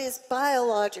that is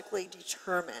biologically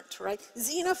determined, right?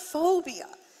 Xenophobia.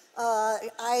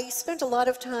 I spent a lot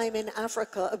of time in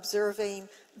Africa observing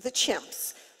the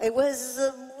chimps. It was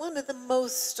one of the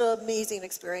most amazing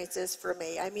experiences for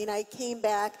me. I mean, I came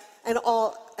back and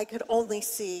I could only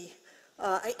see,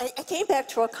 I came back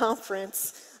to a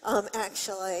conference,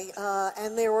 actually,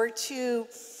 and there were two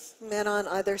men on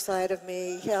either side of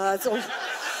me. So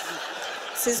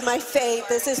this is my fate,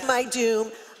 this is my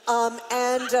doom.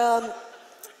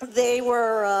 They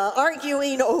were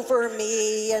arguing over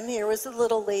me, and there was a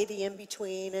little lady in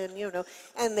between, and you know,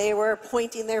 and they were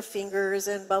pointing their fingers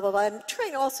and blah blah blah, and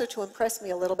trying also to impress me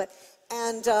a little bit.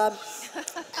 And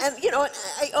you know,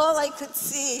 all I could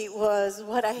see was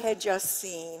what I had just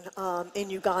seen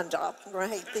in Uganda,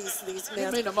 right? These men.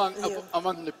 You mean among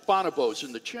the bonobos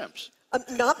and the chimps?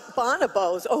 Not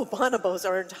bonobos. Oh, bonobos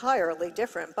are entirely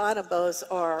different. Bonobos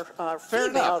are fair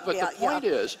female. enough, but the point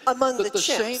is among that the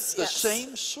chimps, the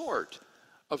same sort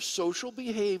of social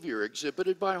behavior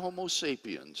exhibited by Homo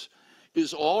sapiens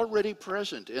is already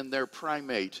present in their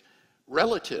primate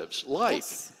relatives, like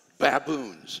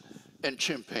baboons and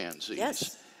chimpanzees.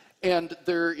 Yes. And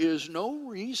there is no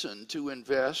reason to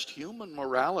invest human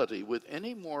morality with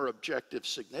any more objective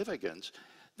significance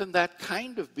than that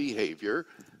kind of behavior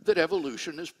that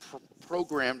evolution is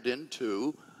programmed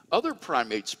into other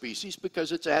primate species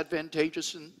because it's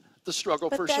advantageous in the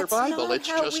struggle for survival. It's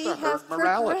just a herd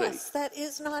morality. That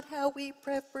is not how we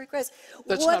progress.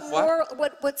 That's not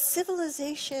what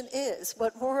civilization is,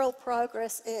 what moral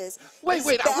progress is. Wait,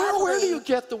 where do you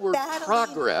get the word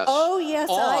progress? Oh, yes,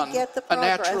 I get the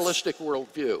progress. A naturalistic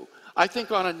worldview. I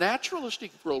think on a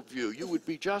naturalistic worldview, you would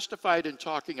be justified in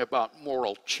talking about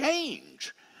moral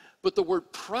change. But the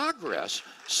word progress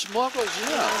smuggles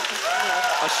in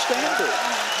a standard.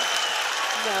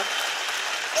 No.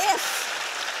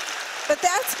 But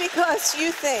that's because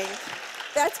you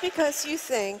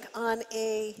think on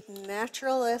a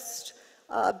naturalist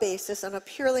basis, on a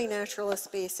purely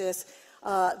naturalist basis,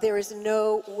 there is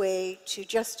no way to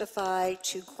justify,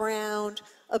 to ground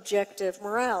objective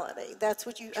morality. That's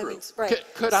what you, True. I mean, right.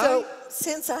 So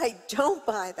since I don't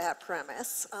buy that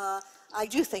premise, I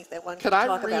do think that one can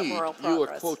talk about moral progress. Could I read you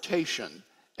a quotation,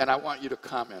 and I want you to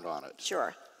comment on it?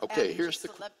 Sure. Okay, and here's the...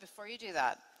 Before you do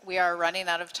that, we are running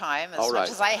out of time, as much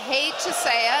as I hate to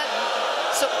say it.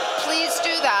 So please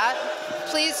do that.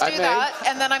 Please do that.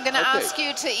 And then I'm going to ask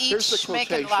you to each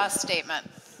make a last statement.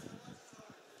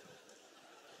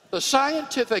 The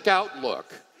scientific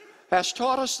outlook has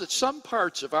taught us that some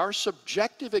parts of our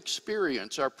subjective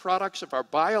experience are products of our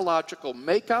biological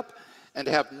makeup and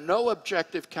have no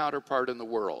objective counterpart in the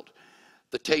world.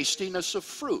 The tastiness of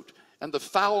fruit and the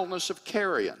foulness of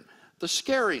carrion, the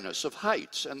scariness of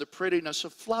heights and the prettiness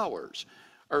of flowers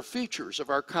are features of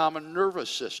our common nervous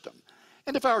system.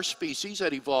 And if our species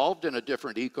had evolved in a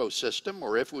different ecosystem,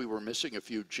 or if we were missing a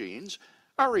few genes,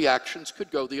 our reactions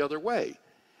could go the other way.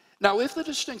 Now, if the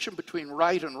distinction between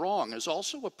right and wrong is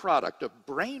also a product of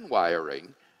brain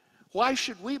wiring, why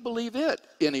should we believe it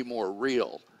any more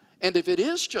real? And if it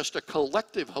is just a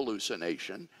collective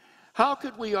hallucination, how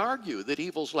could we argue that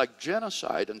evils like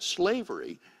genocide and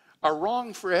slavery are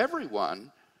wrong for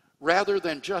everyone rather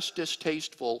than just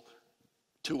distasteful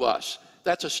to us?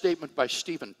 That's a statement by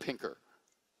Steven Pinker.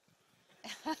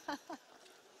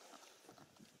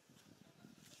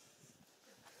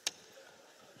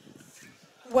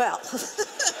 Well,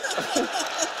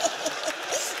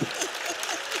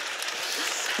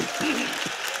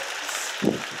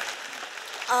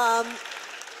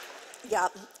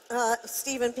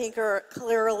 Steven Pinker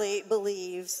clearly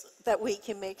believes that we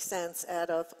can make sense out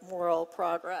of moral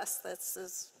progress.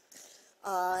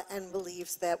 And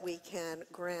believes that we can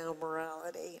ground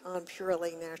morality on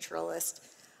purely naturalist.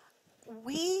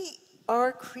 We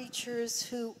are creatures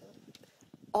who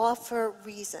offer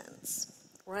reasons,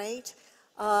 right?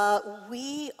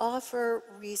 We offer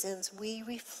reasons, we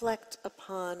reflect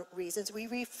upon reasons, we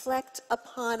reflect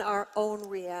upon our own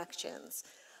reactions.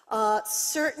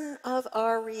 Certain of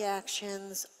our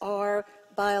reactions are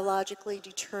biologically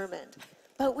determined,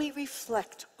 but we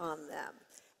reflect on them.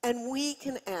 And we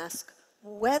can ask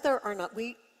whether or not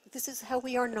this is how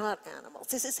we are not animals,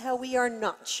 this is how we are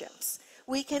not chimps.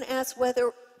 We can ask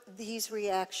whether these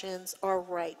reactions are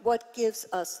right. What gives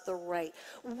us the right?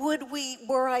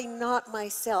 Were I not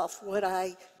myself, would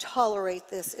I tolerate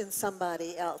this in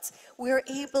somebody else? We're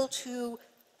able to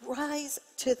rise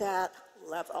to that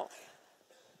level.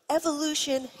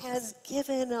 Evolution has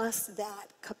given us that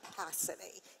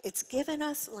capacity. It's given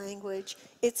us language.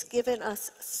 It's given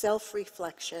us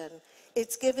self-reflection.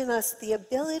 It's given us the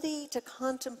ability to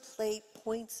contemplate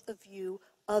points of view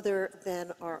other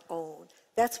than our own.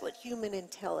 That's what human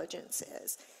intelligence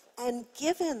is. And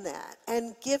given that,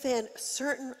 and given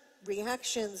certain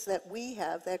reactions that we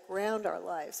have that ground our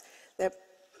lives, that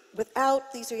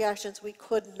without these reactions we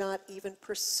could not even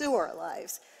pursue our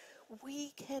lives,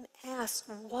 we can ask,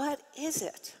 what is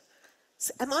it?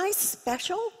 Am I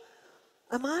special?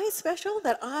 Am I special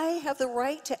that I have the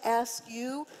right to ask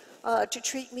you to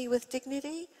treat me with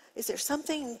dignity? Is there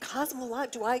something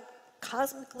cosmological? Do I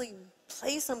cosmically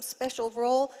play some special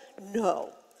role?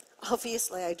 No.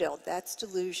 Obviously I don't. That's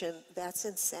delusion. That's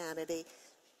insanity.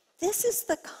 This is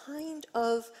the kind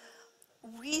of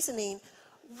reasoning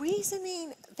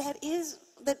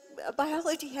that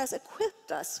biology has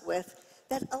equipped us with,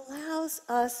 that allows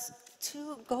us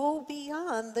to go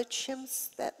beyond the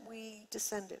chimps that we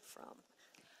descended from.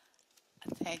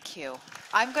 Thank you.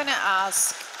 I'm going to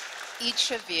ask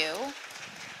each of you,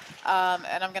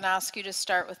 and I'm going to ask you to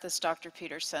start with this, Dr.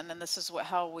 Peterson, and this is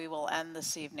how we will end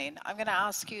this evening. I'm going to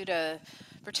ask you to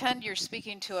pretend you're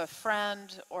speaking to a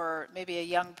friend or maybe a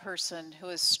young person who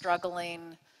is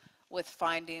struggling with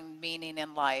finding meaning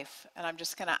in life, and I'm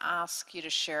just going to ask you to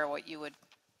share what you would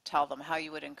tell them, how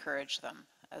you would encourage them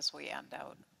as we end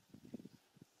out.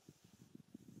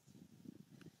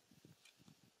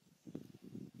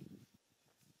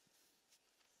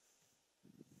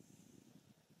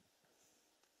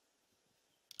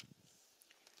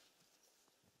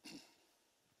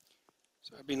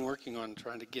 So I've been working on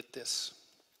trying to get these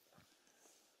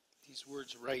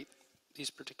words right, these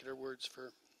particular words,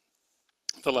 for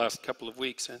the last couple of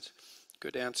weeks, and it's a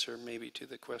good answer maybe to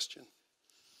the question.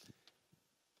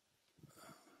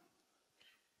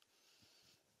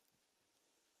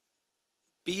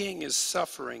 Being is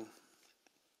suffering,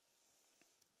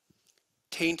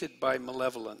 tainted by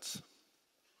malevolence.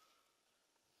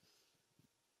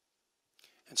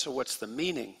 And so what's the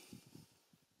meaning?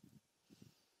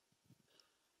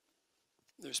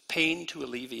 There's pain to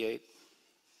alleviate.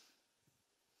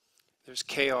 There's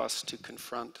chaos to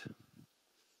confront.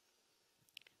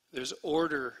 There's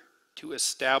order to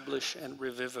establish and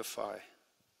revivify.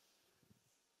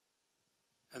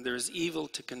 And there's evil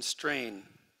to constrain,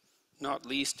 not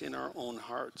least in our own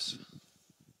hearts.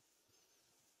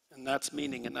 And that's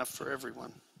meaning enough for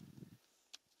everyone.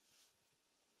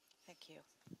 Thank you.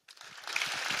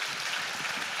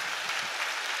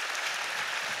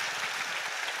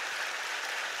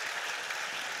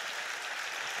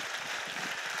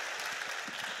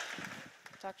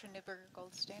 Dr.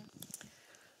 Newberger-Goldstein?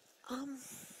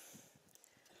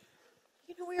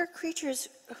 You know, we are creatures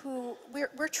who,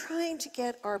 we're trying to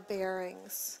get our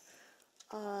bearings.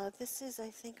 This is, I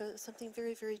think, something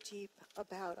very, very deep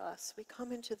about us. We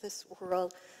come into this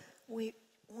world, we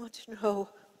want to know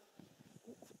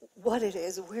what it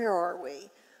is, where are we,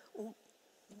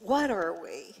 what are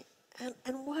we,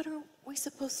 and what are we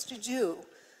supposed to do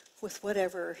with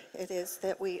whatever it is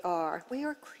that we are. We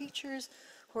are creatures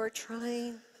who are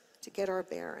trying to get our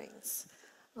bearings.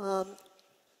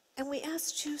 And we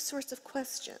ask two sorts of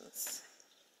questions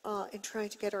in trying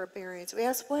to get our bearings. We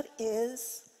ask what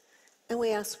is, and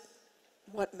we ask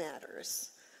what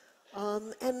matters.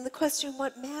 And the question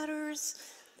what matters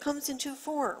comes in two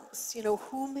forms. You know,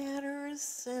 who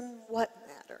matters and what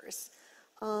matters.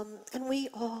 And we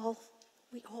all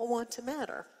want to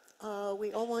matter.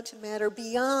 We all want to matter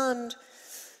beyond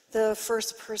the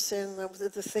first person, the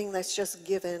thing that's just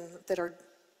given, that our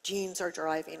genes are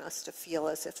driving us to feel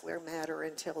as if we're matter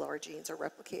until our genes are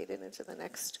replicated into the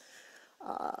next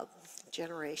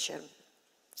generation.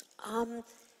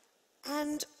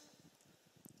 And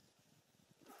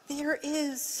there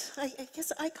is, I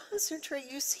guess I concentrate,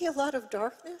 you see a lot of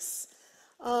darkness,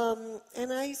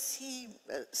 and I see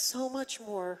so much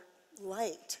more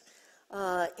light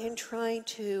in trying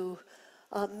to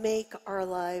make our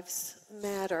lives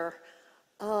matter.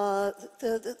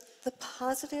 The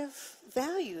positive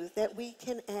value that we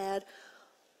can add,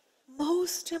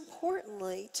 most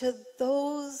importantly, to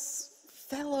those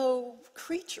fellow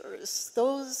creatures,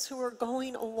 those who are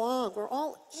going along. We're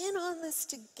all in on this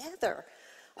together,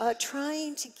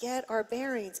 trying to get our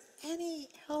bearings. Any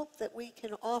help that we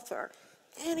can offer,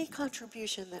 any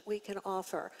contribution that we can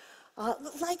offer,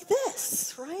 like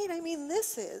this, right? I mean,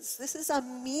 this is a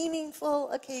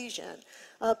meaningful occasion.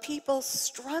 People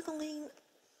struggling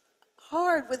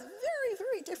hard with very,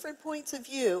 very different points of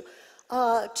view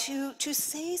to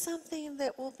say something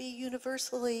that will be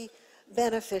universally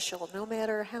beneficial, no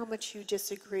matter how much you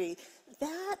disagree.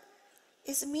 That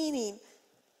is meaning.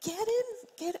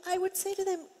 I would say to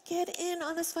them, get in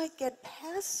on this fight, get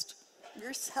past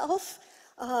yourself,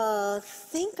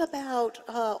 think about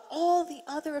all the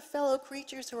other fellow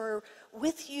creatures who are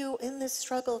with you in this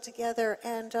struggle together,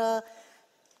 and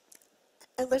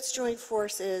let's join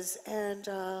forces and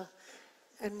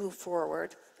move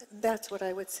forward. That's what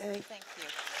I would say. Thank you.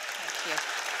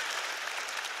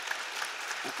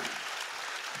 Thank you.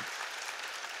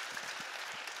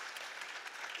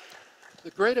 The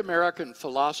great American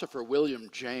philosopher William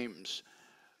James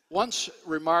once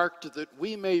remarked that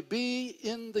we may be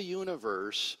in the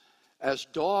universe as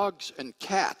dogs and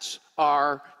cats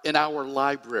are in our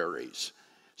libraries,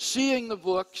 seeing the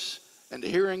books and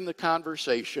hearing the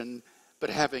conversation, but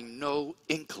having no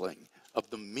inkling of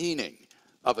the meaning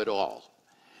of it all.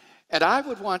 And I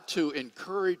would want to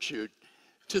encourage you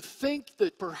to think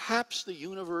that perhaps the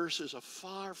universe is a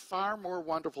far, far more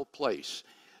wonderful place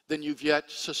than you've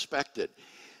yet suspected.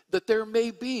 That there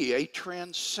may be a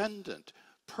transcendent,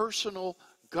 personal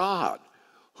God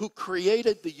who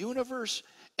created the universe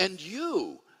and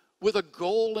you with a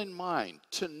goal in mind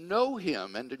to know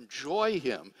him and enjoy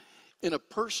him in a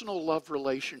personal love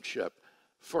relationship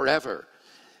forever.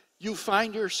 You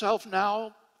find yourself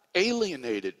now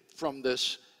alienated from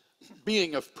this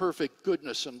being of perfect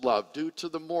goodness and love due to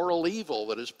the moral evil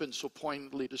that has been so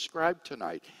poignantly described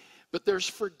tonight. But there's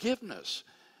forgiveness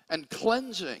and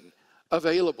cleansing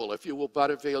available if you will but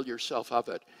avail yourself of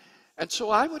it. And so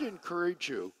I would encourage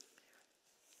you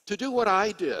to do what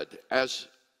I did as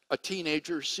a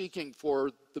teenager seeking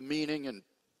for the meaning and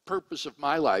purpose of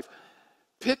my life.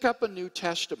 Pick up a New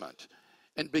Testament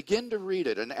and begin to read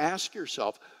it and ask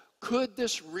yourself, could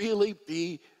this really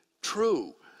be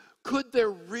true? Could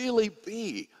there really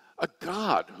be a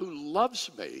God who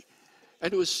loves me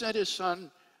and who has sent his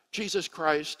Son, Jesus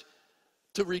Christ,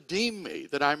 to redeem me,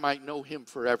 that I might know him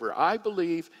forever? I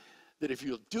believe that if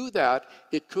you'll do that,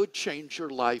 it could change your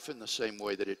life in the same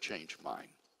way that it changed mine.